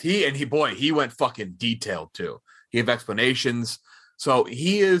this draft. He went fucking detailed too. He gave explanations. So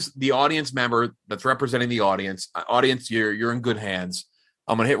he is the audience member that's representing the audience. Audience, you're in good hands.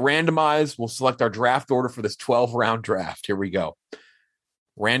 I'm going to hit randomize. We'll select our draft order for this 12-round draft. Here we go.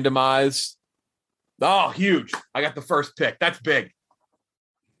 Randomize. Oh, huge. I got the first pick. That's big.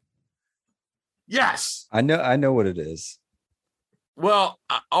 Yes. I know what it is. Well,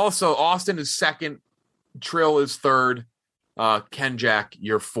 also, Austin is second. Trill is third. Ken Jack,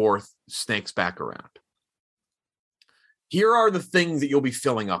 you're fourth. Snakes back around. Here are the things that you'll be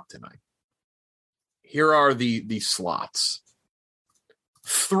filling up tonight. Here are the slots.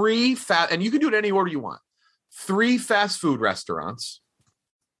 3 and you can do it any order you want. 3 fast food restaurants.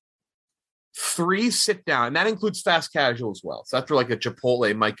 3 sit down, and that includes fast casual as well. So that's where like a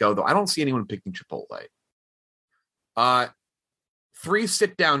Chipotle might go, though I don't see anyone picking Chipotle. 3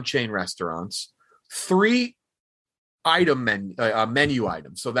 sit down chain restaurants, 3 menu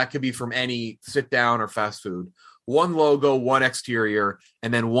items. So that could be from any sit down or fast food. 1 logo, 1 exterior,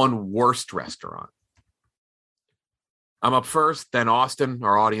 and then 1 worst restaurant. I'm up first, then Austin,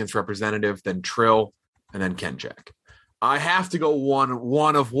 our audience representative, then Trill, and then Ken Jack. I have to go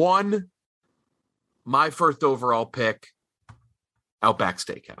one of one. My first overall pick, Outback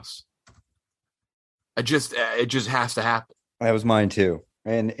Steakhouse. It just has to happen. That was mine too,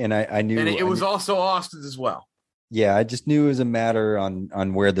 and I knew, and it was also Austin's as well. Yeah, I just knew it was a matter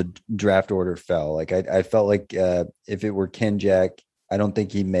on where the draft order fell. Like I felt like if it were Ken Jack, I don't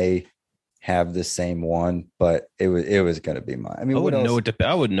think he may have the same one, but it was going to be mine. I mean, I wouldn't know what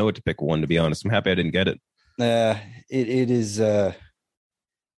to pick one, to be honest. I'm happy I didn't get it. It is.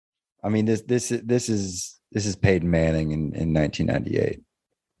 I mean, this is Peyton Manning in 1998.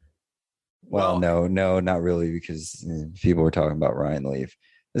 Well, no, not really, because people were talking about Ryan Leaf.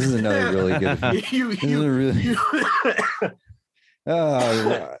 This is another really good.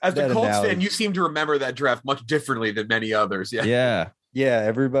 As a Colts fan, you seem to remember that draft much differently than many others. Yeah.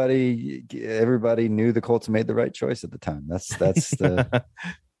 Everybody knew the Colts made the right choice at the time. That's the.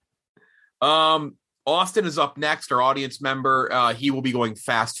 Austin is up next, our audience member. He will be going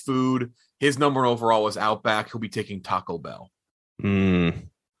fast food. His number overall was Outback. He'll be taking Taco Bell.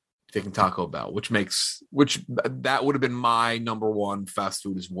 Taking Taco Bell, which that would have been my number one fast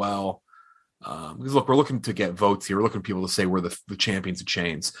food as well. Because look, we're looking to get votes here. We're looking for people to say we're the champions of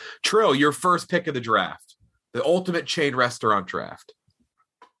chains. Trill, your first pick of the draft, the ultimate chain restaurant draft.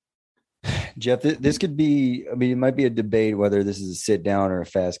 Jeff, this could be. I mean, it might be a debate whether this is a sit down or a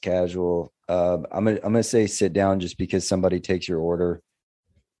fast casual. I'm gonna say sit down just because somebody takes your order.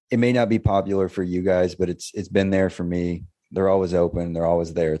 It may not be popular for you guys, but it's been there for me. They're always open. They're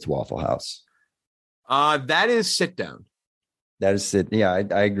always there. It's Waffle House. That is sit down. That is sit. Yeah,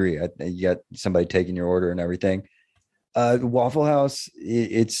 I agree. You got somebody taking your order and everything. Waffle House,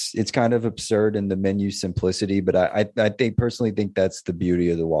 it's kind of absurd in the menu simplicity, but I personally think that's the beauty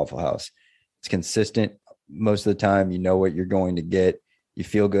of the Waffle House. It's consistent most of the time. You know what you're going to get. You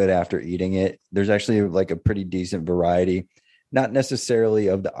feel good after eating it. There's actually like a pretty decent variety, not necessarily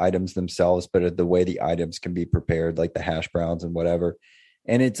of the items themselves, but of the way the items can be prepared, like the hash browns and whatever.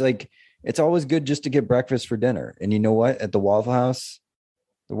 And it's always good just to get breakfast for dinner. And you know what? At the Waffle House,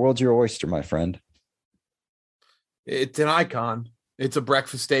 the world's your oyster, my friend. It's an icon. It's a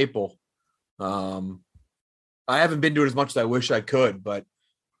breakfast staple. I haven't been to it as much as I wish I could, but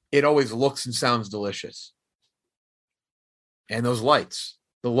it always looks and sounds delicious. And those lights,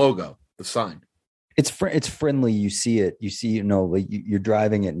 the logo, the sign. It's friendly. You see it. You see, like you're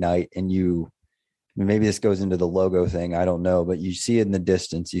driving at night and maybe this goes into the logo thing. I don't know, but you see it in the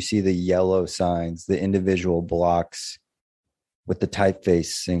distance. You see the yellow signs, the individual blocks with the typeface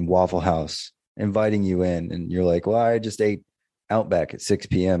saying Waffle House, inviting you in, and you're like, well, I just ate Outback at 6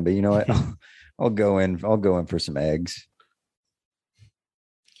 p.m. But you know what? I'll go in for some eggs.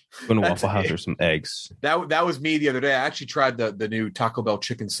 Go to Waffle House for some eggs. That was me the other day. I actually tried the new Taco Bell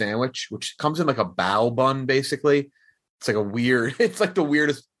chicken sandwich, which comes in like a bao bun, basically. It's like it's like the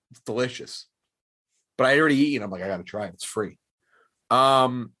weirdest. It's delicious. But I already eaten. I'm like, I got to try it. It's free.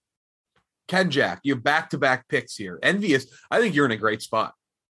 Ken Jack, you have back-to-back picks here. Envious. I think you're in a great spot.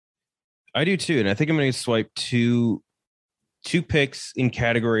 I do too, and I think I'm going to swipe two picks in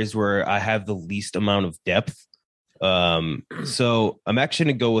categories where I have the least amount of depth. So I'm actually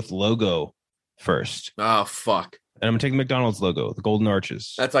going to go with logo first. Oh fuck! And I'm going to take the McDonald's logo, the Golden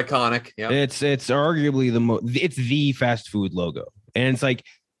Arches. That's iconic. Yeah, it's arguably it's the fast food logo, and it's like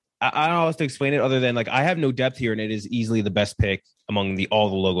I don't know how to explain it other than like I have no depth here, and it is easily the best pick among all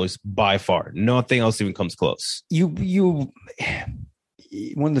the logos by far. Nothing else even comes close. You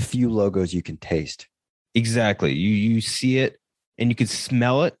one of the few logos you can taste. Exactly. You see it and you can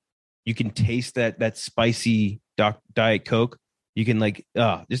smell it. You can taste that spicy Diet Coke. You can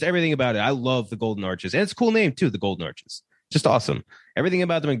just everything about it. I love the Golden Arches, and it's a cool name too. The Golden Arches, just awesome. Everything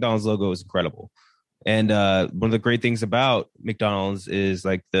about the McDonald's logo is incredible. And one of the great things about McDonald's is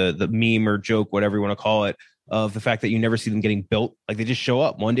like the meme or joke, whatever you want to call it, of the fact that you never see them getting built. Like they just show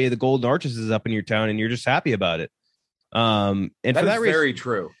up one day. The Golden Arches is up in your town, and you're just happy about it. And that for that is reason, very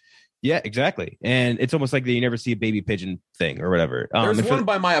true. Yeah, exactly. And it's almost like you never see a baby pigeon thing or whatever. There's one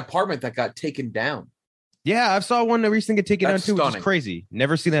by my apartment that got taken down. Yeah, I saw one that recently get taken down too, stunning. which is crazy.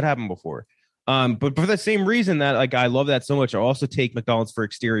 Never seen that happen before. But for the same reason that like I love that so much, I also take McDonald's for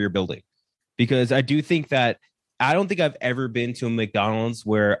exterior building, because I do think that I don't think I've ever been to a McDonald's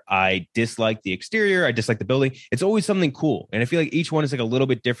where I dislike the exterior, I dislike the building. It's always something cool, and I feel like each one is like a little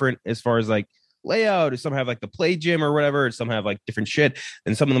bit different as far as like layout. Some have like the play gym or whatever, some have like different shit,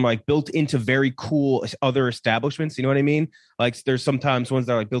 and some of them are like built into very cool other establishments, you know what I mean? Like there's sometimes ones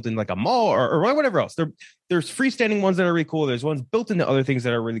that are like built in like a mall or whatever else. There's freestanding ones that are really cool. There's ones built into other things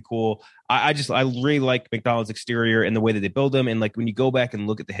that are really cool. I really like McDonald's exterior and the way that they build them. And like when you go back and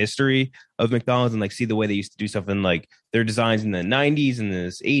look at the history of McDonald's and like see the way they used to do stuff in like their designs in the 90s and the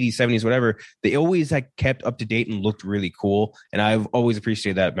 80s, 70s, whatever, they always like kept up to date and looked really cool. And I've always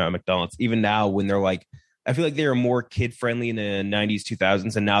appreciated that about McDonald's. Even now when they're like, I feel like they were more kid friendly in the 90s,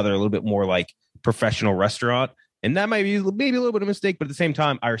 2000s, and now they're a little bit more like professional restaurant. And that might be maybe a little bit of a mistake, but at the same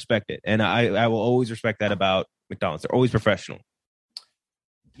time, I respect it. And I will always respect that about McDonald's. They're always professional.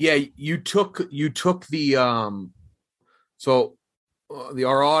 Yeah, you took the our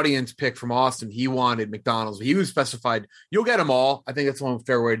audience pick from Austin. He wanted McDonald's. He was specified. You'll get them all. I think that's one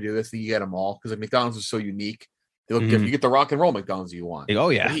fair way to do this. You get them all because like, McDonald's is so unique. They look different. You get the rock and roll McDonald's you want. Oh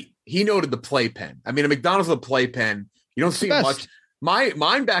yeah. He noted the playpen. I mean, a McDonald's with a playpen. You don't see it much.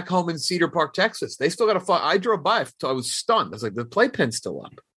 Mine back home in Cedar Park, Texas, they still got a fly. I drove by. I was stunned. I was like, the playpen's still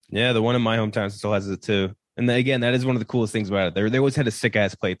up. Yeah, the one in my hometown still has it too. And then, again, that is one of the coolest things about it. They always had a sick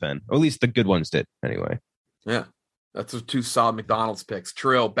ass playpen, or at least the good ones did. Anyway. Yeah, that's the two solid McDonald's picks.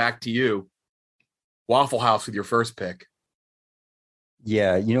 Trill, back to you. Waffle House with your first pick.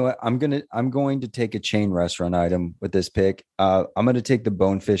 Yeah, you know what? I'm going to take a chain restaurant item with this pick. I'm going to take the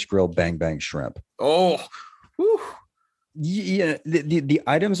Bonefish Grill Bang Bang Shrimp. Oh, whew. Yeah, the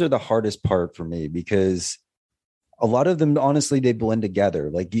items are the hardest part for me because a lot of them, honestly, they blend together.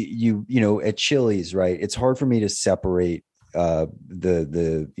 Like you know, at Chili's, right? It's hard for me to separate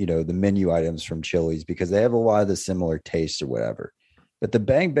the menu items from Chili's because they have a lot of the similar tastes or whatever. But the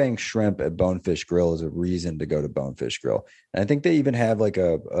Bang Bang Shrimp at Bonefish Grill is a reason to go to Bonefish Grill. And I think they even have like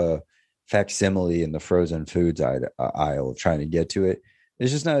a facsimile in the frozen foods aisle of trying to get to it.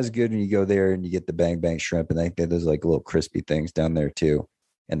 It's just not as good when you go there and you get the Bang Bang Shrimp, and I think there's like little crispy things down there too,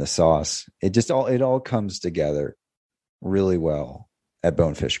 and the sauce. It all comes together. really well at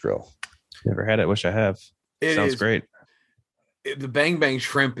Bonefish Grill. Never had it. Wish I have. Sounds great. The Bang Bang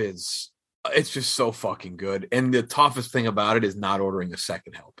Shrimp it's just so fucking good. And the toughest thing about it is not ordering a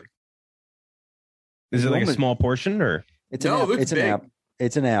second helping. Is it like a small portion or? It's an app.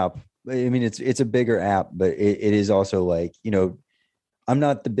 It's an app. I mean, it's a bigger app, but it is also like, I'm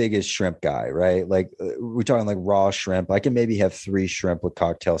not the biggest shrimp guy, right? Like we're talking like raw shrimp. I can maybe have 3 shrimp with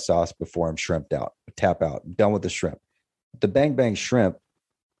cocktail sauce before I'm shrimped out, tap out, done with the shrimp. The Bang Bang Shrimp,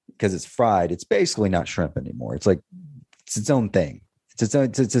 because it's fried, it's basically not shrimp anymore. It's like, it's its own thing. It's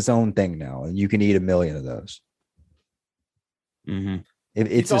its own thing now. And you can eat 1 million of those. Mm-hmm.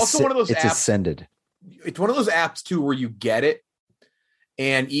 It's also one of those it's apps. ascended. It's one of those apps too, where you get it.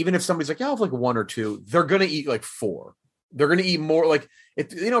 And even if somebody's like, yeah, I'll have like 1 or 2, they're going to eat like 4. They're going to eat more. Like,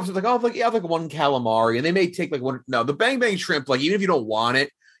 if it's like, oh, I have like 1 calamari, and they may take like 1. No, the Bang Bang Shrimp, like, even if you don't want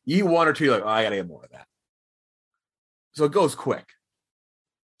it, you eat 1 or 2, you're like, oh, I got to get more of that. So it goes quick.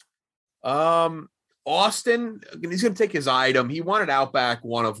 Austin, he's going to take his item. He wanted Outback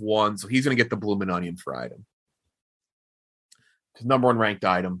 1 of 1, so he's going to get the Bloomin' Onion for item. His number 1 ranked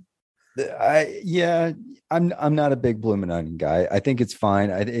item. I'm not a big Bloomin' Onion guy. I think it's fine.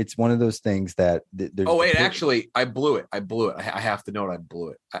 It's one of those things that. Actually, I blew it. I have to note I blew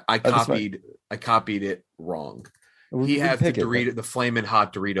it. I copied it wrong. He has the Flamin'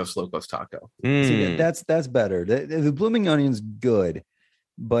 Hot Doritos Locos Taco. See, that's better. The Blooming Onion's good,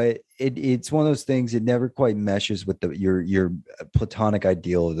 but it's one of those things. It never quite meshes with your platonic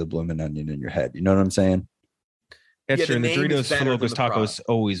ideal of the Blooming Onion in your head. You know what I'm saying? That's true. And the Doritos Locos Taco is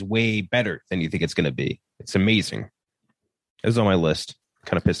always way better than you think it's going to be. It's amazing. It was on my list.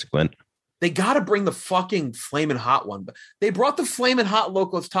 Kind of pissed it went. They got to bring the fucking Flamin' Hot one. But they brought the Flamin' Hot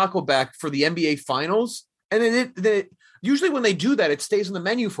Locos Taco back for the NBA Finals. And then usually when they do that, it stays on the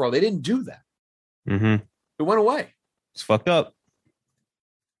menu for all. They didn't do that. Mm-hmm. It went away. It's fucked up.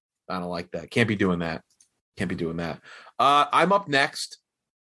 I don't like that. Can't be doing that. I'm up next.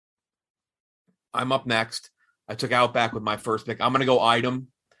 I took Outback with my first pick. I'm going to go item.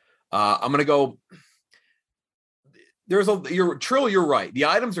 I'm going to go. You're right. The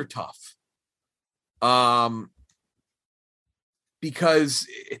items are tough. Because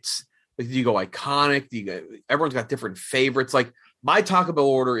it's, you go iconic. Everyone's got different favorites. Like my Taco Bell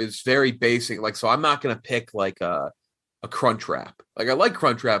order is very basic. Like, so I'm not going to pick like a Crunch Wrap. Like I like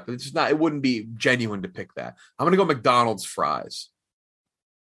Crunch Wrap, but it's just not, it wouldn't be genuine to pick that. I'm going to go McDonald's fries.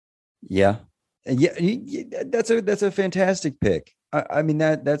 Yeah. That's a fantastic pick. I mean,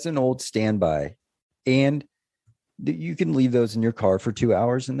 that's an old standby, and you can leave those in your car for 2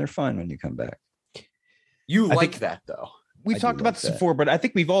 hours and they're fine when you come back. I think that though. We've talked about this before, but I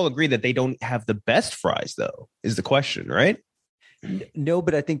think we've all agreed that they don't have the best fries though, is the question, right? No,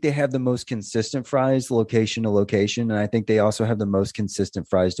 but I think they have the most consistent fries location to location. And I think they also have the most consistent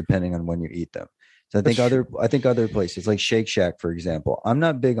fries depending on when you eat them. So I think other places like Shake Shack, for example, I'm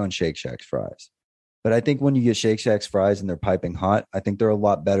not big on Shake Shack's fries, but I think when you get Shake Shack's fries and they're piping hot, I think they're a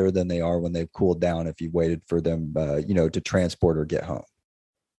lot better than they are when they've cooled down. If you waited for them, to transport or get home.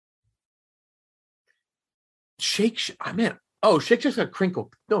 Shake Shack's got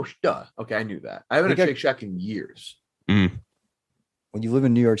crinkle. No, duh. Okay, I knew that. I haven't had Shake Shack in years. Mm. When you live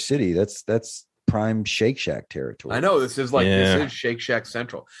in New York City, that's prime Shake Shack territory. I know this is Shake Shack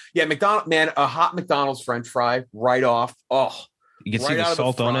Central. Yeah, McDonald's, man, a hot McDonald's French fry right off. Oh, you can see the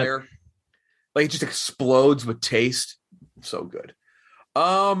salt on it. Like it just explodes with taste. So good.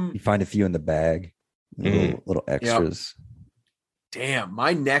 You find a few in the bag, little extras. Yep. Damn,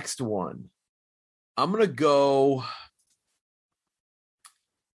 my next one. I'm gonna go.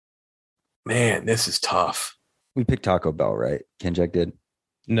 Man, this is tough. We picked Taco Bell, right? Kenjack did.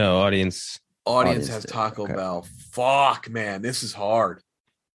 No, audience has Taco Bell. Fuck, man, this is hard.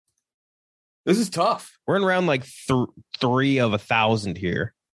 This is tough. We're in round like 3 of 1,000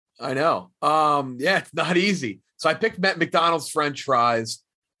 here. I know. Yeah, it's not easy. So I picked McDonald's French fries.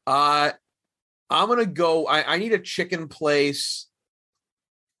 I'm gonna go. I need a chicken place.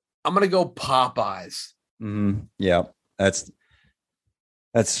 I'm gonna go Popeyes. Mm-hmm. Yeah, that's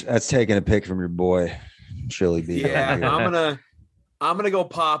taking a pick from your boy, Chili B. Yeah, I'm gonna go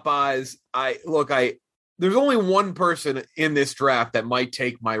Popeyes. There's only one person in this draft that might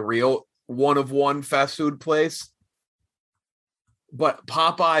take my real 1 of 1 fast food place, but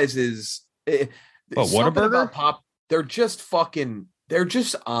Popeyes is. Whataburger? They're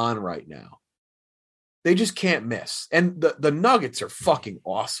just on right now. They just can't miss, and the nuggets are fucking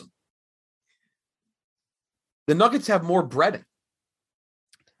awesome. The nuggets have more breading.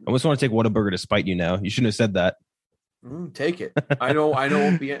 I almost want to take Whataburger to spite you now. You shouldn't have said that. Take it. I know. It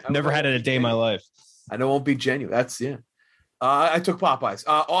won't be. Never had it a day in my life. I know it won't be genuine. That's yeah. I took Popeyes.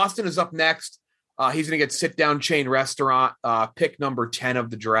 Austin is up next. He's going to get sit-down chain restaurant, pick number 10 of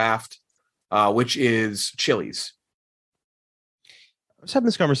the draft, which is Chili's. I was having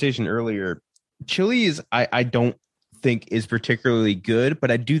this conversation earlier. Chili's, I don't think is particularly good, but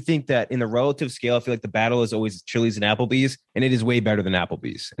I do think that in the relative scale, I feel like the battle is always Chili's and Applebee's, and it is way better than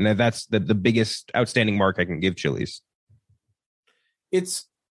Applebee's. And that's the biggest outstanding mark I can give Chili's.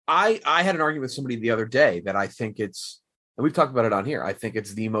 I had an argument with somebody the other day that I think it's, and we've talked about it on here, I think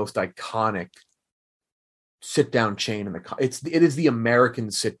it's the most iconic sit-down chain in it is the American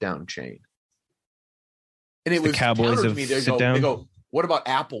sit-down chain. And it was the Cowboys of sit-down. They go, what about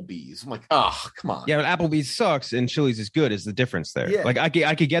Applebee's? I'm like, oh, come on. Yeah, but Applebee's sucks and Chili's is good is the difference there. Yeah. Like I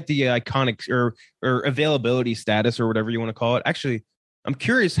could get the iconic or availability status or whatever you want to call it. Actually, I'm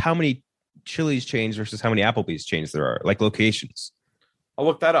curious how many Chili's chains versus how many Applebee's chains there are, like locations. I'll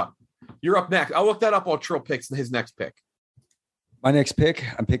look that up. You're up next. I'll look that up while Trill picks his next pick. My next pick,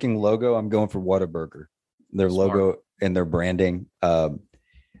 I'm picking logo. I'm going for Whataburger. Their Smart. logo and their branding.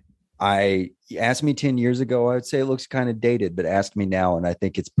 I asked me 10 years ago, I would say it looks kind of dated, but ask me now, and I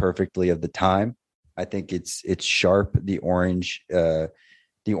think it's perfectly of the time. I think it's sharp. The orange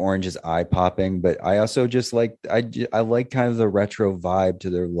is eye popping, but I also just like I like kind of the retro vibe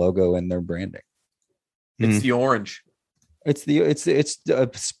to their logo and their branding. It's the orange. It's a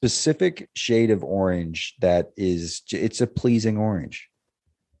specific shade of orange it's a pleasing orange.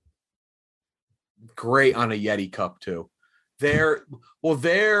 Great on a Yeti cup too. Their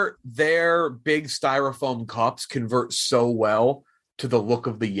big styrofoam cups convert so well to the look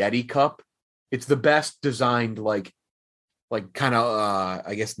of the Yeti cup. It's the best designed like kind of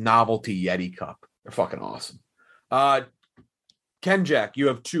I guess novelty Yeti cup. They're fucking awesome. Ken Jack, you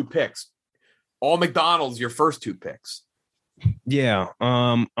have 2 picks. All McDonald's, your first 2 picks. Yeah.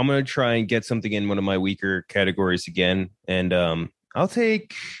 I'm gonna try and get something in one of my weaker categories again. And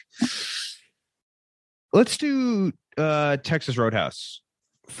let's do Texas Roadhouse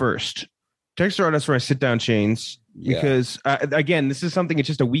first. Texas Roadhouse for my sit-down chains, because again, this is something, it's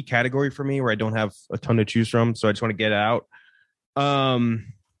just a weak category for me where I don't have a ton to choose from, so I just want to get it out. And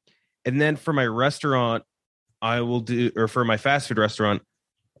then for my restaurant, for my fast food restaurant,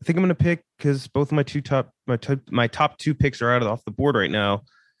 I think I'm going to pick, because both of my top 2 picks are off the board right now.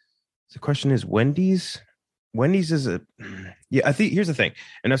 The question is Wendy's. Wendy's is I think here's the thing,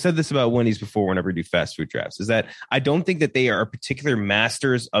 and I've said this about Wendy's before whenever we do fast food drafts, is that I don't think that they are particular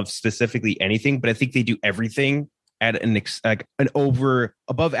masters of specifically anything, but I think they do everything at an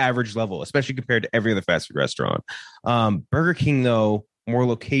above average level, especially compared to every other fast food restaurant. Burger King, though, more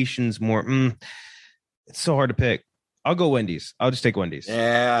locations, it's so hard to pick. I'll go Wendy's. I'll just take Wendy's.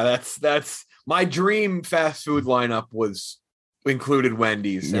 Yeah, that's my dream fast food lineup was included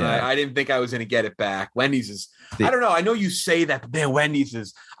Wendy's. And I didn't think I was going to get it back. Wendy's is, I don't know. I know you say that, but man, Wendy's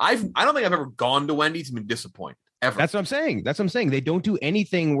is, I don't think I've ever gone to Wendy's and been disappointed. Ever. That's what I'm saying. They don't do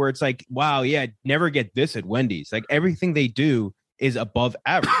anything where it's like, wow, yeah, never get this at Wendy's. Like everything they do is above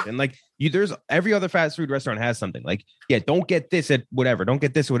average. And like there's every other fast food restaurant has something like, yeah, don't get this at whatever. Don't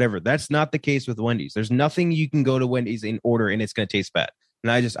get this, whatever. That's not the case with Wendy's. There's nothing you can go to Wendy's and order and it's going to taste bad.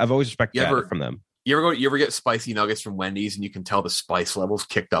 And I've always respected that from them. You ever get spicy nuggets from Wendy's and you can tell the spice levels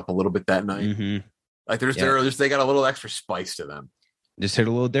kicked up a little bit that night? Mm-hmm. Like they got a little extra spice to them. Just hit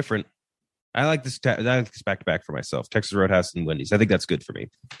a little different. I like this back to back for myself. Texas Roadhouse and Wendy's. I think that's good for me.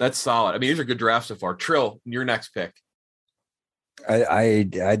 That's solid. I mean, these are good drafts so far. Trill, your next pick. I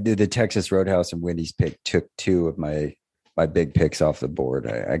did the Texas Roadhouse and Wendy's pick. Took 2 of my big picks off the board.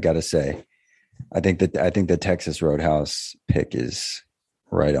 I gotta say, I think the Texas Roadhouse pick is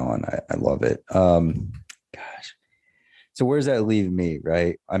right on. I love it. Gosh. So where's that leave me?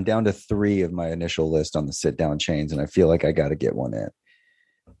 Right, I'm down to 3 of my initial list on the sit down chains, and I feel like I got to get one in,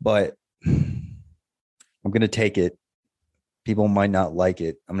 but I'm going to take it. People might not like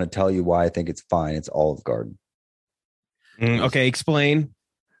it. I'm going to tell you why I think it's fine. It's Olive Garden. Okay, explain.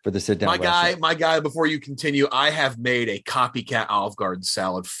 For the sit down. My guy, before you continue, I have made a copycat Olive Garden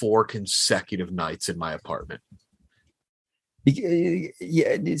salad 4 consecutive nights in my apartment.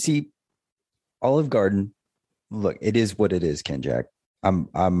 Yeah, see, Olive Garden, look, it is what it is, Ken Jack. I'm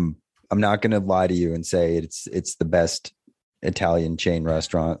not going to lie to you and say it's the best Italian chain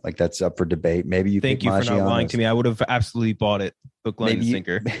restaurant. Like that's up for debate. Maybe you thank you for not lying to me. I would have absolutely bought it. Hook, line, and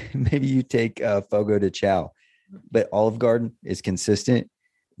sinker. Maybe you take Fogo de Chao, but Olive Garden is consistent.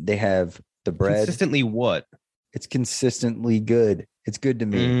 They have the bread. Consistently what? It's consistently good. It's good to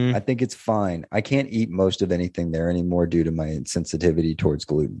me. I think it's fine. I can't eat most of anything there anymore due to my sensitivity towards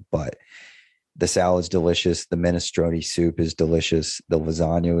gluten, but the salad's delicious. The minestrone soup is delicious. The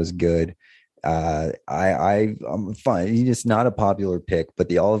lasagna is good. I'm fine. It's not a popular pick, but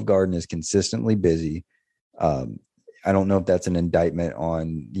the Olive Garden is consistently busy. I don't know if that's an indictment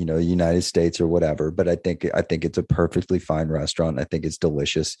on, you know, the United States or whatever, but I think it's a perfectly fine restaurant. I think it's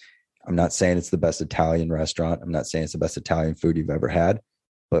delicious. I'm not saying it's the best Italian restaurant. I'm not saying it's the best Italian food you've ever had,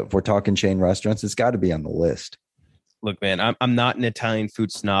 but if we're talking chain restaurants, it's got to be on the list. Look, man, I'm not an Italian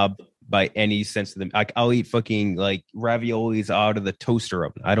food snob by any sense of them. I'll eat fucking like raviolis out of the toaster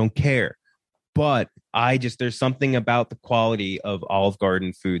oven. I don't care. But there's something about the quality of Olive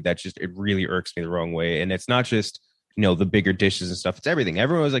Garden food that it really irks me the wrong way. And it's not just, you know, the bigger dishes and stuff. It's everything.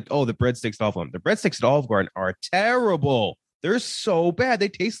 Everyone was like, oh, the breadsticks at Olive Garden. The breadsticks at Olive Garden are terrible. They're so bad. They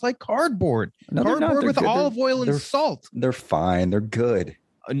taste like cardboard. No, cardboard with olive oil and salt. They're fine. They're good.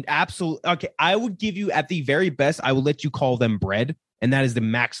 An absolute. Okay, I would give you at the very best, I will let you call them bread. And that is the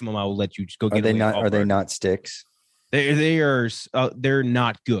maximum I will let you go get. Are they not sticks? They're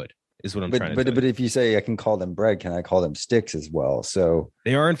not good. Is what I'm trying to say. But if you say I can call them bread, can I call them sticks as well? So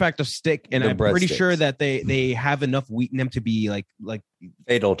they are in fact a stick, and I'm pretty sure that they have enough wheat in them to be like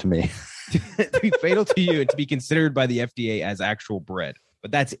fatal to me, to be fatal to you, and to be considered by the FDA as actual bread.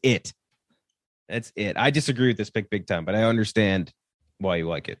 But that's it. That's it. I disagree with this pick big time, but I understand why you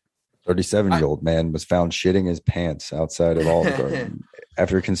like it. 37-year-old man was found shitting his pants outside of Olive Garden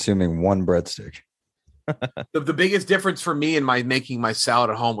after consuming one breadstick. The biggest difference for me in making my salad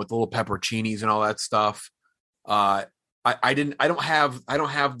at home with little pepperoncinis and all that stuff, I don't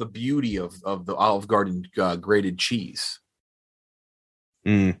have the beauty of the Olive Garden grated cheese.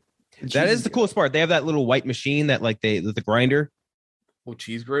 That is the coolest part. They have that little white machine that the grinder. Oh,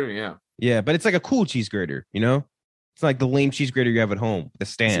 cheese grater, yeah. Yeah, but it's like a cool cheese grater, you know? It's like the lame cheese grater you have at home, the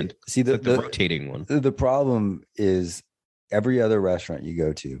stand. See the rotating one. The problem is every other restaurant you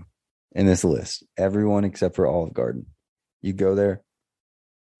go to in this list, everyone except for Olive Garden, you go there,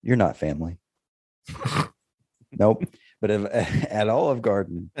 you're not family. Nope. But at Olive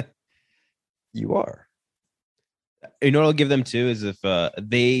Garden, you are. You know what I'll give them too is if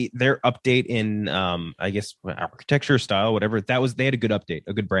their update in I guess architecture style, whatever they had a good update,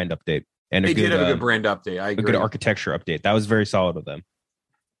 a good brand update, and they did have a good brand update. I agree. A good architecture update. That was very solid of them.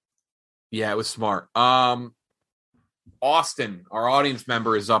 Yeah, it was smart. Austin, our audience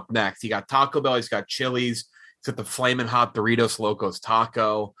member, is up next. He got Taco Bell. He's got Chili's. He's got the Flamin' Hot Doritos Locos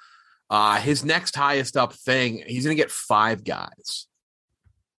Taco. His next highest up thing, he's going to get Five Guys.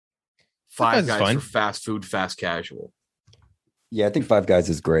 Five Guys for fast food, fast casual. Yeah, I think Five Guys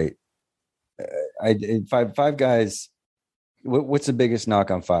is great. Five Guys. What's the biggest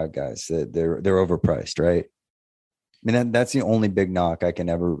knock on Five Guys? They're overpriced, right? I mean, that's the only big knock I can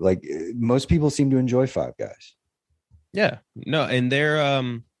ever like. Most people seem to enjoy Five Guys. Yeah, no, and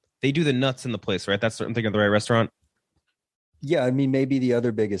they do the nuts in the place, right? That's I'm thinking of the right restaurant. Yeah, I mean, maybe the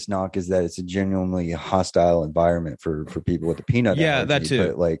other biggest knock is that it's a genuinely hostile environment for people with the peanut. Yeah, allergy, that too.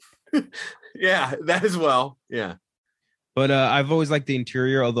 But like, yeah, that as well. Yeah, but I've always liked the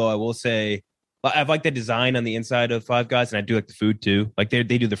interior. Although I will say, I've liked the design on the inside of Five Guys, and I do like the food too. Like they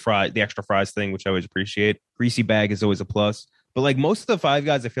do the extra fries thing, which I always appreciate. Greasy bag is always a plus. But like most of the Five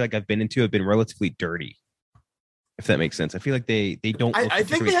Guys I feel like I've been into have been relatively dirty. If that makes sense. I feel like they don't. I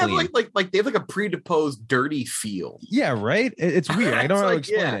think they have clean. like they have like a predisposed dirty feel. Yeah, right. It's weird. I don't know how to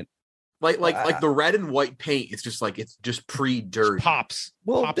explain it. Like the red and white paint. It's just pre-dirty. Pops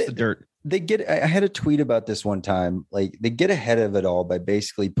the dirt. They get. I had a tweet about this one time. Like they get ahead of it all by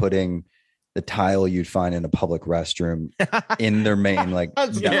basically putting the tile you'd find in a public restroom in their main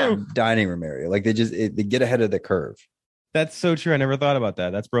dining room area. Like they get ahead of the curve. That's so true. I never thought about that.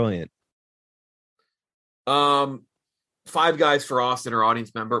 That's brilliant. Five Guys for Austin, our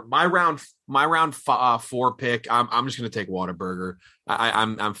audience member. My round 4 pick. I'm just going to take Whataburger.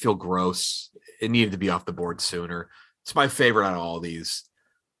 I feel gross. It needed to be off the board sooner. It's my favorite out of all these.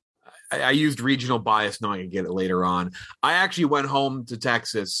 I used regional bias knowing I could get it later on. I actually went home to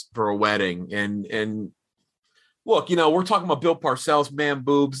Texas for a wedding, and look, you know, we're talking about Bill Parcells, man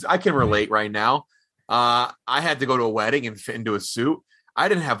boobs. I can relate right now. I had to go to a wedding and fit into a suit. I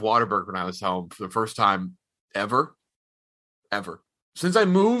didn't have Whataburger when I was home for the first time ever. Since I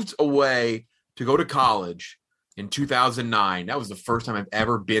moved away to go to college in 2009, that was the first time I've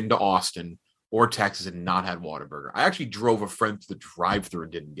ever been to Austin or Texas and not had Whataburger. I actually drove a friend to the drive-thru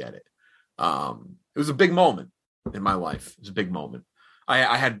and didn't get it. It was a big moment in my life. It was a big moment.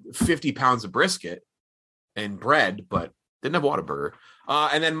 I had 50 pounds of brisket and bread, but didn't have Whataburger.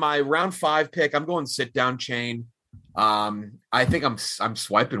 And then my round 5 pick, I'm going sit-down chain. I think I'm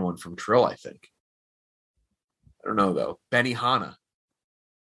swiping one from Trill, I think. I don't know though. Benihana.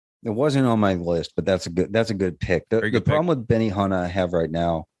 It wasn't on my list, but that's a good pick. The problem with Benihana I have right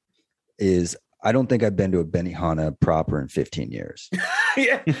now is I don't think I've been to a Benihana proper in 15 years.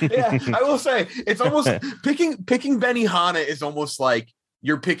 yeah. I will say it's almost picking Benihana is almost like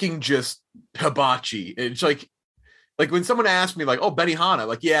you're picking just hibachi. It's like when someone asks me like, "Oh, Benihana,"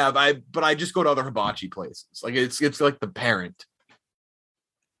 like, yeah, but I just go to other hibachi places. Like it's like the parent.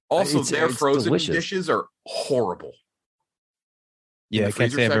 Also, their frozen delicious. Dishes are horrible. Yeah, I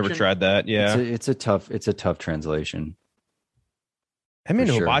can't say I've ever tried that. Yeah, it's a tough translation. I haven't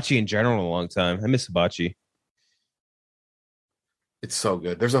been to hibachi in general in a long time. I miss hibachi. It's so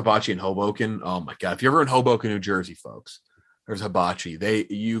good. There's hibachi in Hoboken. Oh my god! If you're ever in Hoboken, New Jersey, folks, there's hibachi.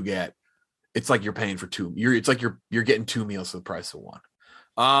 It's like you're paying for two. It's like you're getting two meals for the price of one.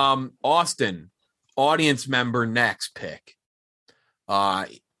 Austin, audience member next pick.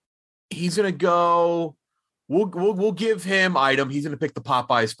 He's gonna go. We'll give him item. He's gonna pick the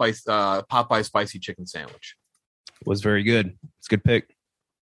Popeye spicy chicken sandwich. Was very good. It's a good pick.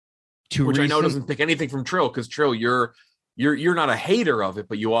 Which I know doesn't pick anything from Trill, because Trill, you're not a hater of it,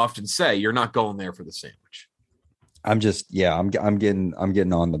 but you often say you're not going there for the sandwich. I'm getting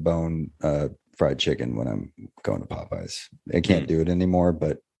on the bone fried chicken when I'm going to Popeyes. I can't do it anymore,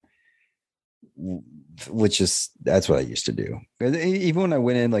 but that's what I used to do. Even when I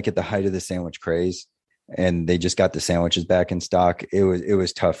went in like at the height of the sandwich craze, and they just got the sandwiches back in stock, it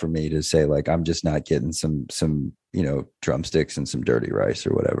was tough for me to say like I'm just not getting some drumsticks and some dirty rice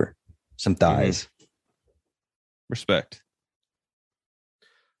or whatever, some thighs. Respect.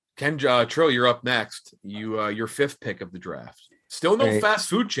 Ken Trill, you're up next. Your fifth pick of the draft. Still no fast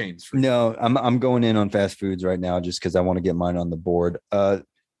food chains. No, I'm going in on fast foods right now just because I want to get mine on the board.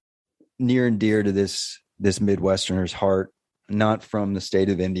 Near and dear to this Midwesterner's heart, not from the state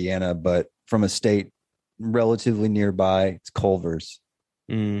of Indiana, but from a state relatively nearby. It's Culver's.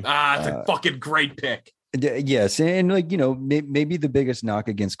 It's a fucking great pick. Yes, and maybe the biggest knock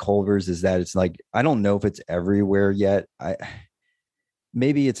against Culver's is that it's like I don't know if it's everywhere yet.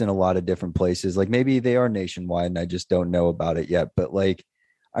 Maybe it's in a lot of different places. Like maybe they are nationwide, and I just don't know about it yet. But like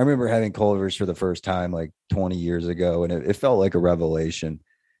I remember having Culver's for the first time like 20 years ago, and it felt like a revelation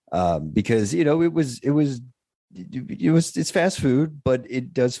because it's fast food, but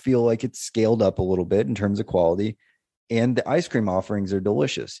it does feel like it's scaled up a little bit in terms of quality, and the ice cream offerings are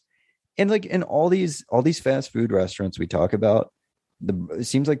delicious. And like in all these fast food restaurants we talk about, it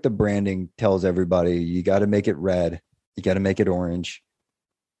seems like the branding tells everybody you got to make it red, you got to make it orange.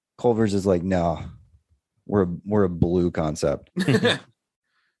 Culver's is like, no, we're a blue concept.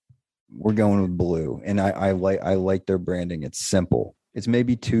 We're going with blue, and I like their branding. It's simple. It's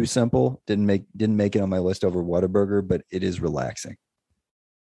maybe too simple. Didn't make it on my list over Whataburger, but it is relaxing.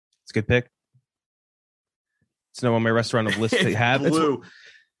 It's a good pick. It's no on my restaurant of list to have. Blue.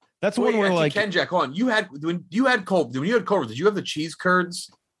 That's one where like Ken Jack, hold on. When you had Culver's, did you have the cheese curds?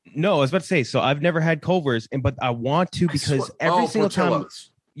 No, I was about to say. So I've never had Culver's, but I want to because every single time.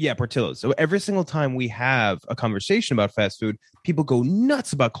 Yeah, Portillo's. So every single time we have a conversation about fast food, people go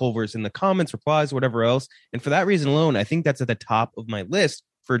nuts about Culver's in the comments, replies, whatever else. And for that reason alone, I think that's at the top of my list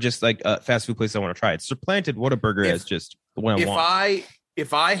for just like a fast food place I want to try. It's supplanted Whataburger as just the one I want.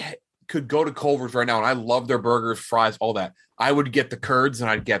 If I could go to Culver's right now, and I love their burgers, fries, all that, I would get the curds and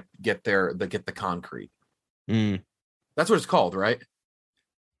I'd get the concrete. That's what it's called, right?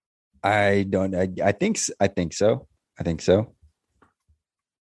 I think so.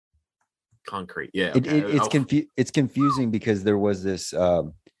 Concrete, yeah. It's confusing because there was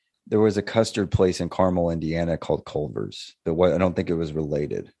a custard place in Carmel, Indiana called Culver's. But I don't think it was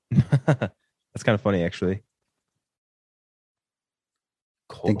related. That's kind of funny, actually.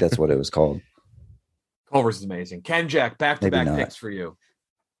 I think that's what it was called. Culver's is amazing. Ken Jack, back-to-back picks for you.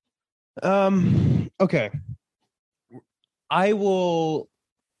 Okay. I will.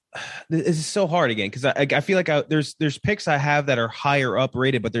 This is so hard again because I feel like there's picks I have that are higher up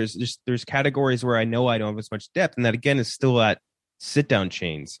rated, but there's categories where I know I don't have as much depth, and that again is still at sit down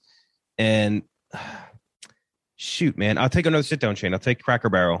chains. And shoot, man, I'll take another sit down chain. I'll take Cracker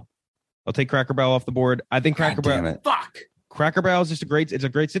Barrel. I'll take Cracker Barrel off the board. I think Cracker Barrel. Fuck. Cracker Barrel is just a great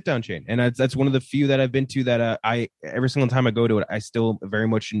sit down chain, and that's one of the few that I've been to that I every single time I go to it, I still very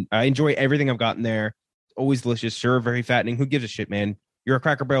much I enjoy everything I've gotten there. Always delicious, sure, very fattening. Who gives a shit, man? You're a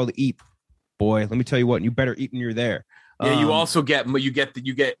Cracker Barrel to eat, boy. Let me tell you what. You better eat when you're there. Yeah, you also get because you get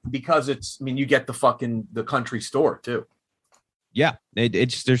the country store too. Yeah,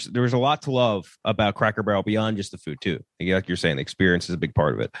 there's a lot to love about Cracker Barrel beyond just the food too. Like you're saying, the experience is a big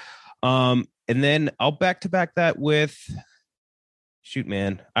part of it. And then I'll back to back that with, shoot,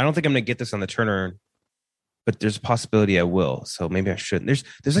 man, I don't think I'm gonna get this on the turn, but there's a possibility I will. So maybe I shouldn't.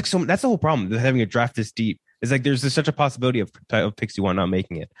 There's like that's the whole problem with having a draft this deep. It's like there's such a possibility of picks you want not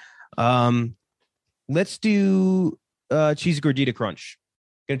making it. Let's do cheesy gordita crunch.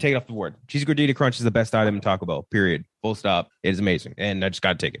 Gonna take it off the board. Cheesy gordita crunch is the best item in Taco Bell. Period. Full stop. It is amazing, and I just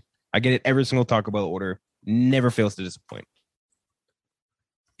gotta take it. I get it every single Taco Bell order. Never fails to disappoint.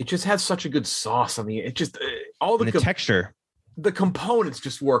 It just has such a good sauce on the. It just all the And the texture. The components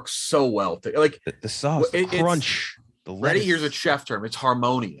just work so well. Like the sauce, the crunch. The ready, lettuce. here's a chef term. It's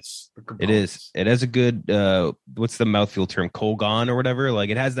harmonious. It is. It has a good. What's the mouthfeel term? Kolgon or whatever. Like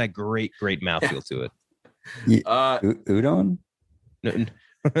it has that great mouthfeel to it. Udon?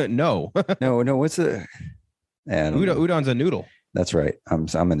 No. no. What's the? Udon's a noodle. That's right.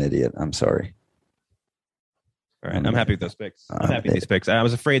 I'm an idiot. I'm sorry. All right, I'm happy with those picks. I'm happy with these picks. I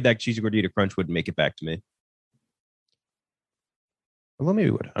was afraid that cheesy gordita crunch wouldn't make it back to me. Well, maybe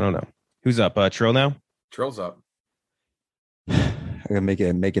it would. I don't know. Who's up? Trill now? Trill's up. I gotta make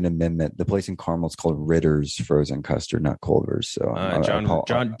an amendment. The place in Carmel is called Ritter's Frozen Custard, not Culver's. So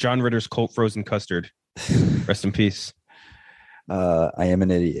John Ritter's cold frozen custard. Rest in peace. I am an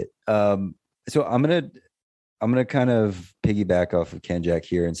idiot. So I'm gonna kind of piggyback off of Ken Jack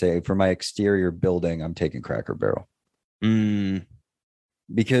here and say for my exterior building, I'm taking Cracker Barrel.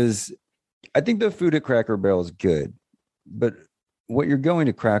 Because I think the food at Cracker Barrel is good, but what you're going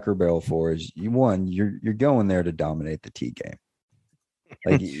to Cracker Barrel for is you're going there to dominate the tea game.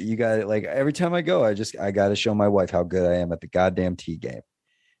 Like you got like every time I go, I got to show my wife how good I am at the goddamn tea game.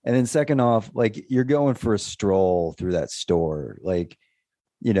 And then second off, like you're going for a stroll through that store, like,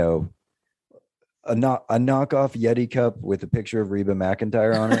 you know, a knockoff Yeti cup with a picture of Reba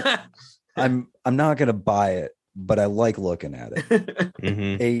McEntire on it. I'm not going to buy it, but I like looking at it.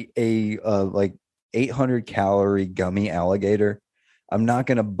 Mm-hmm. A like 800 calorie gummy alligator. I'm not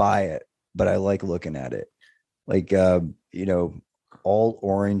going to buy it, but I like looking at it. Like, you know, all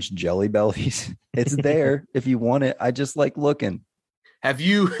orange Jelly Bellies. It's there if you want it. I just like looking. Have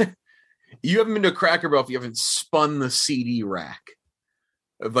you haven't been to Cracker Barrel if you haven't spun the CD rack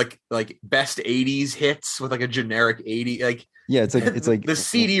of like best 80s hits with like a generic 80, like, yeah, it's like the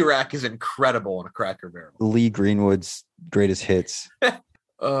CD rack is incredible in a Cracker Barrel. Lee Greenwood's greatest hits.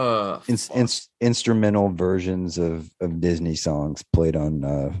 Instrumental versions of Disney songs played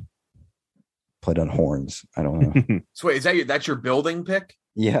on horns. I don't know. So wait, that's your building pick?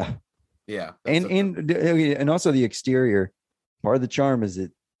 Yeah. And also the exterior. Part of the charm is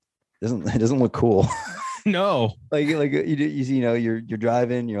it doesn't look cool. No. like you know you're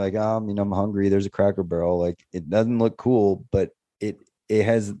driving, you're like, I'm hungry. There's a Cracker Barrel. Like it doesn't look cool, but you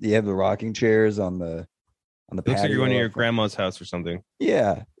have the rocking chairs on the looks like you're going to your grandma's house or something.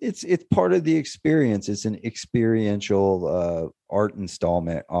 Yeah, it's part of the experience. It's an experiential art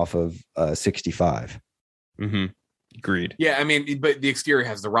installment off of 65. Mm-hmm. Agreed. Yeah, I mean, but the exterior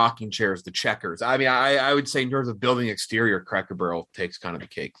has the rocking chairs, the checkers. I mean, I would say in terms of building exterior, Cracker Barrel takes kind of the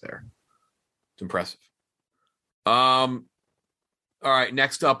cake there. It's impressive. All right,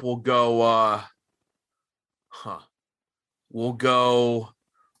 next up we'll go. We'll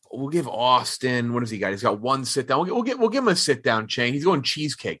give Austin. What does he got? He's got one sit down. We'll give him a sit down chain. He's going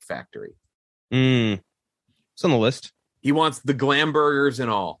Cheesecake Factory. It's on the list. He wants the glam burgers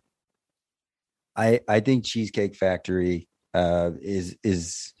and all. I think Cheesecake Factory is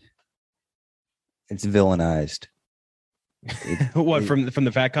it's villainized. From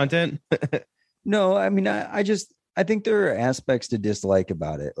the fat content? No, I mean I think there are aspects to dislike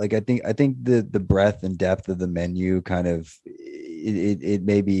about it. Like I think the breadth and depth of the menu kind of it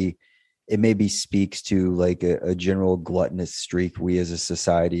maybe speaks to like a general gluttonous streak we as a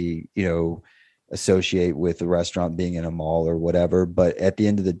society, you know, associate with a restaurant being in a mall or whatever. But at the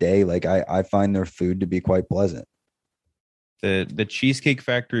end of the day, like I find their food to be quite pleasant. The Cheesecake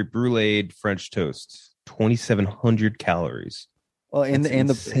Factory brulee French toast, 2,700 calories. Well, and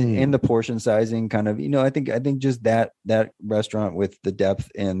the portion sizing kind of, you know, I think just that restaurant with the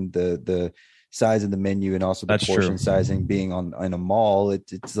depth and the size of the menu and also the portion sizing being in a mall,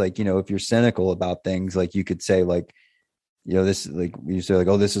 it's like, you know, if you're cynical about things, like you could say like, you know, this like you say like,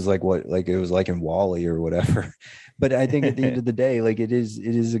 oh, this is like what like it was like in Wall-E or whatever. But I think at the end of the day, like it's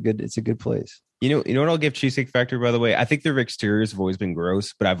a good place. You know what I'll give Cheesecake Factory, by the way? I think their exteriors have always been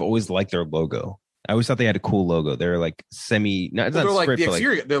gross, but I've always liked their logo. I always thought they had a cool logo. They're like they're like the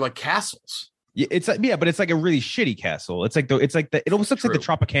exterior, they're like castles. Yeah, it's like, but it's like a really shitty castle. It almost looks like the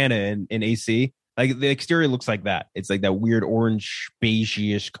Tropicana in AC. Like the exterior looks like that. It's like that weird orange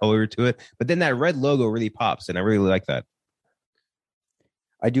beige-ish color to it. But then that red logo really pops, and I really like that.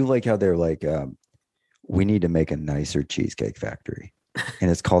 I do like how they're like, we need to make a nicer Cheesecake Factory, and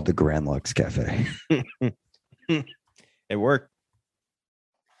it's called the Grand Lux Cafe. It worked.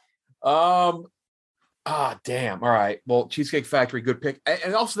 Damn. All right. Well, Cheesecake Factory, good pick.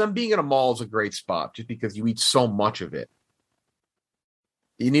 And also them being in a mall is a great spot just because you eat so much of it.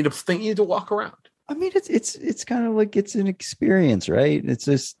 You need to walk around. I mean, it's kind of like it's an experience, right? It's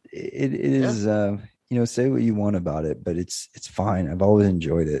just it is say what you want about it, but it's fine. I've always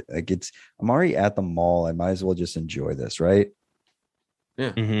enjoyed it. Like I'm already at the mall. I might as well just enjoy this, right?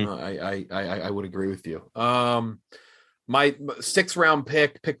 Yeah, I would agree with you. My 6th round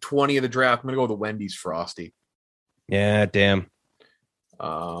pick 20 of the draft. I'm gonna go with the Wendy's Frosty. Yeah, damn.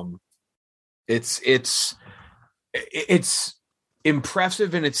 It's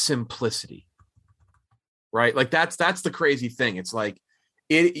impressive in its simplicity, right? Like that's the crazy thing. It's like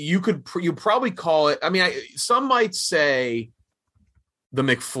you probably call it. I mean, some might say the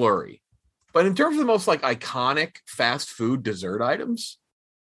McFlurry, but in terms of the most like iconic fast food dessert items,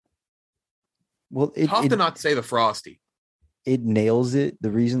 well, tough to not say the Frosty. It nails it.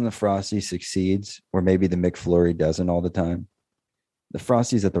 The reason the Frosty succeeds, or maybe the McFlurry doesn't all the time, the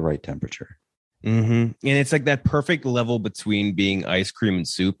Frosty's at the right temperature. Mm-hmm. And it's like that perfect level between being ice cream and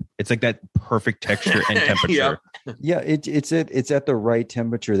soup. It's like that perfect texture and temperature. Yeah, it's at the right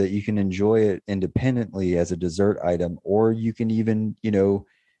temperature that you can enjoy it independently as a dessert item, or you can even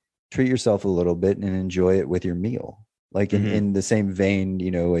treat yourself a little bit and enjoy it with your meal. Like in the same vein,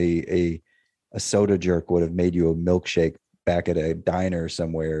 a soda jerk would have made you a milkshake back at a diner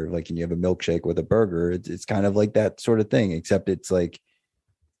somewhere. Like, and you have a milkshake with a burger. It's kind of like that sort of thing, except it's like,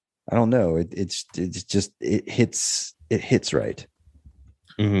 I don't know. It hits right.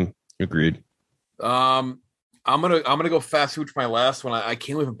 Mm-hmm. Agreed. I'm gonna go fast food for my last one. I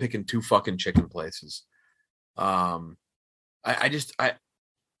can't believe I'm picking 2 fucking chicken places. I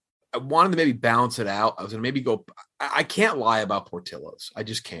wanted to maybe balance it out. I was gonna maybe go. I can't lie about Portillo's. I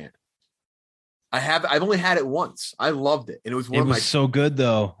just can't. I've only had it once. I loved it, and it was one of my. So good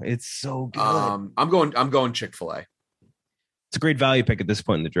though. It's so good. I'm going Chick-fil-A. It's a great value pick at this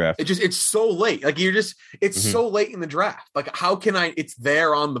point in the draft. It's so late. Like so late in the draft. Like how can it's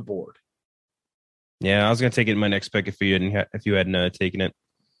there on the board. Yeah, I was gonna take it in my next pick if you hadn't taken it.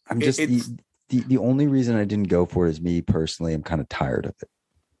 I'm just the only reason I didn't go for it is me personally. I'm kind of tired of it.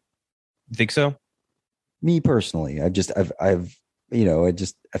 You think so? Me personally, I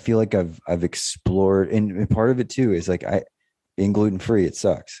feel like I've explored, and part of it too is like being gluten free. It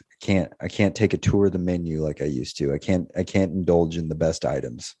sucks. I can't take a tour of the menu like I used to. I can't indulge in the best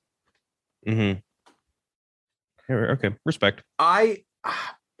items. Mm-hmm. Okay, respect. I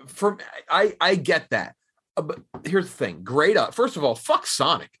get that, but here's the thing. First of all, fuck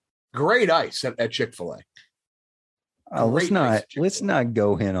Sonic. Great ice at Chick-fil-A. Let's not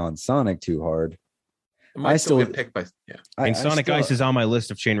go in on Sonic too hard. I still get picked by Sonic Ice is on my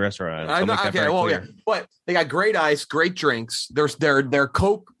list of chain restaurant items. But they got great ice, great drinks. Their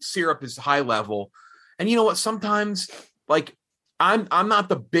Coke syrup is high level, and you know what? Sometimes, like I'm not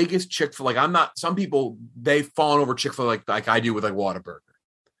the biggest Chick-fil-A. Like I'm not. Some people they've fallen over Chick-fil-A like I do with like Whataburger.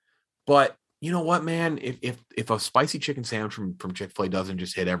 But you know what, man? If a spicy chicken sandwich from Chick-fil-A doesn't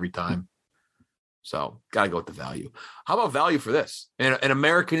just hit every time, so gotta go with the value. How about value for this? An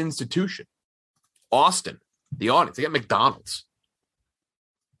American institution. Austin, the audience, they got McDonald's.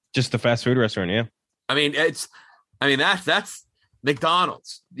 Just the fast food restaurant, yeah. That's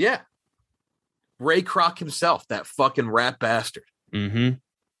McDonald's. Yeah. Ray Kroc himself, that fucking rat bastard. Mm-hmm.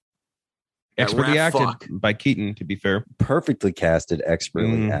 Expertly acted by Keaton, to be fair. Perfectly casted,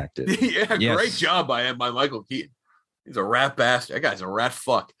 expertly acted. Yeah, yes. Great job by Michael Keaton. He's a rat bastard. That guy's a rat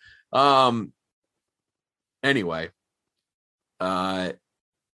fuck. Anyway.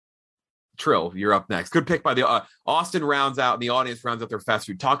 Trill, you're up next. Good pick by the Austin rounds out and the audience rounds out their fast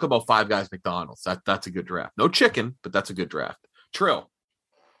food. Talk about Five Guys McDonald's. That's a good draft. No chicken, but that's a good draft. Trill.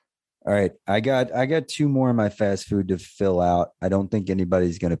 All right. I got 2 more of my fast food to fill out. I don't think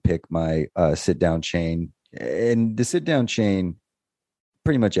anybody's going to pick my sit down chain. And the sit down chain,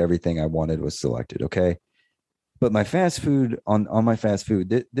 pretty much everything I wanted was selected. Okay. But my fast food on my fast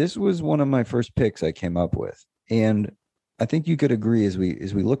food, this was one of my first picks I came up with. And I think you could agree as we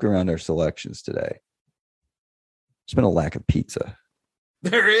look around our selections today, there's been a lack of pizza.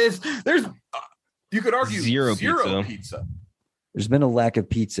 There's you could argue zero pizza. There's been a lack of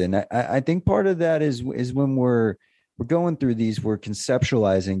pizza, and I think part of that is when we're going through these, we're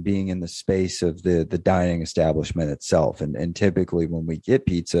conceptualizing being in the space of the dining establishment itself, and typically when we get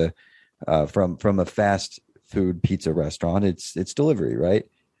pizza from a fast food pizza restaurant, it's delivery, right?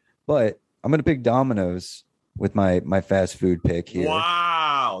 But I'm going to pick Domino's with my fast food pick here.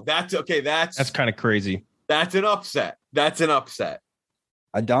 Wow. That's okay. That's kind of crazy. That's an upset.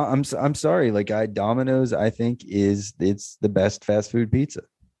 I'm sorry. Like Domino's, I think it's the best fast food pizza.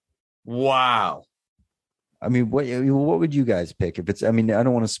 Wow. I mean, what would you guys pick if it's? I mean, I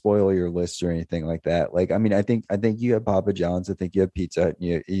don't want to spoil your list or anything like that. Like, I mean, I think you have Papa John's. I think you have Pizza Hut.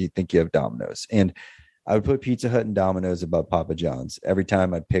 And you think you have Domino's, and I would put Pizza Hut and Domino's above Papa John's every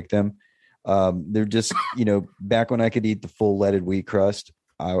time I'd pick them. They're just, back when I could eat the full leaded wheat crust,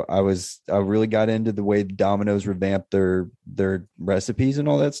 I really got into the way Domino's revamped their recipes and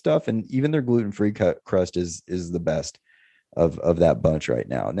all that stuff, and even their gluten-free crust is the best of that bunch right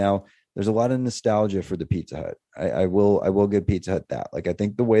now. Now, there's a lot of nostalgia for the Pizza Hut. I will give Pizza Hut that. Like, I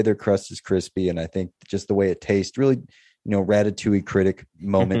think the way their crust is crispy, and I think just the way it tastes really, Ratatouille critic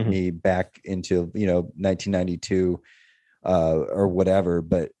moment me back into 1992 or whatever.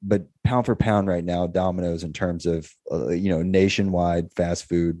 But pound for pound right now, Domino's in terms of nationwide fast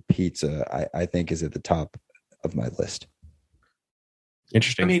food pizza, I think is at the top of my list.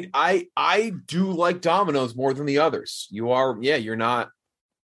 Interesting. I mean, I do like Domino's more than the others. You're not.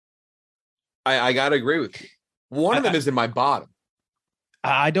 I gotta agree with you. One of them is in my bottom.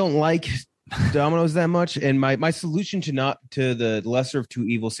 I don't like Domino's that much, and my solution to the lesser of two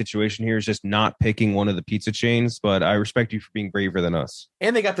evil situation here is just not picking one of the pizza chains. But I respect you for being braver than us.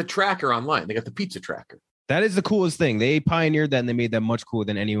 And they got the tracker online. They got the pizza tracker. That is the coolest thing. They pioneered that, and they made that much cooler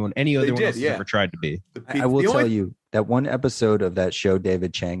than any other one else has ever tried to be. I will tell you that one episode of that show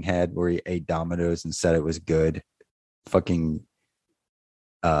David Chang had where he ate Domino's and said it was good, fucking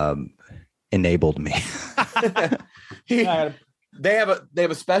enabled me. They have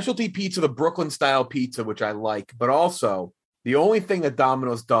a specialty pizza, the Brooklyn style pizza, which I like, but also the only thing that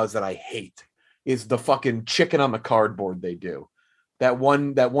Domino's does that I hate is the fucking chicken on the cardboard they do. That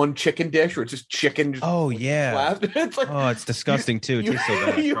one chicken dish where it's just chicken. It's like, it's disgusting too. It tastes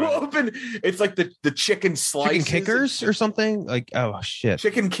so bad. It's like the chicken slices. Chicken kickers or something? Like, oh shit.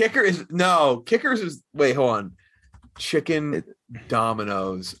 Chicken kicker kickers is wait, hold on. Chicken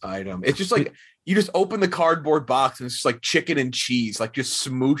Domino's item. It's just like you just open the cardboard box and it's just like chicken and cheese, like just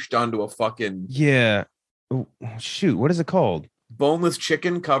smooshed onto a fucking shoot. What is it called? Boneless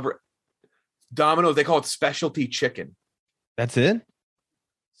chicken cover. Domino's. They call it specialty chicken. That's it.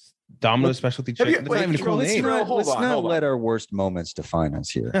 Domino's specialty chicken. Let's not let our worst moments define us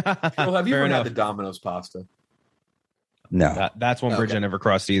here. Well, have you ever had the Domino's pasta? No, that's one bridge I never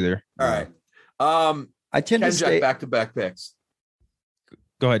crossed either. All right. I tend to stay back-to-back picks.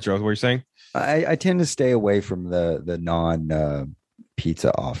 Go ahead, Joe. What were you saying? I tend to stay away from the non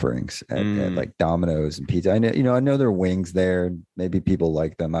pizza offerings at like Domino's and pizza. I know there are wings there. Maybe people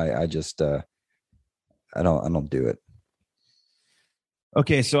like them. I just I don't do it.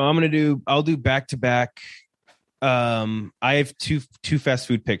 Okay, so I'll do back-to-back. I have two fast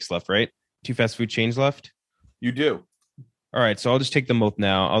food picks left, right? Two fast food chains left. You do. All right, so I'll just take them both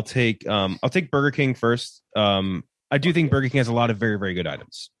now. I'll take Burger King first. I do think Burger King has a lot of very, very good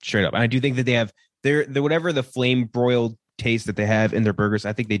items, straight up. And I do think that they have their whatever the flame broiled taste that they have in their burgers.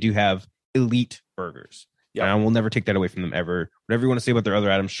 I think they do have elite burgers. Yeah, and I will never take that away from them ever. Whatever you want to say about their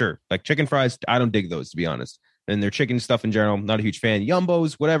other items, sure. Like chicken fries, I don't dig those, to be honest. And their chicken stuff in general, not a huge fan.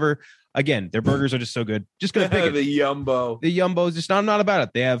 Yumbos, whatever. Again, their burgers are just so good. Just gonna pick it. The Yumbos. Just I'm not about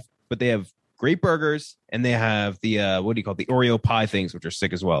it. They have great burgers, and they have the the Oreo pie things, which are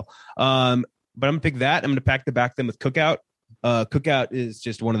sick as well. But I'm gonna pick that. I'm gonna back them with Cookout. Cookout is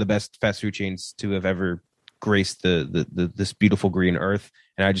just one of the best fast food chains to have ever graced this beautiful green earth.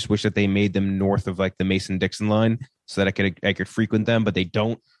 And I just wish that they made them north of like the Mason-Dixon line so that I could frequent them, but they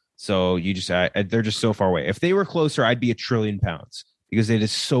don't. So they're just so far away. If they were closer, I'd be a trillion pounds because it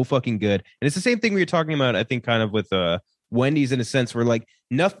is so fucking good. And it's the same thing we were talking about, I think, kind of with Wendy's in a sense where like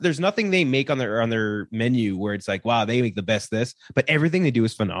there's nothing they make on their menu where it's like, wow, they make the best this, but everything they do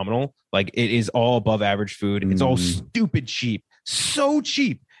is phenomenal. Like it is all above average food. It's all stupid cheap, so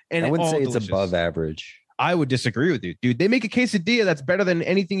cheap. And I wouldn't say delicious. It's above average. I would disagree with you, dude. They make a quesadilla that's better than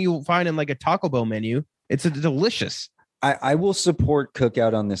anything you'll find in like a Taco Bell menu. It's delicious. I will support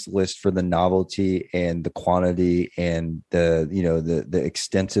Cookout on this list for the novelty and the quantity and the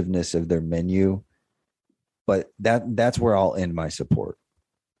extensiveness of their menu. But that's where I'll end my support.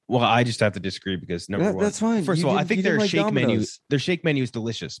 Well, I just have to disagree because number one, that's fine. First of all, I think their shake menu is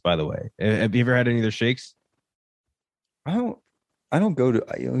delicious. By the way, have you ever had any of their shakes? I don't go to.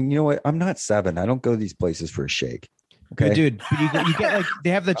 You know what? I'm not 7. I don't go to these places for a shake. Okay, dude. You get like they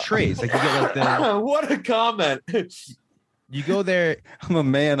have the trays. Like you get like the. What a comment. You go there. I'm a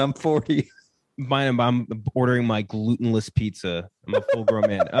man. I'm 40. I'm ordering my glutenless pizza. I'm a full grown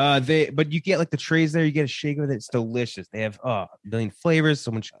man. But you get like the trays there. You get a shake with it. It's delicious. They have a million flavors.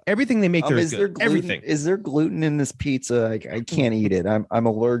 So much. Everything they make there is good. Everything. Is there gluten in this pizza? I can't eat it. I'm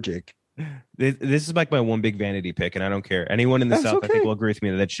allergic. This is like my one big vanity pick, and I don't care. Anyone in the South, okay. I think, will agree with me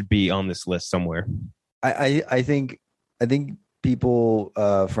that should be on this list somewhere. I think people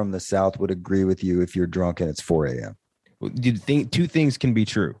from the South would agree with you if you're drunk and it's 4 a.m. Do you think two things can be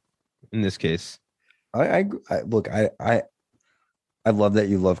true in this case? I love that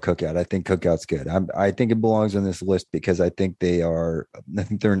you love Cookout. I think Cookout's good. I think it belongs on this list because I think they're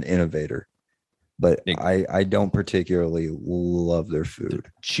an innovator, but I don't particularly love their food.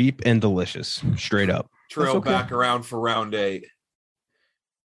 They're cheap and delicious, straight up. Trail back around for round 8.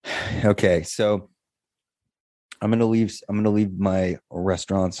 Okay, so I'm gonna leave my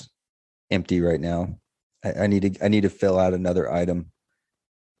restaurants empty right now. I need to fill out another item.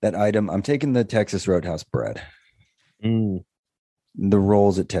 That item, I'm taking the Texas Roadhouse bread. The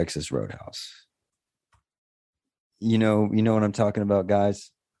rolls at Texas Roadhouse. You know what I'm talking about,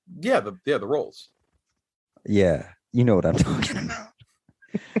 guys? Yeah, the rolls. Yeah, you know what I'm talking about.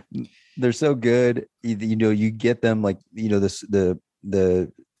 They're so good. You get them like the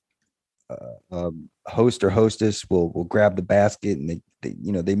host or hostess will grab the basket and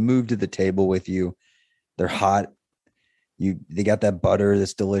they move to the table with you. They're hot. They got that butter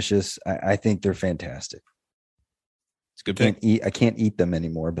that's delicious. I think they're fantastic. It's good. I can't eat them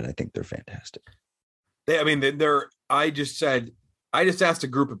anymore, but I think they're fantastic. I just asked a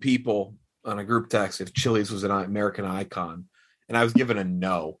group of people on a group text if Chili's was an American icon, and I was given a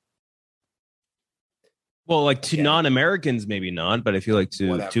no. Well, like to non-Americans, maybe not, but I feel like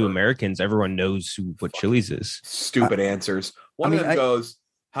to Americans, everyone knows what Chili's is. Stupid answers. One of them goes,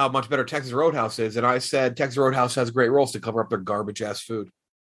 how much better Texas Roadhouse is, and I said Texas Roadhouse has great rolls to cover up their garbage ass food.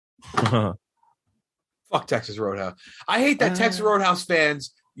 Fuck Texas Roadhouse. I hate that Texas Roadhouse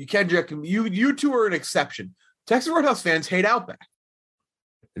fans. You two are an exception. Texas Roadhouse fans hate Outback.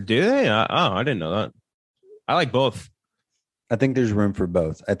 Do they? I didn't know that. I like both. I think there's room for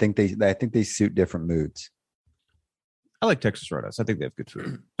both. I think they suit different moods. I like Texas Roadhouse. I think they have good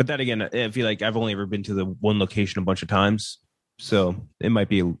food. But then again, I feel like I've only ever been to the one location a bunch of times, so it might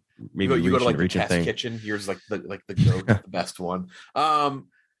be maybe you go to like the test thing. Kitchen. Yours is like the goat, the best one.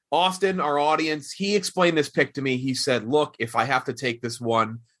 Austin, our audience, he explained this pick to me. He said, "Look, if I have to take this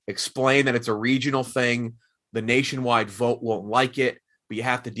one, explain that it's a regional thing. The nationwide vote won't like it, but you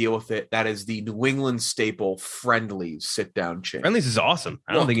have to deal with it. That is the New England staple Friendly's sit-down chain. Friendly's is awesome.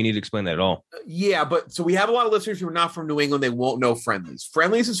 I don't think you need to explain that at all. Yeah, but so we have a lot of listeners who are not from New England. They won't know Friendly's.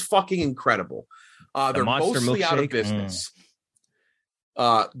 Friendly's is fucking incredible. They're mostly out of business.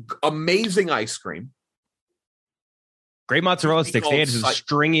 Amazing ice cream. Great mozzarella sticks. They had the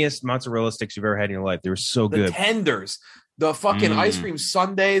stringiest mozzarella sticks you've ever had in your life. They were so good. The tenders. The fucking ice cream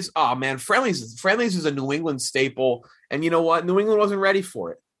sundaes. Oh man, Friendly's is a New England staple, and you know what? New England wasn't ready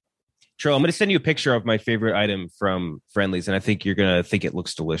for it. Trill, I'm going to send you a picture of my favorite item from Friendly's, and I think you're going to think it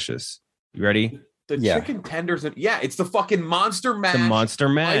looks delicious. You ready? The chicken tenders. It's the fucking Monster Mash. The Monster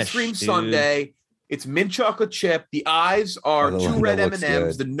Mash ice cream sundae. It's mint chocolate chip. The eyes are 2 red M&Ms.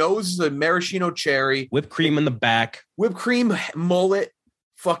 Good. The nose is a maraschino cherry. Whipped cream in the back. Whipped cream mullet.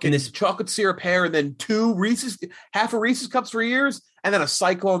 Fucking this chocolate syrup hair, and then half a Reese's cups for years, and then a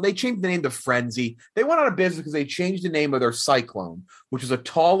Cyclone. They changed the name to Frenzy. They went out of business because they changed the name of their Cyclone, which was a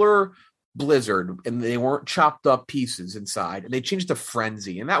taller Blizzard, and they weren't chopped up pieces inside, and they changed to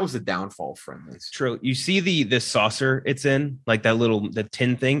Frenzy, and that was the downfall of Friendly's. True. You see the saucer it's in, like the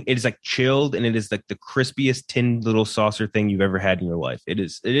tin thing. It is like chilled, and it is like the crispiest tin little saucer thing you've ever had in your life. It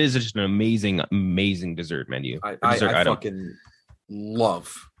is just an amazing dessert menu. I fucking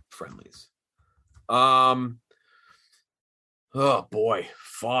love Friendly's. Oh boy,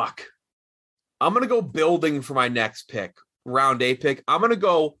 fuck. I'm gonna go building for my next pick, round 8 pick. I'm gonna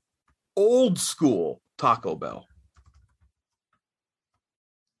go old school Taco Bell.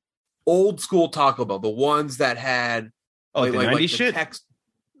 Old school Taco Bell, the ones that had the 90s shit,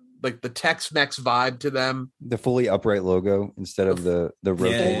 like the Tex-Mex vibe to them. The fully upright logo instead of the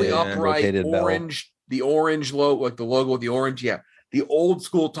rotated, fully upright orange, bell. The orange logo, like the logo with the orange. Yeah. The old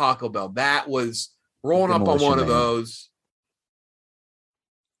school Taco Bell. That was rolling up on one of those.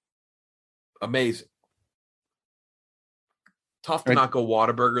 Amazing. Tough to not go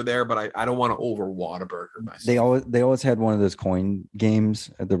Whataburger there, but I don't want to over Whataburger myself. They always had one of those coin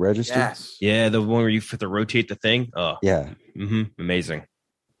games at the register. Yes. Yeah, the one where you have to rotate the thing. Oh. Yeah. Mm-hmm. Amazing.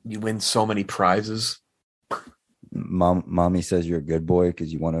 You win so many prizes. Mommy says you're a good boy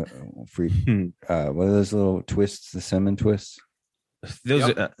because you want a free what are those little twists, the cinnamon twists? Those,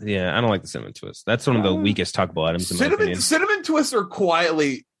 I don't like the cinnamon twist. That's one of the weakest Taco Bell items in my opinion. Cinnamon twists are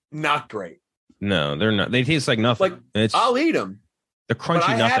quietly not great. No, they're not. They taste like nothing. I'll eat them. They're crunchy. But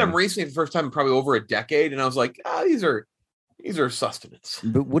I nothing. had them recently for the first time in probably over a decade, and I was like, these are sustenance.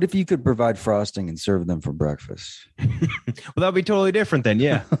 But what if you could provide frosting and serve them for breakfast? Well, that'd be totally different then.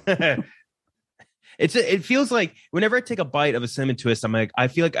 Yeah. It feels like whenever I take a bite of a cinnamon twist, I'm like, I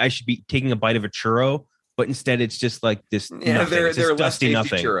feel like I should be taking a bite of a churro, but instead it's just like this. Yeah, nothing. they're It's just less dusty tasty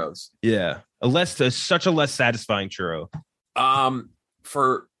nothing. churros. Yeah, such a less satisfying churro.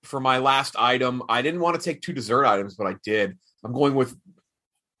 For my last item, I didn't want to take 2 dessert items, but I did. I'm going with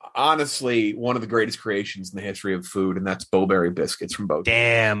honestly one of the greatest creations in the history of food, and that's Bowberry biscuits from Bojangles.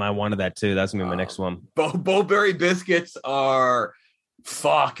 Damn, I wanted that too. That's gonna be my next one. Bowberry biscuits are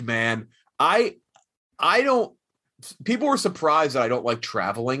fuck, man. I don't. People were surprised that I don't like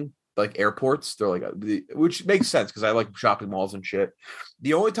traveling, like airports. They're like, which makes sense because I like shopping malls and shit.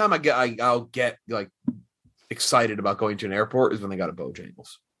 The only time I'll get like excited about going to an airport is when they got a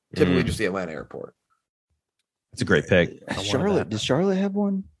Bojangles. Typically, just the Atlanta airport. It's a great pick. Charlotte, does Charlotte have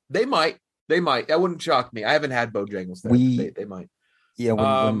one? They might. That wouldn't shock me. I haven't had Bojangles there. They might. Yeah,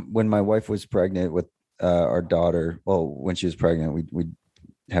 when my wife was pregnant with our daughter, well, when she was pregnant, we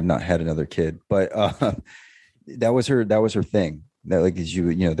have not had another kid, but that was her thing. That like is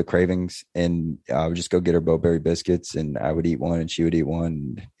the cravings, and I would just go get her Bowberry biscuits, and I would eat one, and she would eat one.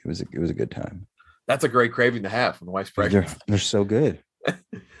 And it was a good time. That's a great craving to have when the wife's pregnant. They're so good.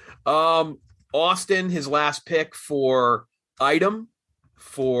 Austin, his last pick for item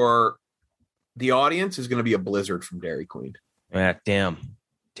for the audience is going to be a Blizzard from Dairy Queen. Ah, damn.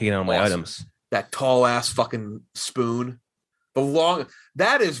 Taking out my items. That tall ass fucking spoon.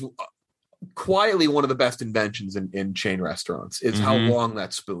 That is quietly one of the best inventions in chain restaurants. Is how long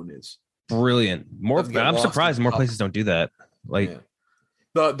that spoon is. Brilliant. I'm surprised more places don't do that. Like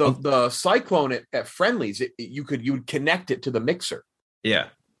the Cyclone at Friendly's, you would connect it to the mixer. Yeah.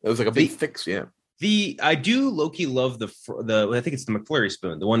 It was like a big fix. Yeah. I do low-key love the I think it's the McFlurry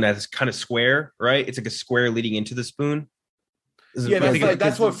spoon, the one that's kind of square, right? It's like a square leading into the spoon.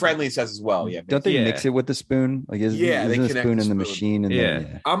 That's what Friendly says as well. Yeah. Don't they mix it with the spoon? Like isn't the spoon in the machine? And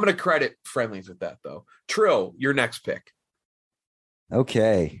then, I'm going to credit Friendly's with that though. Trill, your next pick.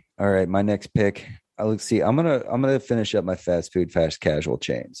 Okay. All right. My next pick. Let's see. I'm gonna finish up my fast food, fast casual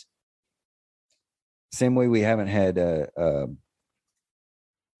chains. Same way we haven't had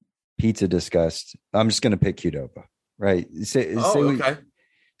pizza discussed. I'm just gonna pick Qdoba. Right.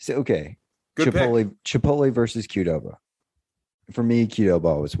 Okay. Good Chipotle versus Qdoba. For me, Qdoba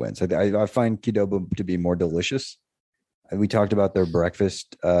always wins. I find Qdoba to be more delicious. We talked about their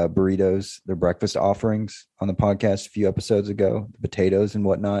breakfast burritos, their breakfast offerings on the podcast a few episodes ago, the potatoes and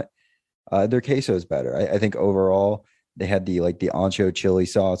whatnot. Their queso is better. I think overall they had the ancho chili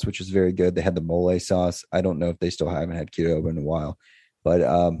sauce, which was very good. They had the mole sauce. I don't know if they still haven't had Qdoba in a while, but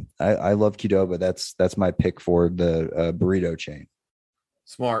I love Qdoba. That's my pick for the burrito chain.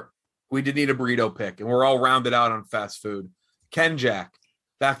 Smart. We did need a burrito pick, and we're all rounded out on fast food. Ken Jack,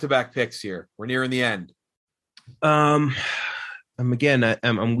 back-to-back picks here. We're nearing the end. I'm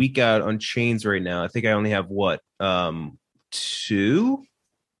weak out on chains right now. I think I only have 2.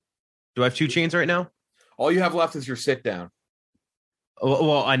 Do I have 2 chains right now? All you have left is your sit down.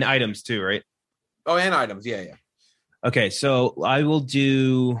 Well, and items too, right? Oh, and items. Yeah. Okay, so I'll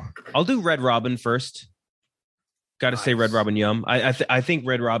do Red Robin first. Got to say Red Robin Yum. I think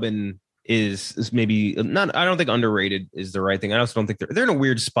Red Robin is maybe not. I don't think underrated is the right thing. I also don't think they're in a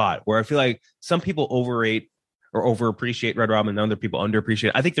weird spot where I feel like some people overrate or overappreciate Red Robin, and other people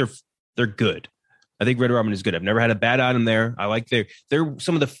underappreciate. I think they're good. I think Red Robin is good. I've never had a bad item there. I like they're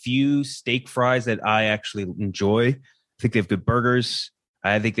some of the few steak fries that I actually enjoy. I think they have good burgers.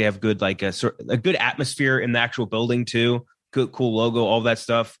 I think they have good a good atmosphere in the actual building too. Good, cool logo, all that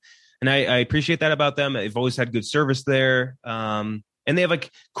stuff. And I appreciate that about them. They've always had good service there. And they have like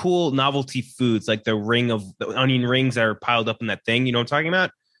cool novelty foods, like the onion rings that are piled up in that thing. You know what I'm talking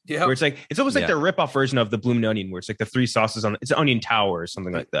about? Yeah. Where it's almost like the rip-off version of the Bloomin' Onion, where it's like the 3 sauces on it's an onion tower or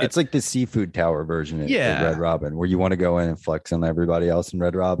something like that. It's like the seafood tower version of Red Robin, where you want to go in and flex on everybody else in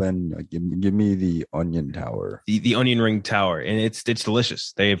Red Robin. Like, give me the onion tower. The onion ring tower. And it's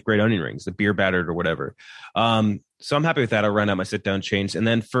delicious. They have great onion rings, the beer battered or whatever. So I'm happy with that. I'll round out my sit-down chains. And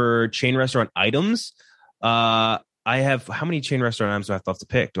then for chain restaurant items, I have how many chain restaurant items do I have to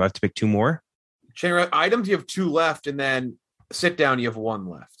pick? Do I have to pick 2 more? Chain items, you have 2 left, and then sit down, you have 1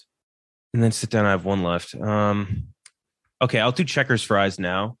 left. And then sit down, I have 1 left. Okay, I'll do Checkers fries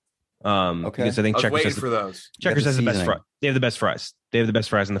now. Because I think Checkers has for those. Checkers has the best fries. They have the best fries. They have the best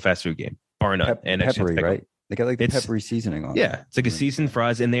fries in the fast food game, bar none. And peppery, right? They got like the peppery seasoning on. Yeah, it's like a seasoned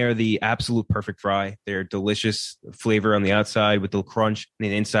fries, and they are the absolute perfect fry. They're delicious flavor on the outside with the crunch, and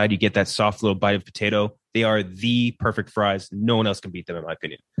the inside you get that soft little bite of potato. They are the perfect fries. No one else can beat them, in my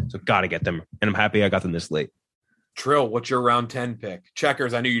opinion. So gotta get them, and I'm happy I got them this late. Trill, what's your round 10 pick?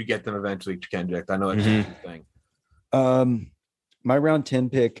 Checkers, I knew you'd get them eventually, Kenjic. I know that's your thing. My round 10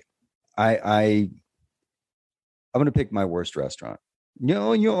 pick, I I'm going to pick my worst restaurant. I'm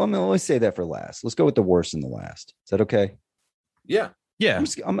going to always say that for last. Let's go with the worst and the last. Is that okay? Yeah.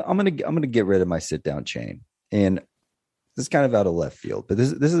 I'm going to get rid of my sit down chain. And this is kind of out of left field, but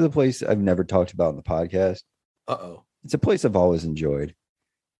this is a place I've never talked about in the podcast. Uh-oh. It's a place I've always enjoyed.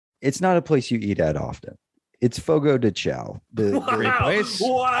 It's not a place you eat at often. It's Fogo de Chao. Great place.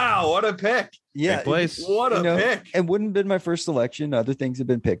 Wow, what a pick. Yeah, great place. What a pick. It wouldn't have been my first selection. Other things have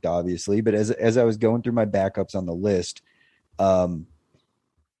been picked, obviously. But as I was going through my backups on the list,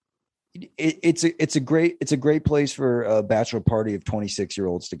 it's a great place for a bachelor party of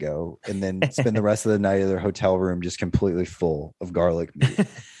 26-year-olds to go and then spend the rest of the night at their hotel room just completely full of garlic meat.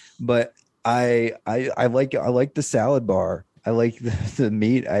 But I like the salad bar. I like the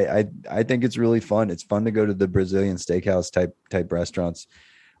meat. I think it's really fun. It's fun to go to the Brazilian steakhouse type restaurants.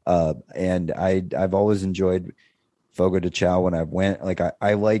 And I've always enjoyed Fogo de Chao when I went. Like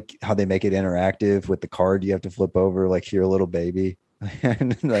I like how they make it interactive with the card you have to flip over, like here, little baby.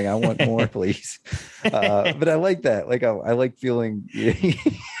 And like, I want more, please. But I like that. Like I like feeling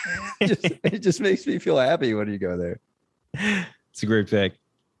it just makes me feel happy when you go there. It's a great pick.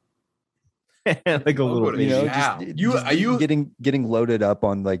 Like a little, getting loaded up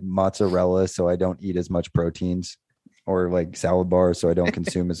on like mozzarella so I don't eat as much proteins, or like salad bars so I don't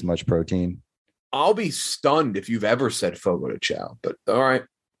consume as much protein. I'll be stunned if you've ever said Fogo de Chao, but all right.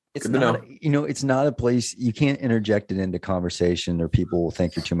 It's not, it's not a place you can't interject it into conversation or people will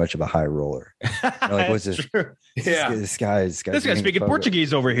think you're too much of a high roller. Like, what's this? This guy's speaking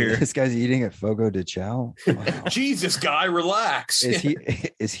Portuguese over here. This guy's eating at Fogo de Chao. Wow. Jesus, guy, relax.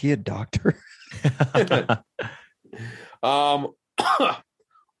 Is he a doctor?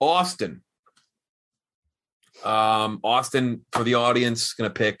 Austin. Austin, for the audience, gonna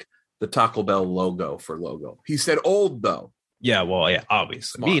pick the Taco Bell logo for logo. He said old though. Yeah, well, yeah,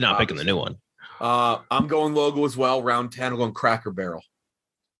 obviously. Me not picking the new one. I'm going logo as well. Round 10, I'm going Cracker Barrel.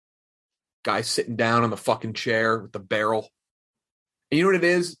 Guy sitting down on the fucking chair with the barrel. And you know what it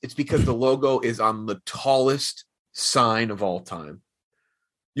is? It's because the logo is on the tallest sign of all time.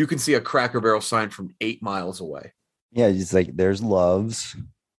 You can see a Cracker Barrel sign from 8 miles away. Yeah, it's like there's Love's.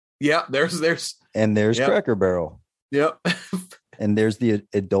 Yeah, there's and there's Cracker Barrel. Yep. And there's the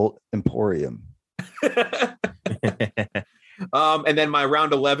Adult Emporium. And then my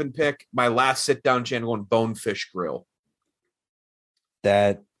round 11 pick, my last sit down chain, going Bonefish Grill.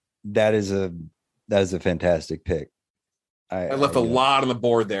 That is a fantastic pick. I left a lot on the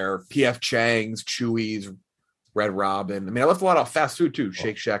board there. PF Chang's, Chewy's, Red Robin. I mean, I left a lot of fast food too.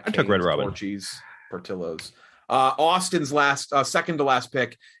 Shake Shack. I took Red Robin. Portuguese, Portillo's. Austin's second to last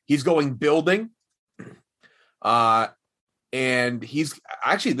pick. He's going building. And he's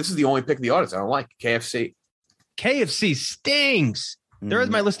actually, this is the only pick of the audience I don't like. KFC. KFC stings. There is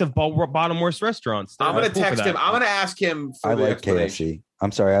my list of bottom worst restaurants. I'm going to text him. I'm going to ask him. I like KFC.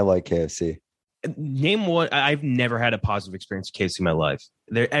 I'm sorry. I like KFC. Name one. I've never had a positive experience with KFC in my life.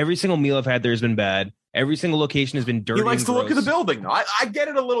 Every single meal I've had there has been bad. Every single location has been dirty. He likes to look at the building. I get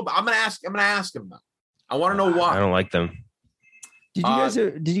it a little bit. I'm going to ask him though. I want to know why. I don't like them. Did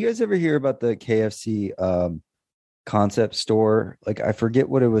you guys ever hear about the KFC concept store? Like, I forget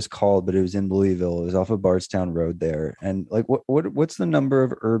what it was called, but it was in Louisville. It was off of Bardstown Road there. And like, what's the number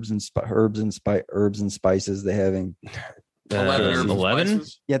of herbs and spices they having? 11.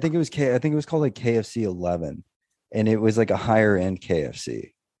 Yeah, I think it was called like KFC 11, and it was like a higher end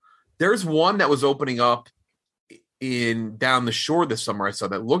KFC. There's one that was opening up in down the shore this summer. I saw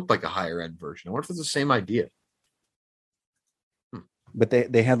that looked like a higher end version. I wonder if it's the same idea. But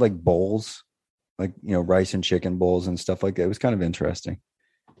they had like bowls, like, rice and chicken bowls and stuff like that. It was kind of interesting.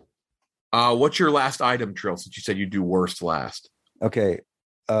 What's your last item, Trill, since you said you do worst last? Okay.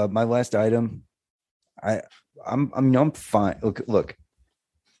 My last item, I'm fine. Look,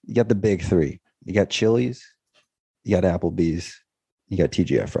 you got the big three. You got Chili's, you got Applebee's, you got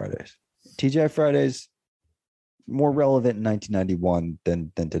TGI Fridays. TGI Fridays, more relevant in 1991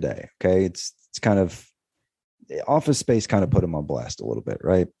 than today. Okay. It's kind of, Office Space kind of put them on blast a little bit,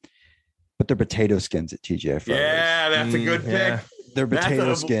 right? But their potato skins at TGI Fridays. Yeah, that's a good pick. Their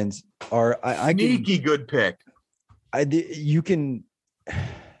potato skins are sneaky good pick. You can.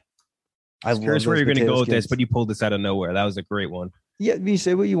 I was curious where you're going to go with this, but you pulled this out of nowhere. That was a great one. Yeah, you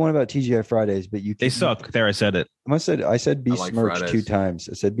say what you want about TGI Fridays, but they suck. There, I said it. I said besmirched 2 times.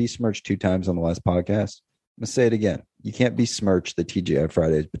 I said besmirched 2 times on the last podcast. I'm gonna say it again. You can't besmirch the TGI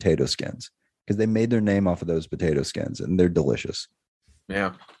Fridays potato skins because they made their name off of those potato skins and they're delicious.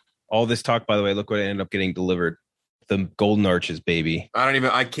 Yeah. All this talk, by the way, look what ended up getting delivered. The Golden Arches, baby.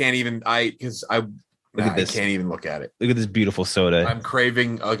 I can't even look at it. Look at this beautiful soda. I'm just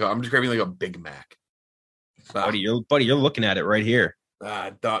craving like a Big Mac. Buddy, you're looking at it right here.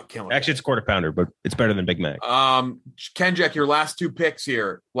 Dog killing. Actually, it's a quarter pounder, but it's better than Big Mac. Kenjack, your last two picks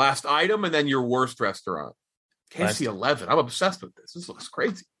here. Last item and then your worst restaurant. KFC 11. I'm obsessed with this. This looks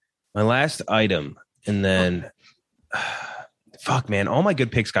crazy. My last item, and then fuck, man, all my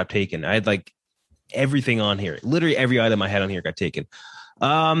good picks got taken. I had like everything on here. Literally every item I had on here got taken.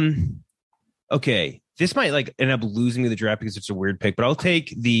 Okay, this might like end up losing me the draft because it's a weird pick, but I'll take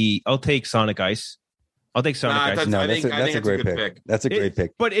Sonic Ice. I'll take Sonic Ice. No, that's a great pick. That's a great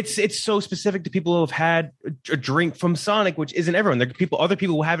pick. But it's so specific to people who have had a drink from Sonic, which isn't everyone. There are other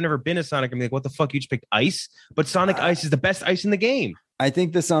people who haven't ever been to Sonic and be like, what the fuck, you just picked ice? But Sonic Ice is the best ice in the game. I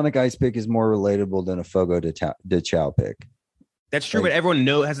think the Sonic Ice pick is more relatable than a Fogo de Chao pick. That's true, but everyone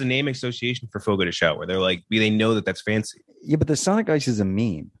has a name association for Fogo de Chao where they're like, they know that that's fancy. Yeah, but the Sonic Ice is a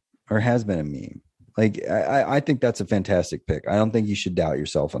meme or has been a meme. Like, I think that's a fantastic pick. I don't think you should doubt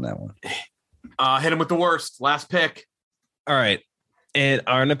yourself on that one. Hit him with the worst. Last pick. All right. And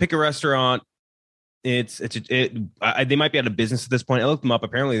I'm gonna pick a restaurant. They might be out of business at this point. I looked them up.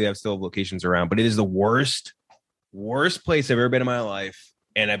 Apparently they have still locations around, but it is the worst place I've ever been in my life.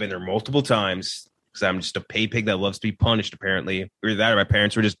 And I've been there multiple times because I'm just a pay pig that loves to be punished, apparently. Or that or my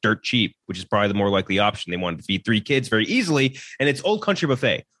parents were just dirt cheap, which is probably the more likely option. They wanted to feed 3 kids very easily. And it's Old Country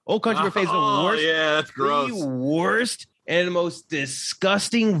Buffet. Old Country Buffet is the worst. Yeah, that's gross. The worst and the most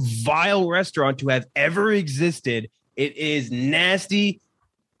disgusting, vile restaurant to have ever existed. It is nasty.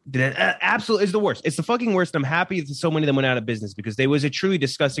 Absolutely is the worst. It's the fucking worst. I'm happy that so many of them went out of business because they was a truly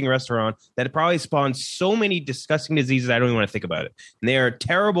disgusting restaurant that probably spawned so many disgusting diseases. I don't even want to think about it. And they are a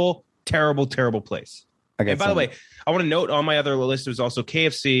terrible, terrible, terrible place. And by the way, I want to note on my other list was also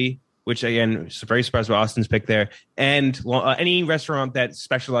KFC, which again, is very surprised by Austin's pick there, and any restaurant that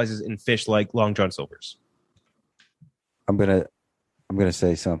specializes in fish like Long John Silver's. I'm gonna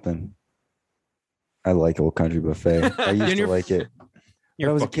say something. I like Old Country Buffet. I used to like it.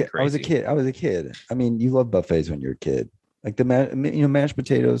 I was a kid. I mean, you love buffets when you're a kid. Like the mashed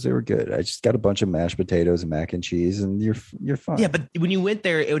potatoes, they were good. I just got a bunch of mashed potatoes and mac and cheese, and you're fine. Yeah, but when you went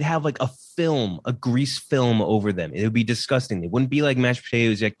there, it would have like a grease film over them. It would be disgusting. It wouldn't be like mashed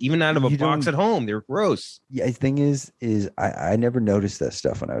potatoes, like even out of a box at home. They were gross. Yeah, the thing is I never noticed that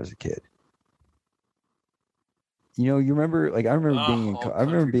stuff when I was a kid. You remember, like I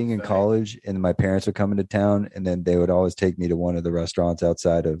remember being in college, and my parents would come into town, and then they would always take me to one of the restaurants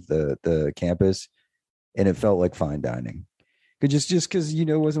outside of the campus, and it felt like fine dining. Just because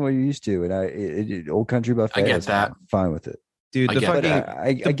it wasn't what you're used to, and Old Country Buffet. I get that. Fine with it, dude.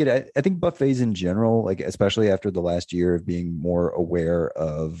 I get it. I think buffets in general, like especially after the last year of being more aware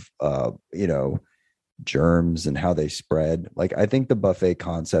of germs and how they spread. Like I think the buffet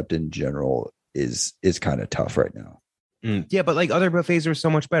concept in general is kind of tough right now. Yeah, but like other buffets are so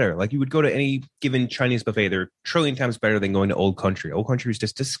much better. Like you would go to any given Chinese buffet, they're a trillion times better than going to Old Country. Old Country is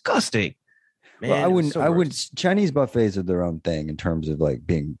just disgusting. Man, well, I wouldn't. Chinese buffets are their own thing in terms of like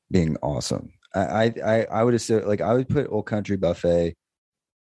being awesome. I would assume, like I would put Old Country Buffet.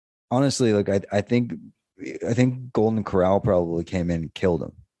 Honestly, like I think Golden Corral probably came in and killed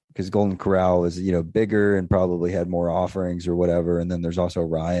them, because Golden Corral is bigger and probably had more offerings or whatever. And then there's also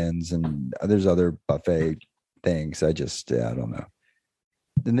Ryan's and there's other buffet things. I don't know.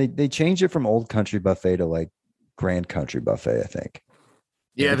 Then they changed it from Old Country Buffet to like Grand Country Buffet, I think.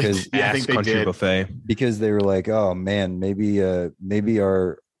 Yeah, I think they did. Buffet, because they were like, oh man, maybe our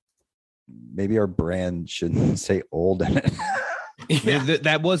brand shouldn't say old in it. Yeah.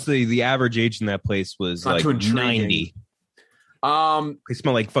 That was the average age in that place was like 90. They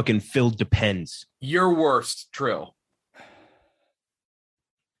smell like fucking filled Depends. Your worst, Trill.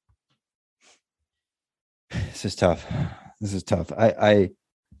 This is tough.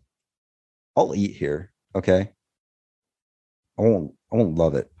 I'll eat here. Okay. I won't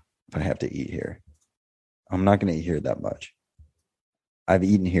love it if I have to eat here. I'm not going to eat here that much. I've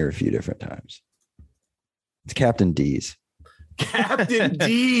eaten here a few different times. It's Captain D's. Captain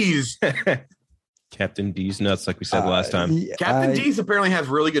D's. Captain D's nuts, like we said last time. Captain D's apparently has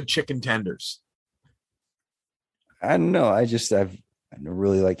really good chicken tenders. I don't know. I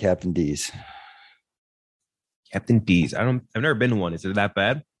really like Captain D's. Captain D's. I've never been to one. Is it that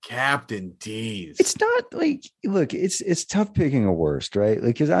bad? Captain D's. It's not like, look, it's tough picking a worst, right?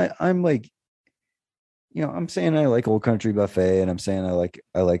 Like, because I'm like, I'm saying I like Old Country Buffet, and I'm saying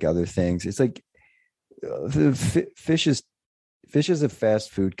I like other things. It's like the fish is a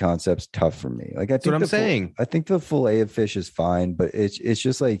fast food concept's tough for me. Like I think what I'm saying. I think the fillet of fish is fine, but it's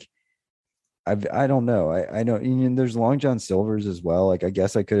just like I don't know. I know there's Long John Silver's as well. Like I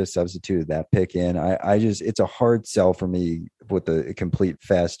guess I could have substituted that pick in. I just it's a hard sell for me with a complete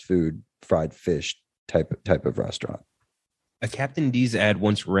fast food fried fish type of restaurant. A Captain D's ad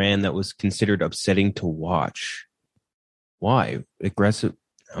once ran that was considered upsetting to watch. Why? Aggressive.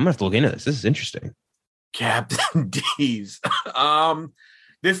 I'm gonna have to look into this. This is interesting. Captain D's.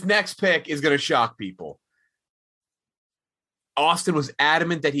 This next pick is gonna shock people. Austin was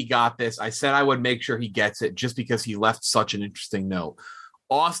adamant that he got this. I said I would make sure he gets it just because he left such an interesting note.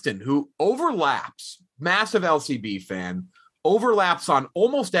 Austin, who overlaps, massive LCB fan, overlaps on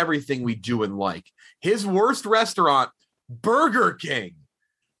almost everything we do and like. His worst restaurant, Burger King.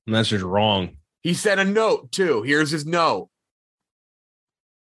 And that's just wrong. He sent a note, too. Here's his note.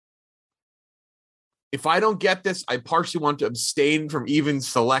 If I don't get this, I partially want to abstain from even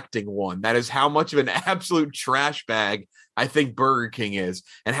selecting one. That is how much of an absolute trash bag I think Burger King is,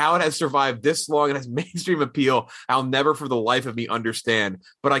 and how it has survived this long and has mainstream appeal. I'll never for the life of me understand.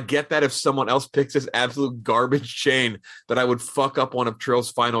 But I get that if someone else picks this absolute garbage chain, that I would fuck up one of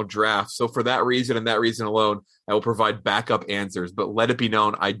Trill's final drafts. So for that reason and that reason alone, I will provide backup answers. But let it be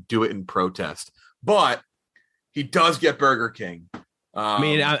known, I do it in protest. But he does get Burger King. I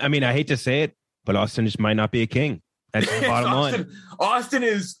mean, I hate to say it, but Austin just might not be a king. That's the bottom line. Austin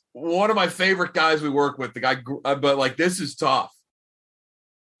is one of my favorite guys we work with. The guy, but like this is tough.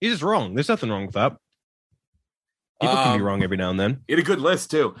 He's just wrong. There's nothing wrong with that. People can be wrong every now and then. He had a good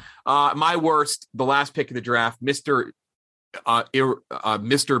list too. My worst, the last pick of the draft, Mr.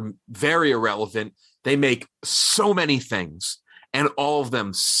 Very Irrelevant. They make so many things, and all of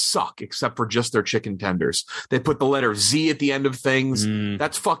them suck except for just their chicken tenders. They put the letter Z at the end of things.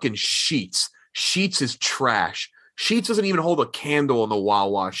 That's fucking Sheetz. Sheetz is trash. Sheetz doesn't even hold a candle in the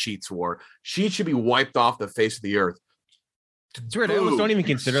Wawa Sheetz war. Sheetz should be wiped off the face of the earth. It's weird. I almost don't even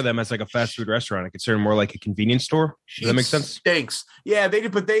consider them as like a fast food restaurant. I consider them more like a convenience store. Does that make sense? Stinks. Yeah, they're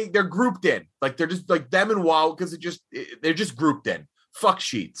grouped in. Like they're just like them and Wawa because they're just grouped in. Fuck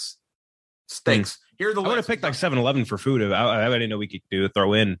Sheetz. Stinks. Here's the list. I would have picked like 7-Eleven for food. I didn't know we could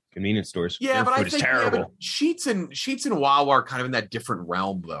throw in convenience stores. Yeah, Their but food I think terrible. Yeah, but Sheetz and Wawa are kind of in that different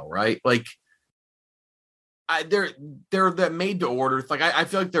realm though, right? Like they're that made to order. Like I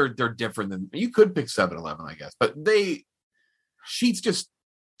feel like they're different than you could pick 7-Eleven, I guess, but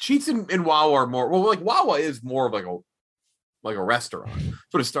Sheetz and Wawa are more like Wawa is more of like a restaurant. That's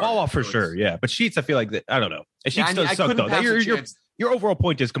what it started. Wawa for sure, yeah. But Sheetz, I feel like that. I don't know. Sheetz does suck though. Your overall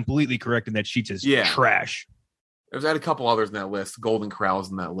point is completely correct in that Sheetz is trash. There's had a couple others in that list. Golden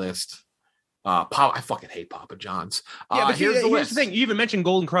Corral's in that list. I fucking hate Papa John's. Yeah, but here's the thing. You even mentioned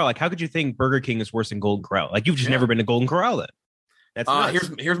Golden Corral. Like, how could you think Burger King is worse than Golden Corral? Like, you've just never been to Golden Corral then. That's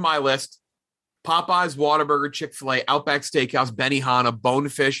nuts. Here's my list. Popeyes, Whataburger, Chick-fil-A, Outback Steakhouse, Benihana,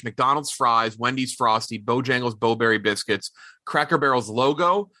 Bonefish, McDonald's fries, Wendy's Frosty, Bojangles Bowberry Biscuits, Cracker Barrel's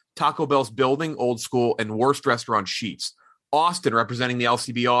Logo, Taco Bell's Building, Old School, and worst restaurant Sheetz. Austin representing the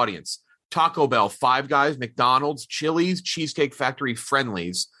LCB audience. Taco Bell, Five Guys, McDonald's, Chili's, Cheesecake Factory,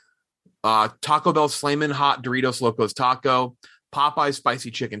 Friendly's. Taco Bell's Flamin' Hot Doritos Locos Taco, Popeye's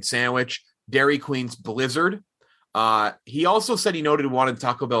Spicy Chicken Sandwich, Dairy Queen's Blizzard. He also said he noted he wanted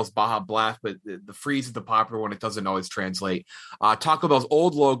Taco Bell's Baja Blast, but the freeze is the popular one. It doesn't always translate. Taco Bell's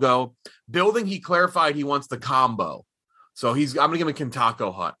Old Logo. Building, he clarified he wants the combo. So I'm going to give him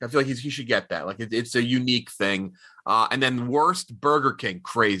Kintaco Hut. I feel like he should get that. Like it's a unique thing. And then worst, Burger King,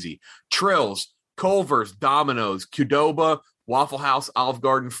 crazy. Trills, Culver's, Domino's, Qdoba, Waffle House, Olive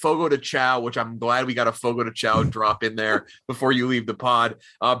Garden, Fogo de Chao, which I'm glad we got a Fogo de Chao drop in there before you leave the pod.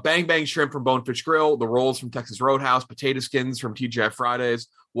 Bang Bang Shrimp from Bonefish Grill, the rolls from Texas Roadhouse, Potato Skins from TGI Fridays,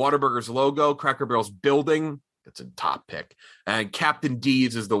 Whataburger's Logo, Cracker Barrel's Building. That's a top pick. And Captain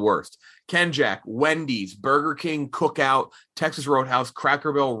D's is the worst. Ken Jack, Wendy's, Burger King, Cookout, Texas Roadhouse,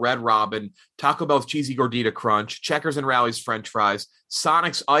 Cracker Barrel, Red Robin, Taco Bell's Cheesy Gordita Crunch, Checkers and Rally's French Fries,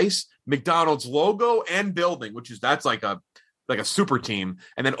 Sonic's Ice, McDonald's Logo, and Building, that's like a super team,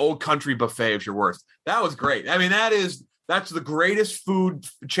 and then Old Country Buffet if you're worst. That was great. I mean, that's the greatest food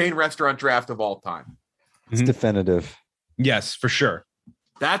chain restaurant draft of all time. It's definitive. Yes, for sure.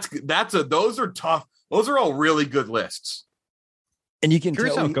 Those are tough. Those are all really good lists. And you can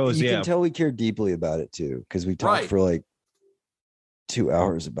Here's tell how it goes, you can tell we care deeply about it too, because we talked for like 2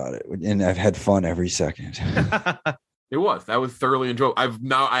 hours about it, and I've had fun every second. That was thoroughly enjoyable.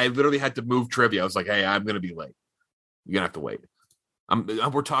 I literally had to move trivia. I was like, hey, I'm going to be late. You're gonna have to wait.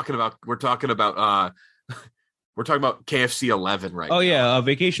 We're talking about KFC 11 right now. Oh yeah,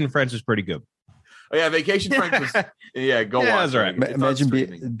 Vacation Friends was pretty good. Oh yeah, Vacation Friends was go watch. That's right.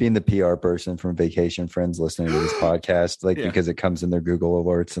 Imagine being the PR person from Vacation Friends listening to this podcast, because it comes in their Google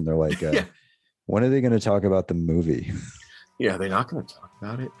alerts and they're like, when are they going to talk about the movie? Yeah, they're not going to talk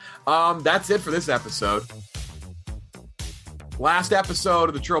about it. That's it for this episode. Last episode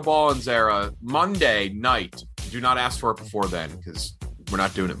of the Trill Ballins era, Monday night. Do not ask for it before then because we're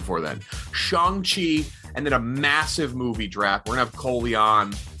not doing it before then. Shang-Chi, and then a massive movie draft. We're going to have Coley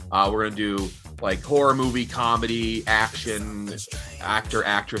on. We're going to do like horror movie, comedy, action, actor,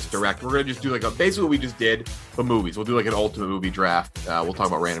 actress, direct. We're going to just do like basically what we just did, but movies. We'll do like an ultimate movie draft. We'll talk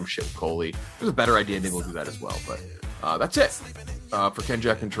about random shit with Coley. There's a better idea, maybe we'll do that as well. But that's it. For Ken,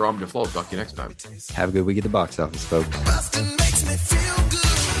 Jack, and Jerome, Jeff Lowe. Talk to you next time. Have a good week at the box office, folks.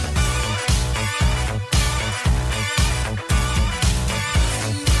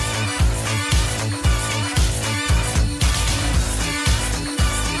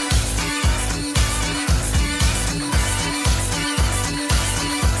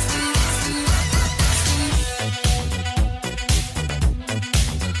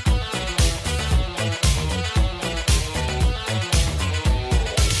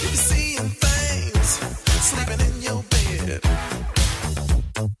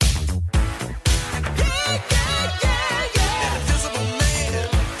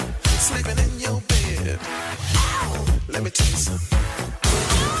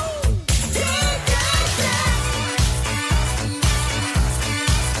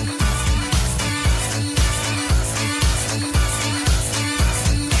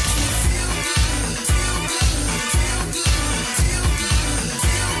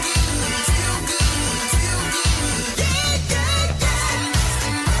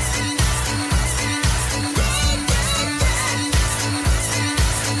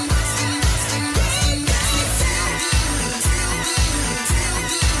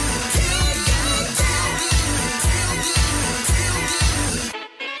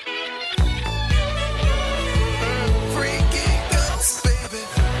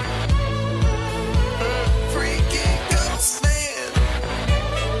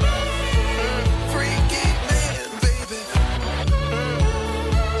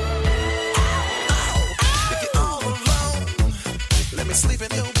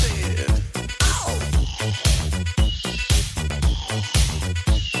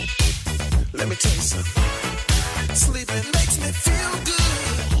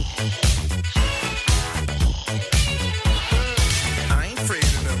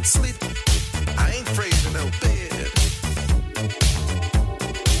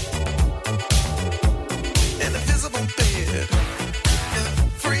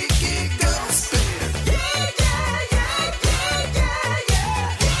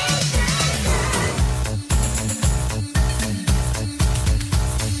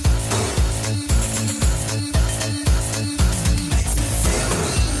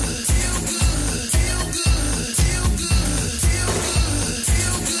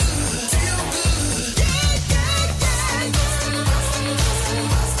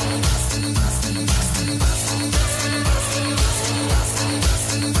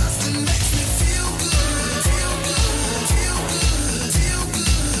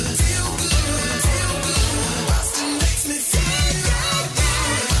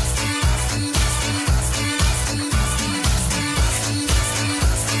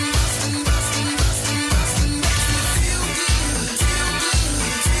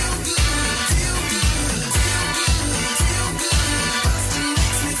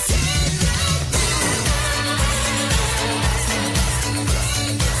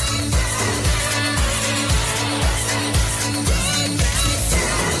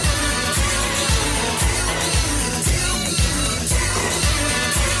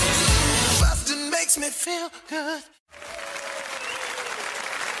 Makes me feel good.